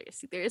the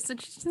conspiracy theorist,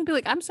 and she's gonna be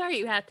like, "I'm sorry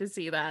you had to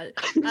see that.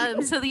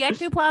 So the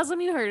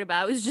ectoplasm you heard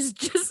about was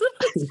just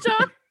in a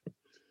jar.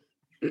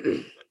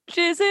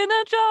 Jizz in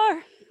a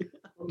jar."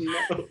 Oh,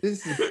 no.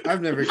 This is.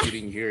 I'm never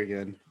eating here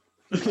again.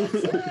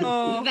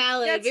 Oh,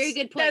 Valid. that's- Very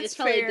good point. that's It's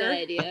probably a fair. good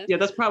idea. Yeah,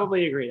 that's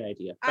probably a great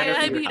idea. Better I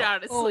for your mean,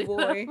 health. honestly, Oh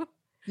boy.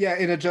 Yeah,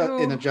 in a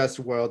Oh. just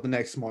world, the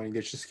next morning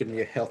there's just gonna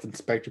be a health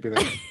inspector be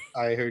like,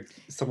 "I heard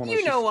someone." was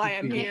You know just why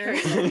I'm eating-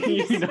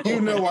 here.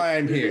 You know why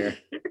I'm here.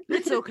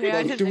 It's okay. I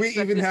Well, didn't do we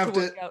expect even this have to-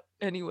 work out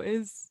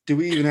anyways. Do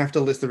we even have to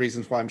list the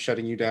reasons why I'm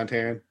shutting you down,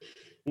 Taryn?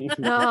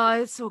 No,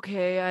 it's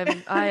okay.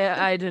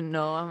 I didn't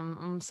know.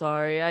 I'm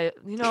sorry.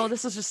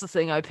 This is just the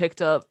thing I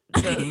picked up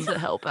to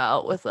help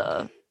out with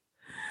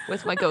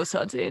with my ghost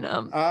hunting.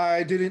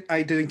 I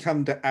didn't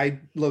come to.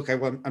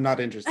 I'm not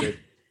interested.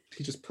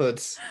 He just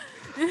puts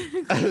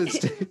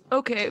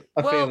okay,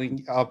 a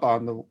failing up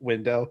on the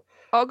window.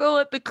 I'll go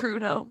let the crew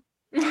know.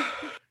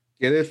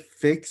 Get it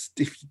fixed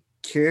if you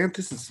can't.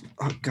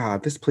 Oh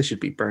god, this place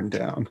should be burned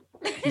down.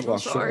 I'm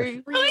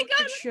sorry. Oh my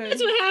god,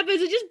 that's what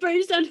happens. It just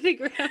burns down to the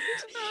ground.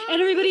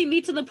 And everybody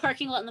meets in the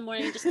parking lot in the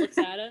morning and just looks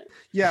at it.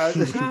 Yeah,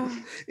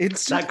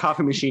 it's that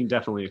coffee machine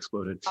definitely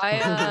exploded.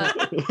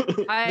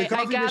 I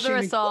gather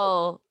us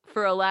all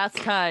for a last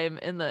time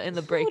in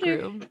the break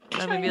room.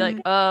 I'm gonna be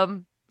like,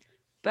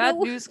 bad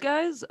news,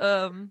 guys.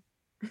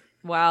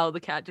 Wow, the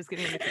cat just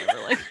getting in the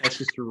camera like that's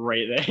just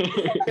right there.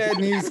 Bad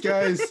news,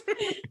 guys.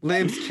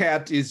 Lamb's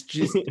cat is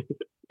just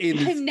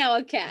in. I'm now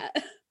a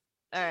cat.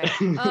 All right.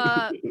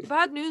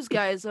 Bad news,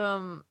 guys.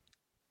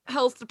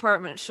 Health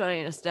department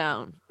shutting us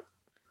down.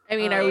 I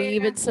mean, are we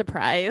even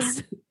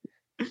surprised?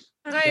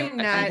 I'm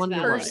not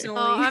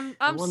personally.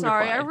 I'm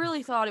sorry. I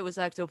really thought it was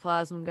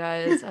ectoplasm,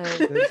 guys.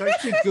 It's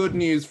actually good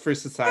news for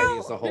society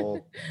as a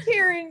whole.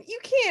 Karen, you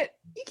can't,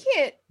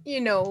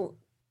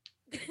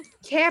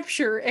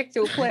 capture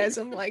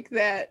ectoplasm like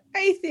that.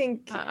 I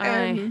think.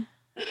 I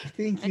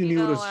think you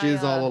knew it was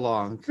jizz all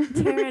along.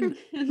 Taryn,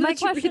 my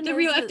question the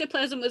real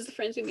ectoplasm was the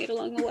friends we made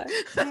along the way.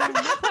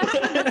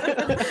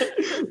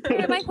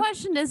 My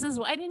question is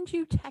why didn't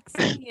you text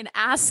me and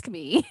ask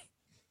me?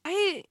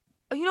 I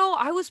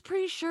was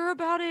pretty sure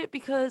about it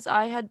because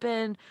I had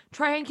been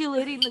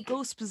triangulating the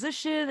ghost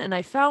position and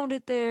I found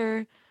it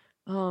there.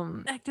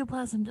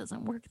 Ectoplasm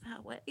doesn't work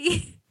that way.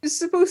 It's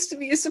supposed to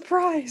be a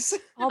surprise.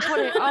 I'll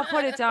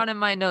put it down in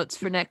my notes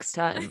for next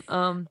time.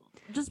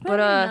 Just put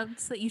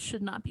notes that you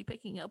should not be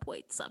picking up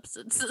white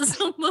substances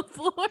on the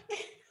floor.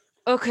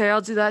 Okay,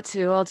 I'll do that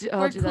too. I'll do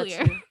that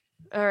too.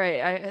 All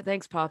right,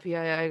 thanks, Poppy.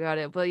 I got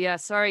it. But yeah,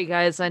 sorry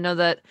guys. I know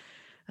that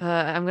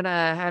I'm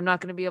not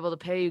gonna be able to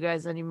pay you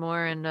guys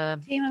anymore. And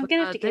Damn, I'm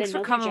gonna have to get thanks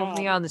for coming with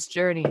me on this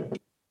journey.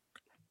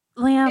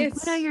 Lamb, I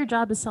know your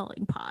job is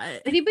selling pot.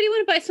 Anybody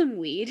want to buy some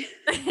weed?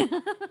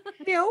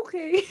 Yeah,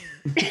 okay.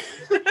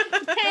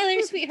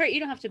 Tyler, sweetheart, you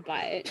don't have to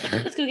buy it.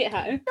 Let's go get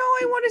high. No,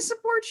 I want to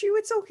support you.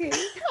 It's okay.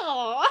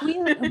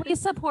 Aww. We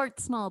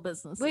support small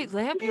businesses. Wait,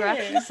 Lamp, you're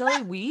actually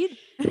selling weed?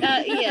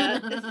 Yeah.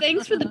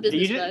 Thanks for the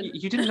business.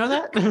 You didn't know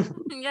that?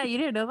 Yeah, you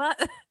didn't know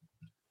that.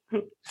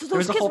 So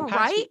those kids were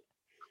right?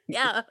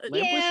 Yeah.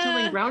 Lamp was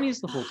selling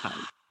brownies the whole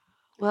time.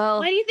 Well,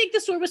 why do you think the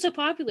store was so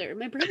popular?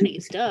 My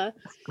brownies, duh.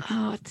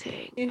 Oh,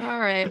 dang.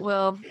 All right.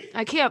 Well,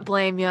 I can't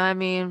blame you. I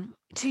mean,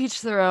 to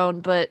each their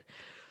own, but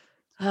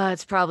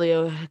it's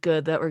probably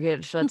good that we're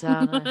getting shut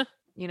down.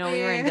 We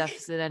were in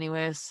deficit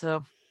anyways,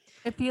 so.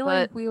 I feel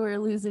like we were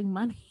losing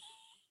money.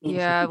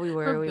 Yeah, we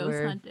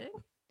were. Hunting.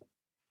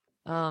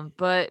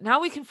 But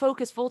now we can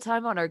focus full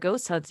time on our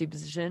ghost hunting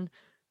position.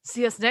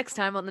 See us next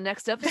time on the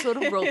next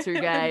episode of World Tour,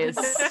 guys.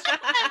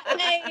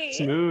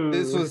 Smooth.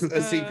 This was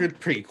a secret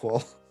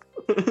prequel.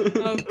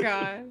 Oh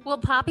god. Will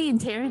Poppy and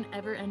Taryn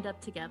ever end up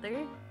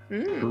together?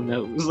 Who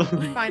knows?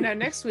 Find out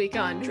next week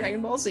on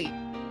Dragon Ball Z.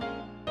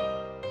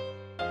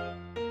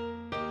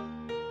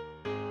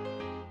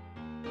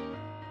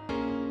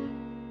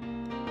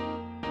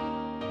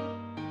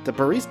 The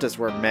baristas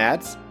were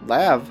Mads,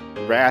 Lav,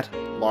 Rat,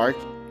 Lark,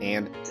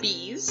 and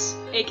Bees,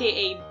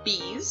 aka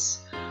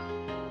Bees.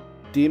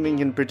 DMing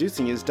and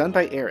producing is done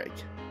by Eric.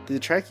 The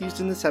track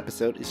used in this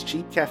episode is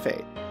Cheap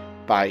Cafe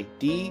by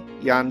D.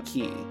 Yan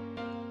Ki,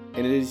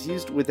 and it is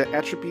used with the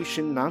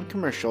Attribution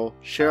Non-Commercial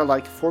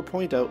Share-alike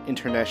 4.0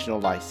 International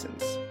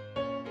License.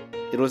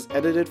 It was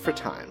edited for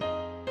time.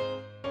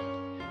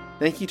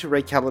 Thank you to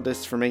Ray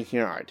Calidus for making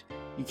art.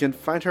 You can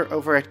find her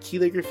over at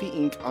Calligraphy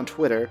Inc. on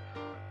Twitter,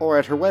 or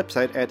at her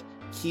website at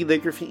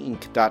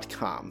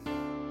calligraphyinc.com.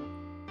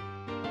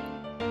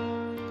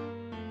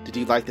 Did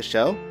you like the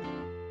show?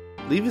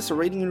 Leave us a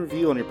rating and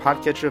review on your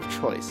podcatcher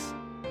of choice,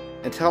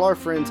 and tell our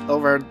friends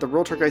over at the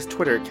Roll Tour Guys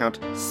Twitter account,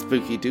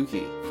 Spooky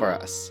Dookie, for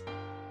us.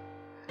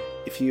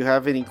 If you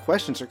have any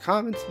questions or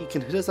comments, you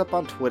can hit us up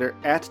on Twitter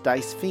at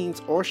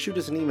DiceFiends or shoot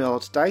us an email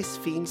at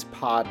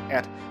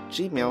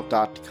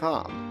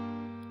dicefiendspod@gmail.com.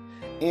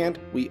 And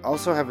we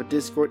also have a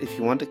Discord if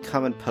you want to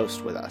come and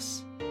post with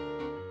us.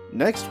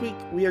 Next week,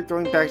 we are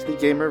going back to the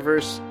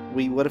Gamerverse.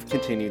 We would have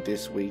continued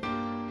this week,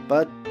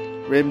 but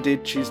Rim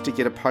did choose to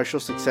get a partial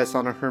success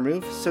on her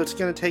move, so it's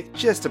going to take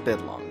just a bit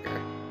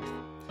longer.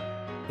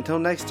 Until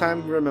next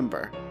time,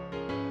 remember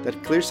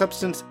that clear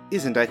substance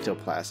isn't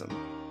ectoplasm.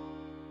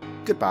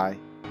 Goodbye.